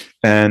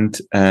 And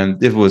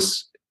it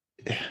was,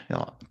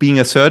 being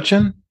a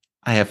surgeon,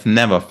 I have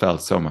never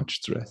felt so much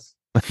stress.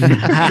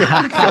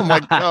 Oh my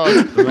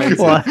God!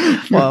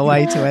 What a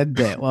way to end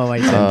it! What a way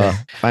to end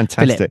it!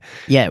 Fantastic.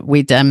 Philip,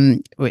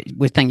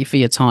 we thank you for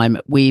your time.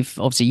 We've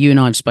obviously, you and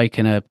I have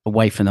spoken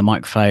away from the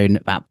microphone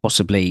about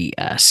possibly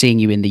seeing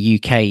you in the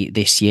UK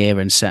this year,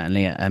 and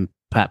certainly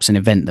perhaps an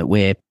event that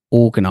we're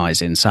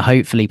organising. So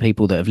hopefully,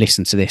 people that have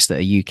listened to this that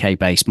are UK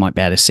based might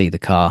be able to see the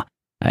car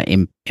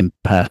in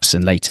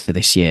person later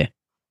this year.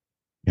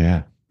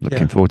 Yeah,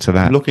 looking forward to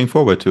that. Looking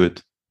forward to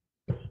it.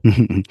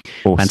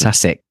 Awesome.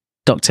 Fantastic.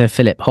 Dr.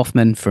 Philip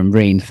Hoffman from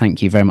REEN,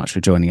 thank you very much for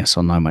joining us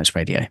on Nineworks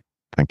Radio.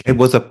 Thank you. It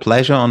was a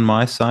pleasure on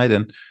my side,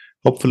 and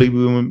hopefully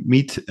we will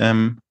meet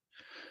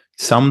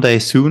someday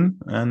soon.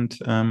 And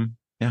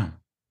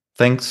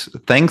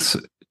thanks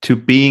to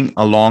being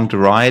along the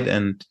ride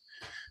and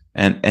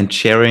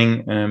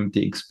sharing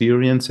the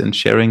experience and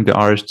sharing the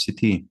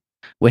RSGT.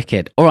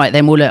 Wicked. All right,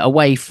 then we'll look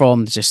away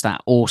from just that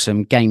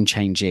awesome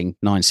game-changing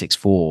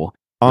 964.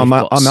 I'm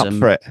up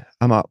for it.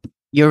 I'm up.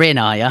 You're in,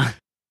 are you?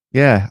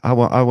 Yeah, I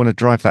want to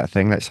drive that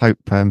thing. Let's hope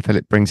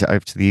Philip brings it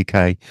over to the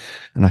UK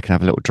and I can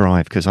have a little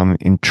drive, because I'm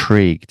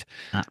intrigued.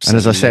 Absolutely. And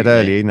as I said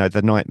earlier,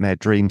 the nightmare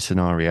dream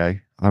scenario,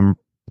 I'm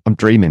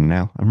dreaming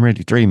now. I'm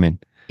really dreaming.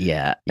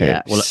 Yeah.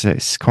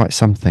 It's quite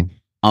something.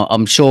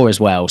 I'm sure as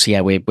well. So yeah,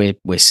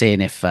 we're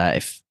seeing if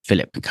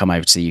Philip can come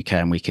over to the UK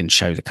and we can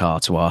show the car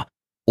to our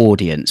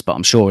audience. But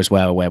I'm sure as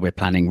well, where we're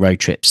planning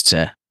road trips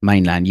to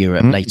mainland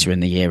Europe later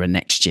in the year and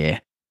next year,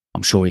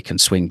 I'm sure he can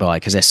swing by,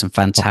 because there's some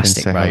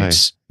fantastic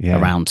roads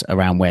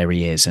around where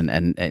he is, and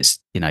it's,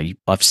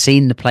 I've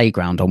seen the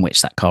playground on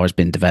which that car has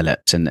been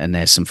developed, and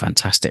there's some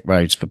fantastic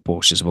roads for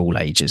Porsches of all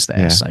ages there.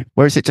 Yeah. So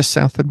where is it? Just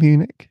south of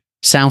Munich?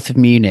 South of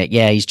Munich,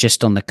 yeah. He's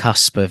just on the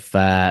cusp of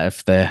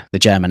the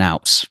German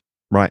Alps.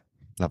 Right,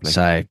 lovely.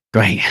 So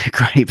great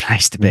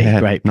place to be.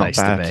 Yeah, great place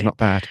to be.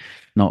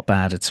 Not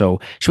bad at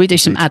all. Should we do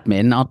some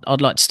admin?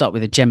 I'd like to start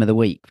with a gem of the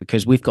week,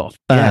 because we've got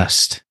a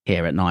first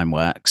here at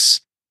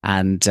Nineworks.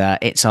 And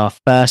it's our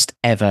first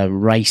ever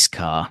race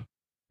car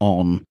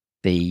on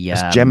the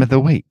gem of the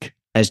week.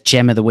 as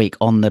gem of the week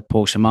on the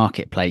Porsche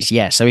marketplace.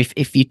 Yeah. So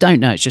if you don't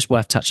know, it's just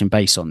worth touching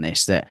base on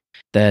this, that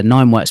the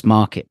Nineworks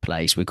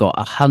marketplace, we've got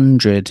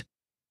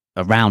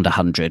around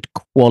 100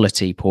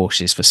 quality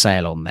Porsches for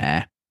sale on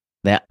there.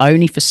 They're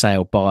only for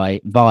sale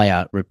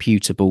via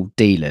reputable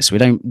dealers. We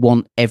don't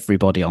want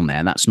everybody on there.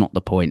 And that's not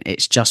the point.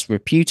 It's just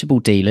reputable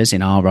dealers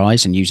in our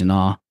eyes, and using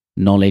our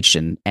knowledge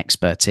and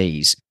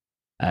expertise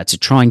to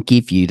try and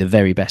give you the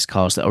very best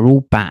cars that are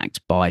all backed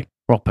by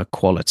proper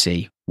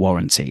quality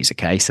warranties.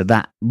 Okay. So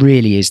that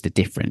really is the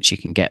difference. You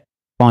can get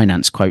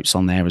finance quotes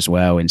on there as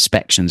well,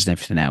 inspections and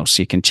everything else.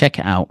 So you can check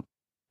it out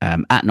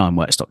at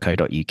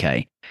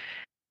nineworks.co.uk.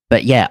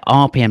 But yeah,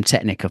 RPM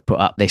Technic have put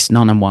up this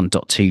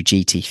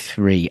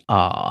 991.2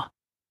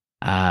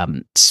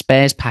 GT3R.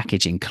 Spares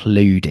package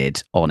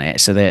included on it.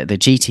 So the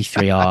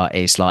GT3R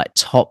is like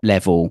top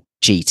level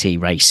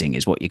GT racing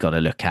is what you got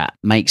to look at.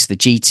 Makes the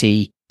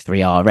GT3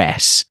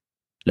 RS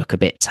look a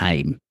bit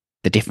tame.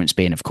 The difference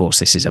being, of course,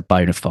 this is a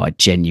bona fide,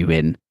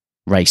 genuine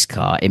race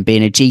car. In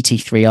being a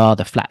GT3R,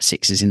 the flat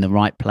six is in the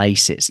right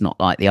place. It's not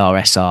like the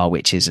RSR,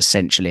 which is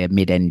essentially a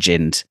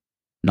mid-engined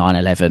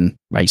 911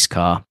 race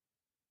car.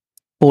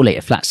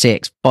 4-litre flat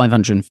six,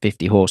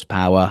 550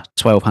 horsepower,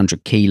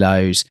 1,200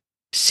 kilos,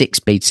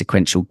 6-speed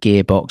sequential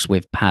gearbox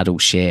with paddle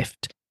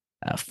shift,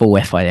 full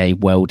FIA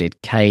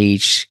welded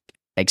cage,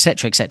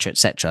 etc., etc.,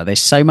 etc. There's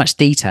so much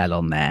detail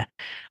on there.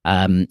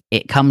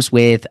 It comes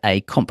with a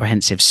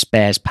comprehensive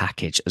spares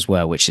package as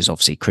well, which is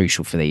obviously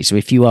crucial for these. So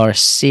if you are a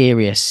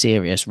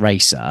serious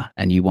racer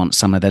and you want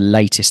some of the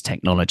latest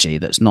technology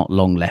that's not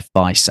long left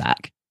by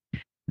SAC,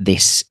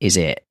 this is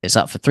it. It's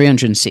up for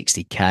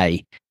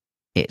 360k.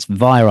 It's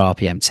via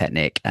RPM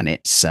Technic, and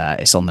it's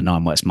on the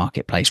Nineworks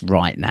marketplace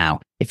right now.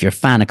 If you're a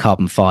fan of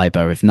carbon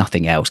fiber, if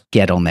nothing else,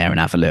 get on there and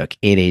have a look.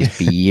 It is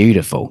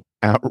beautiful.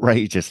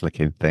 Outrageous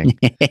looking thing.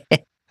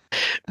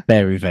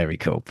 Very, very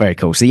cool. Very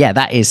cool. So yeah,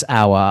 that is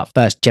our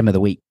first gem of the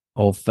week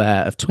of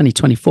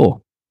 2024.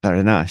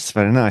 Very nice.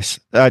 Very nice.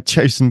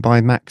 Chosen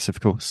by Max, of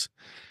course.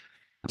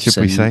 Should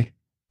we say?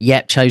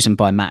 Yep, chosen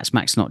by Max.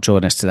 Max not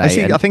joined us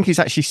today. I think he's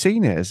actually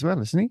seen it as well,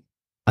 hasn't he?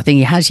 I think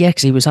he has, yeah,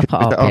 because he was up at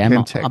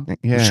RPM. Technic,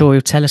 I'm sure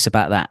he'll tell us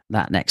about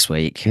that next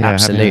week. Yeah,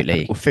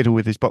 absolutely. Or fiddle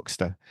with his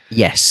Boxster.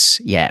 Yes,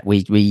 yeah.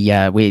 We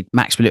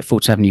Max, we look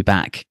forward to having you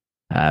back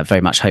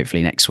very much,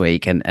 hopefully next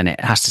week. And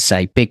it has to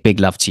say, big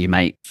love to you,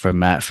 mate,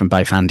 from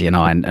both Andy and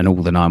I and all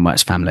the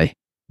Nineworks family.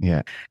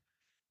 Yeah.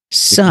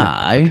 So,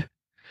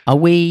 are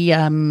we?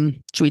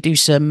 Should we do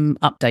some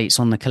updates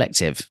on the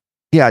collective?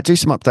 Yeah, do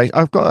some updates.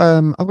 I've got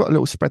a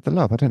little spread the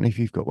love. I don't know if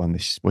you've got one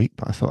this week,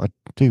 but I thought I'd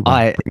do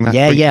one.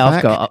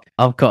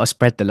 I've got a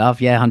spread the love.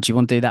 Yeah, Hunt, do you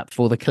want to do that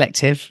before the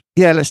collective?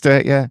 Yeah, let's do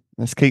it. Yeah,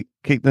 let's keep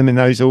them in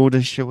those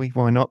orders, shall we?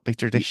 Why not? Be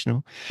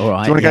traditional. All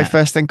right. Do you want to go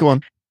first? Then go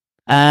on.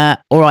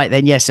 All right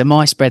then. Yeah. So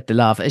my spread the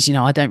love, as you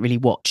know, I don't really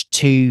watch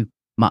too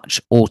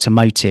much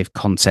automotive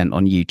content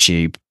on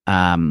YouTube.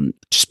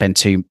 Spend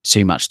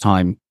too much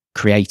time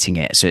creating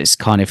it, so it's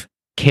kind of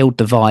killed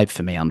the vibe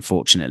for me,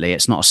 unfortunately.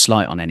 It's not a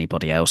slight on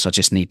anybody else. I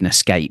just need an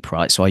escape,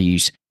 right? So I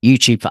use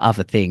YouTube for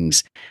other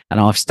things, and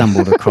I've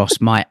stumbled across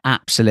my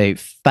absolute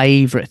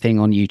favorite thing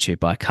on YouTube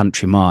by a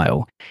country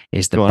mile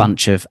is the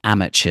Bunch of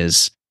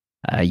Amateurs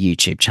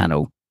YouTube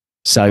channel.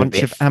 So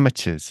Bunch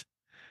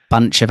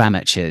of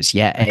Amateurs,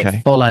 yeah. Okay.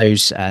 It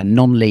follows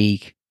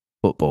non-league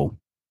football,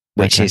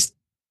 which is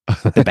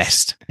the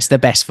best. It's the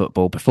best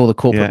football before the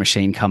corporate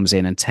machine comes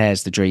in and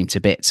tears the dream to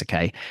bits.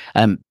 Okay.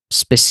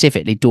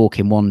 Specifically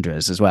Dorking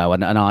Wanderers as well.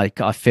 And I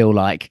feel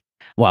like,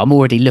 well, I'm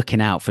already looking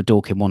out for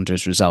Dorking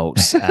Wanderers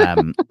results.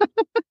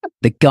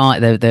 The guy,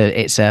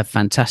 it's a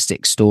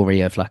fantastic story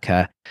of like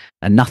a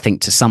nothing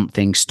to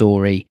something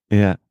story.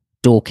 Yeah.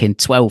 Dorking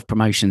 12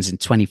 promotions in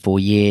 24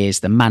 years.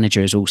 The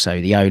manager is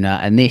also the owner.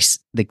 And this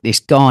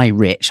guy,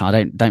 Rich,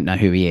 I don't know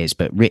who he is,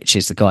 but Rich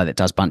is the guy that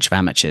does Bunch of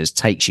Amateurs,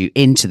 takes you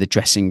into the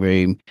dressing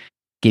room,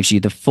 gives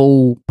you the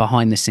full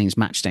behind the scenes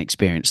match day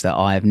experience that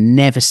I have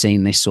never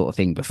seen this sort of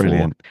thing before.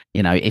 Brilliant.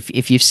 You know,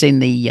 if you've seen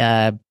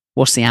the,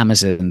 what's the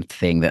Amazon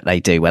thing that they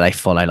do where they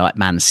follow like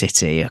Man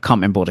City? I can't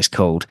remember what it's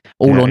called.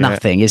 All or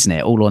nothing, isn't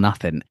it? All or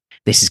nothing.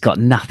 This has got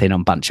nothing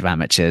on Bunch of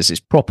Amateurs. It's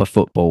proper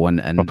football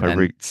and proper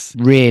roots.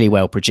 Really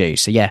well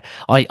produced. So yeah,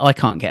 I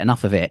can't get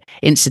enough of it.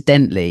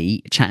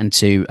 Incidentally, chatting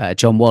to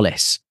John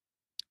Wallace,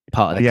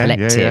 part of the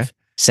collective. Yeah.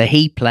 So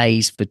he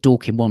plays for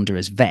Dorking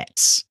Wanderers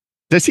vets.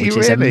 Does he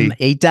really?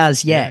 He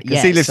does, yeah.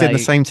 Because he lives in the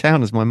same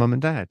town as my mum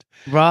and dad.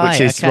 Right.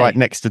 Which is right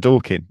next to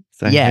Dorking.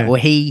 So, well,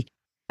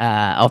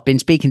 I've been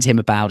speaking to him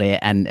about it,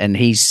 and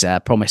he's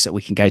promised that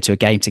we can go to a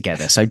game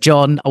together. So,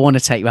 John, I want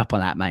to take you up on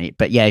that, mate.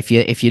 But yeah, if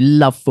you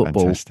love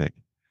football, fantastic.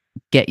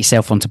 Get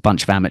yourself onto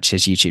Bunch of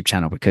Amateurs YouTube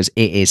channel because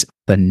it is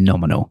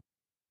phenomenal.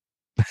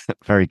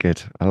 Very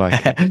good. I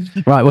like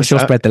it. Right, what's your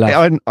spread the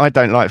love? I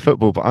don't like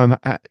football, but I'm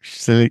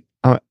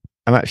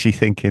actually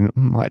thinking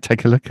might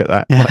take a look at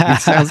that.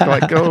 It sounds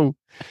quite cool.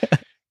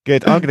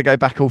 Good. I'm going to go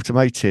back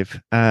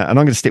automotive, and I'm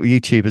going to stick with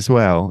YouTube as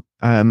well.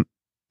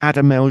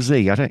 Adam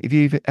LZ. I don't. Have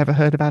you ever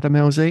heard of Adam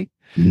LZ?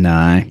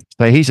 No.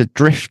 So he's a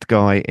drift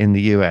guy in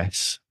the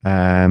US.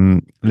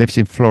 Lives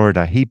in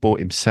Florida. He bought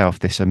himself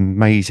this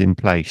amazing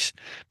place,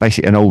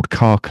 basically an old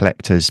car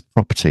collector's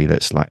property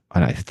that's like, I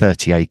don't know,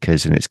 30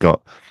 acres, and it's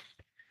got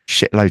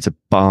shitloads of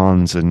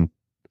barns, and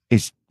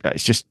it's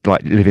just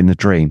like living the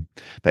dream.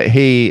 But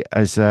he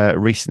has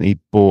recently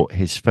bought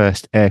his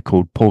first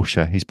air-cooled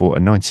Porsche. He's bought a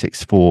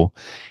 964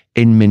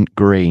 in mint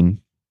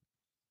green.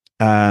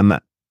 I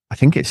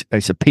think it's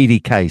a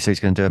PDK, so he's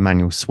going to do a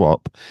manual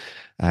swap.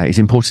 He's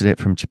imported it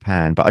from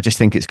Japan, but I just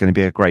think it's going to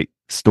be a great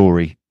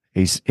story.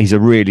 He's a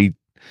really,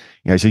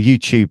 he's a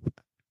YouTube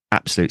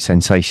absolute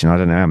sensation. I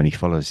don't know how many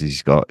followers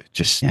he's got,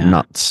 just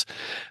nuts.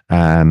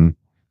 But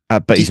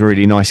he's a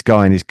really nice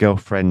guy, and his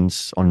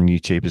girlfriend's on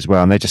YouTube as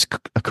well, and they're just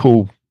a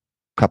cool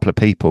couple of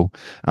people.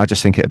 I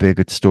just think it'd be a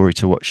good story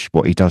to watch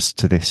what he does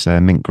to this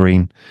mint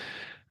green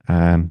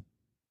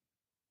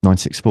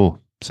 964.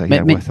 So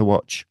yeah, worth a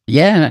watch.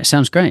 Yeah, that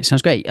sounds great.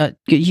 Sounds great.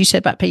 You said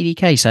about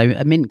PDK, so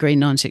a mint green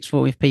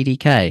 964 with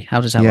PDK.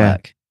 How does that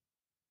work?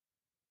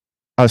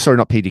 Oh, sorry,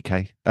 not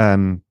PDK.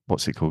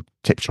 What's it called?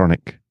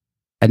 Tiptronic.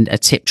 And a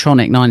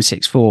Tiptronic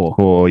 964.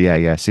 Oh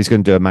yeah. So he's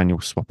going to do a manual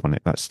swap on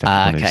it. That's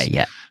definitely on his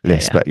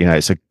list. Yeah. But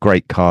it's a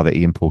great car that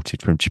he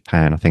imported from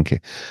Japan. I think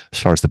as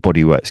far as the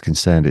bodywork's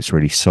concerned, it's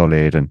really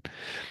solid, and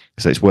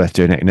so it's worth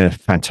doing it in a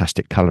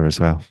fantastic colour as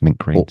well, mint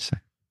green. So.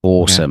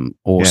 Awesome.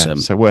 Yeah,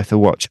 so worth a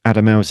watch.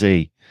 Adam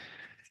LZ.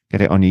 Get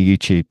it on your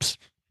YouTubes.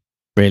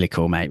 Really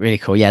cool, mate. Really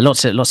cool. Yeah,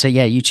 lots of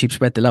YouTube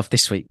spread the love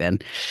this week then.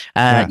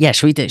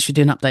 Should we do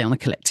an update on the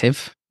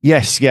collective?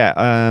 Yes, yeah.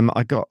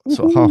 I got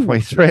sort of halfway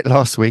through it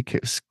last week.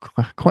 It was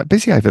quite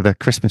busy over the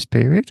Christmas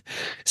period.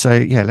 So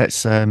yeah,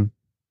 let's go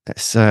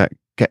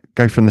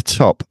from the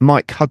top.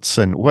 Mike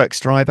Hudson, works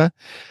driver,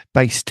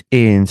 based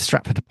in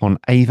Stratford upon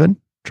Avon,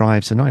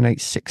 drives a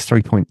 986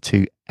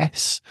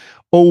 3.2S,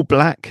 all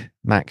black,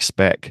 max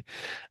spec,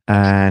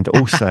 and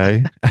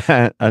also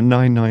a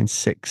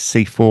 996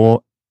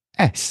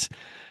 C4S,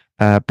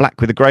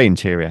 black with a grey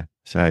interior.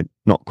 So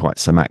not quite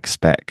so max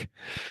spec.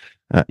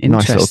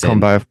 Nice little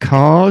combo of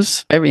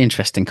cars. Very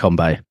interesting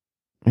combo.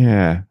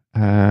 Yeah.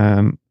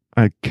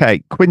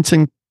 Okay.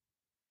 Quinton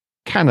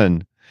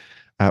Cannon,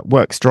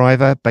 works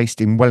driver,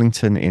 based in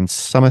Wellington in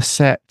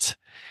Somerset.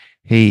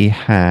 He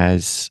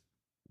has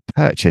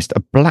purchased a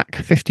black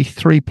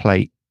 53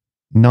 plate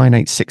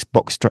 986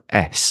 Boxster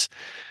S,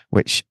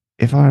 which,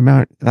 if I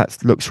remember, that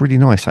looks really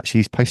nice. Actually,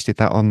 he's posted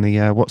that on the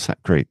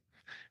WhatsApp group.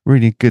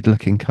 Really good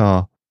looking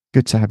car.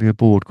 Good to have you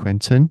aboard,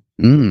 Quentin.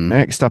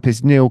 Next up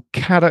is Neil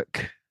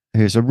Caddock,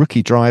 who's a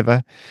rookie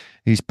driver.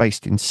 He's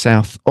based in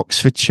South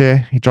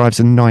Oxfordshire. He drives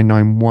a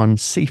 991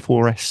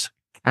 C4S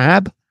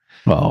cab.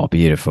 Oh,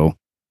 beautiful.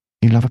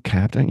 You love a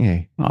cab, don't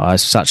you? Oh,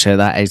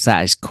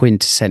 that is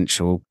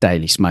quintessential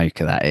daily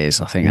smoker. That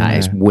is. I think that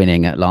is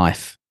winning at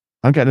life.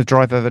 I'm getting a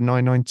drive over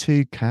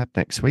 992 cab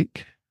next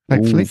week.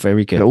 Hopefully. Ooh,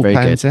 very good. It all very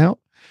pans good. out.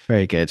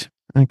 Very good.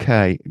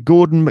 Okay.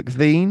 Gordon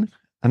McVean,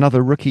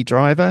 another rookie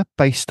driver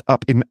based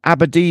up in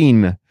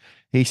Aberdeen.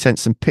 He sent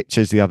some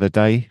pictures the other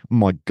day. Oh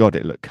my God,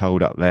 it looked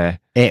cold up there.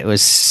 It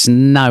was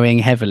snowing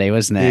heavily,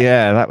 wasn't it?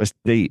 Yeah, that was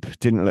deep.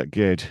 Didn't look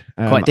good.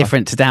 Quite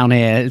different to down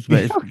here.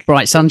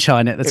 Bright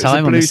sunshine at the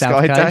time on the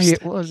south coast. Day.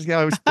 It was. Yeah,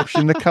 I was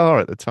washing the car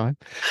at the time.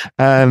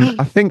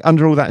 I think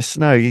under all that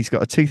snow, he's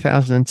got a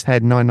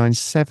 2010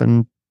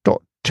 997.2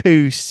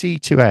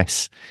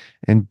 C2S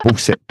in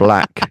Borset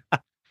black.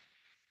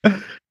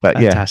 But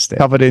fantastic.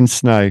 Covered in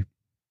snow.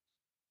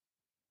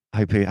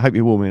 Hope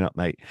you're warming up,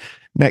 mate.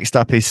 Next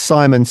up is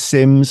Simon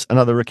Sims,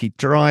 another rookie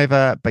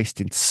driver based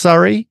in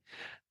Surrey.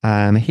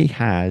 He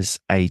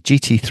has a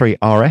GT3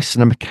 RS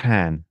and a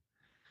Macan.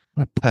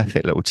 What a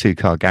perfect little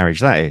two-car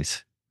garage that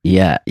is.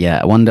 Yeah.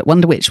 I wonder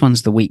which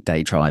one's the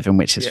weekday drive and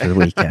which is for the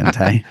weekend,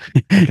 hey?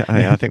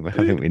 I think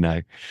we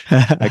know.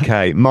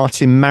 Okay,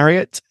 Martin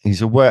Marriott.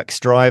 He's a works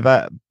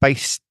driver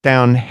based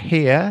down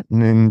here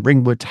in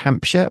Ringwood,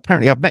 Hampshire.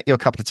 Apparently, I've met you a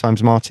couple of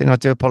times, Martin. I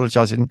do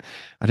apologise. I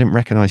didn't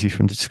recognise you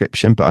from the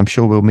description, but I'm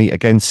sure we'll meet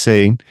again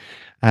soon.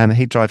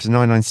 He drives a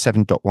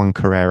 997.1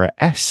 Carrera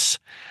S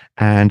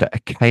and a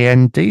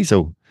Cayenne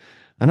diesel.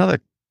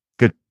 Another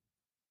good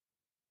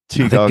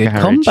two-car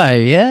garage. Combo,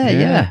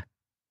 yeah.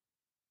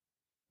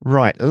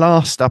 Right,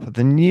 last up of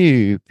the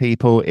new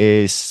people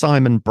is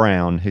Simon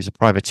Brown, who's a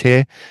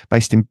privateer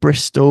based in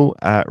Bristol.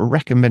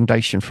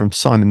 Recommendation from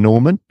Simon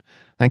Norman.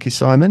 Thank you,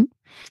 Simon.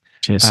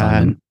 Cheers,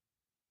 Simon.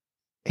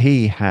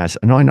 He has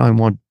a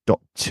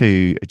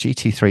 991.2 a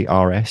GT3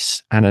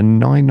 RS and a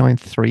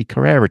 993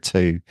 Carrera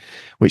 2,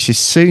 which is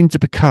soon to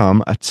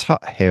become a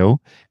Tuthill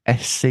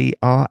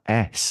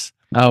SCRS.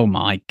 Oh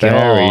my God.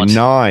 Very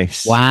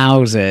nice.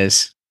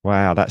 Wowzers.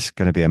 Wow, that's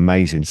going to be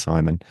amazing,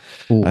 Simon.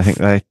 Oof. I think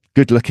they're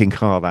good looking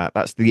car.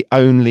 That's the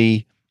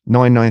only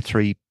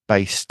 993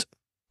 based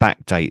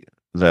backdate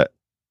that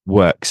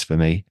works for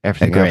me.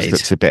 Everything else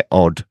looks a bit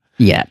odd.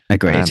 Yeah,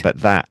 agreed.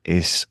 But that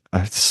is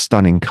a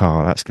stunning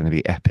car. That's going to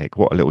be epic.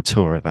 What a little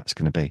tourer that's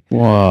going to be.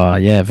 Wow,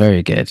 yeah,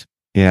 very good.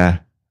 Yeah.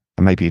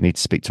 And maybe you need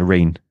to speak to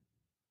REEN.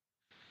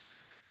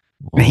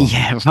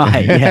 Yeah,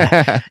 right.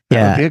 Yeah. That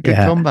would be a good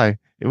combo.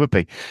 It would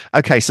be.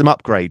 Okay, some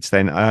upgrades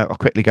then. I'll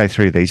quickly go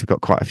through these. We've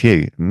got quite a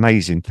few.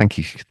 Amazing. Thank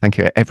you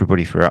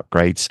everybody for your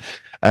upgrades.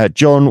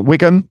 John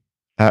Wiggum,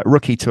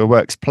 rookie to a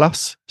Works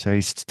Plus, so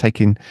he's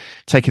taking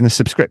the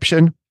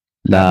subscription.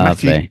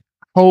 Lovely. Matthew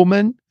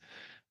Coleman,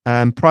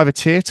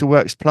 privateer to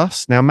Works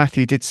Plus. Now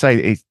Matthew did say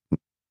that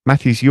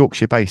Matthew's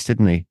Yorkshire based,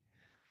 didn't he?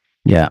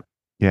 Yeah.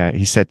 Yeah,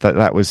 he said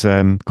that was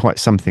quite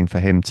something for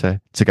him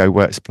to go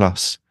Works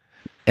Plus.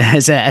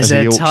 As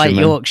a tight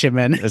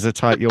Yorkshireman. As a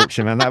tight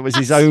Yorkshireman. That was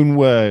his own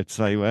words,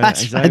 they were.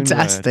 That's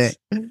fantastic.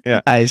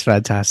 Yeah. That is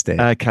fantastic.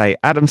 Okay,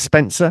 Adam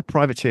Spencer,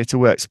 privateer to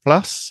Works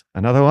Plus.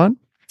 Another one.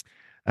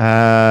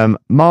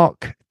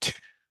 Mark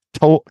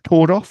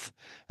Tordoff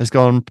has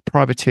gone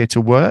privateer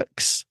to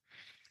Works.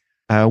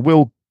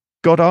 Will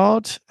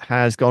Goddard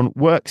has gone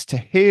Works to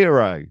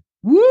Hero.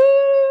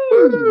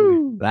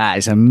 Woo! That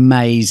is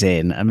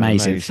amazing.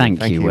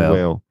 Thank you,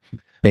 Will.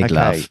 Big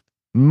love.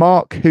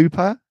 Mark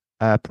Hooper,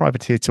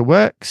 privateer to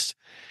Works.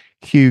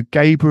 Hugh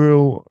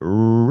Gabriel,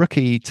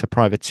 rookie to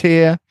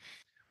privateer.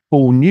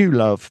 Paul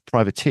Newlove,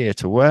 privateer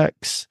to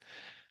Works.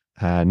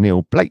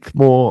 Neil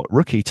Blakemore,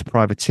 rookie to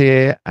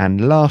privateer.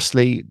 And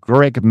lastly,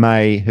 Greg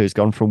May, who's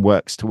gone from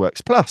Works to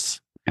Works Plus.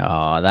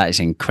 Oh, that is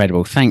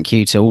incredible. Thank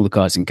you to all the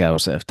guys and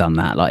girls that have done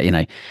that. Like, you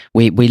know,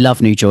 we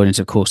love new joiners,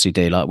 of course we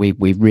do. Like, we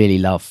really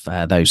love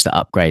those that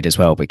upgrade as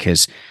well,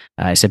 because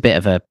it's a bit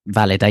of a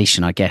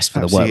validation, I guess, for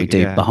the work we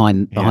do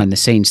behind the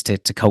scenes to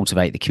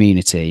cultivate the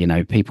community. You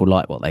know, people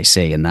like what they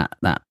see, and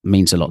that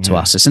means a lot to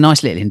us. It's a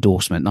nice little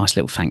endorsement, nice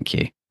little thank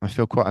you. I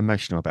feel quite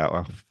emotional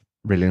about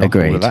really not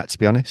all of that, to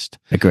be honest.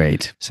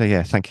 Agreed. So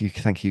yeah, thank you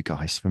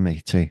guys from me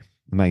too.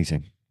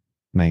 Amazing.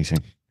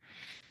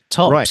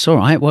 Tops. Right. All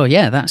right. Well,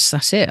 yeah,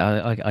 that's it.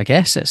 I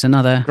guess it's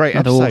another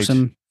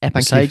awesome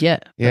episode. Yeah,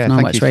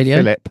 Nine Works Radio.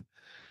 Philip.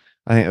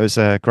 I think it was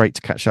great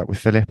to catch up with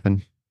Philip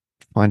and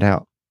find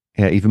out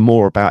even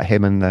more about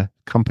him and the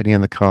company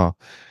and the car.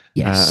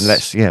 Yes. And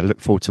let's look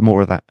forward to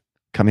more of that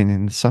coming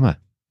in the summer.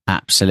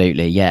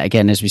 Absolutely. Yeah.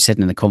 Again, as we said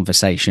in the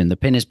conversation, the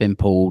pin has been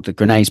pulled, the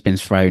grenade's been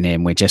thrown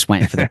in. We're just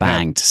waiting for the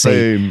bang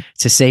to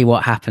see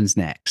what happens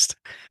next.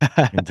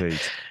 Indeed.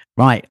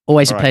 Right.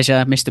 Always a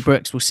pleasure. Mr.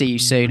 Brooks, we'll see you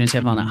soon. And to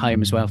everyone at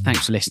home as well,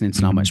 thanks for listening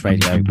to Nine Works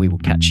Radio. We will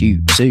catch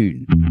you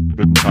soon.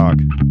 Guten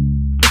Tag.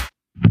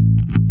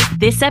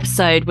 This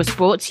episode was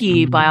brought to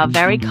you by our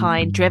very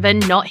kind Driven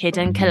Not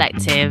Hidden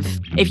collective.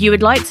 If you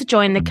would like to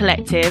join the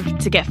collective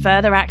to get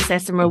further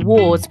access and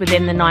rewards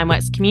within the Nine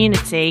Works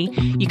community,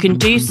 you can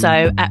do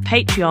so at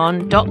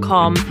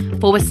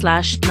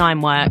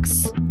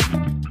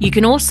patreon.com/9works. You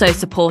can also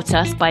support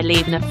us by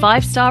leaving a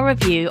 5-star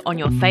review on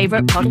your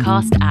favourite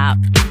podcast app.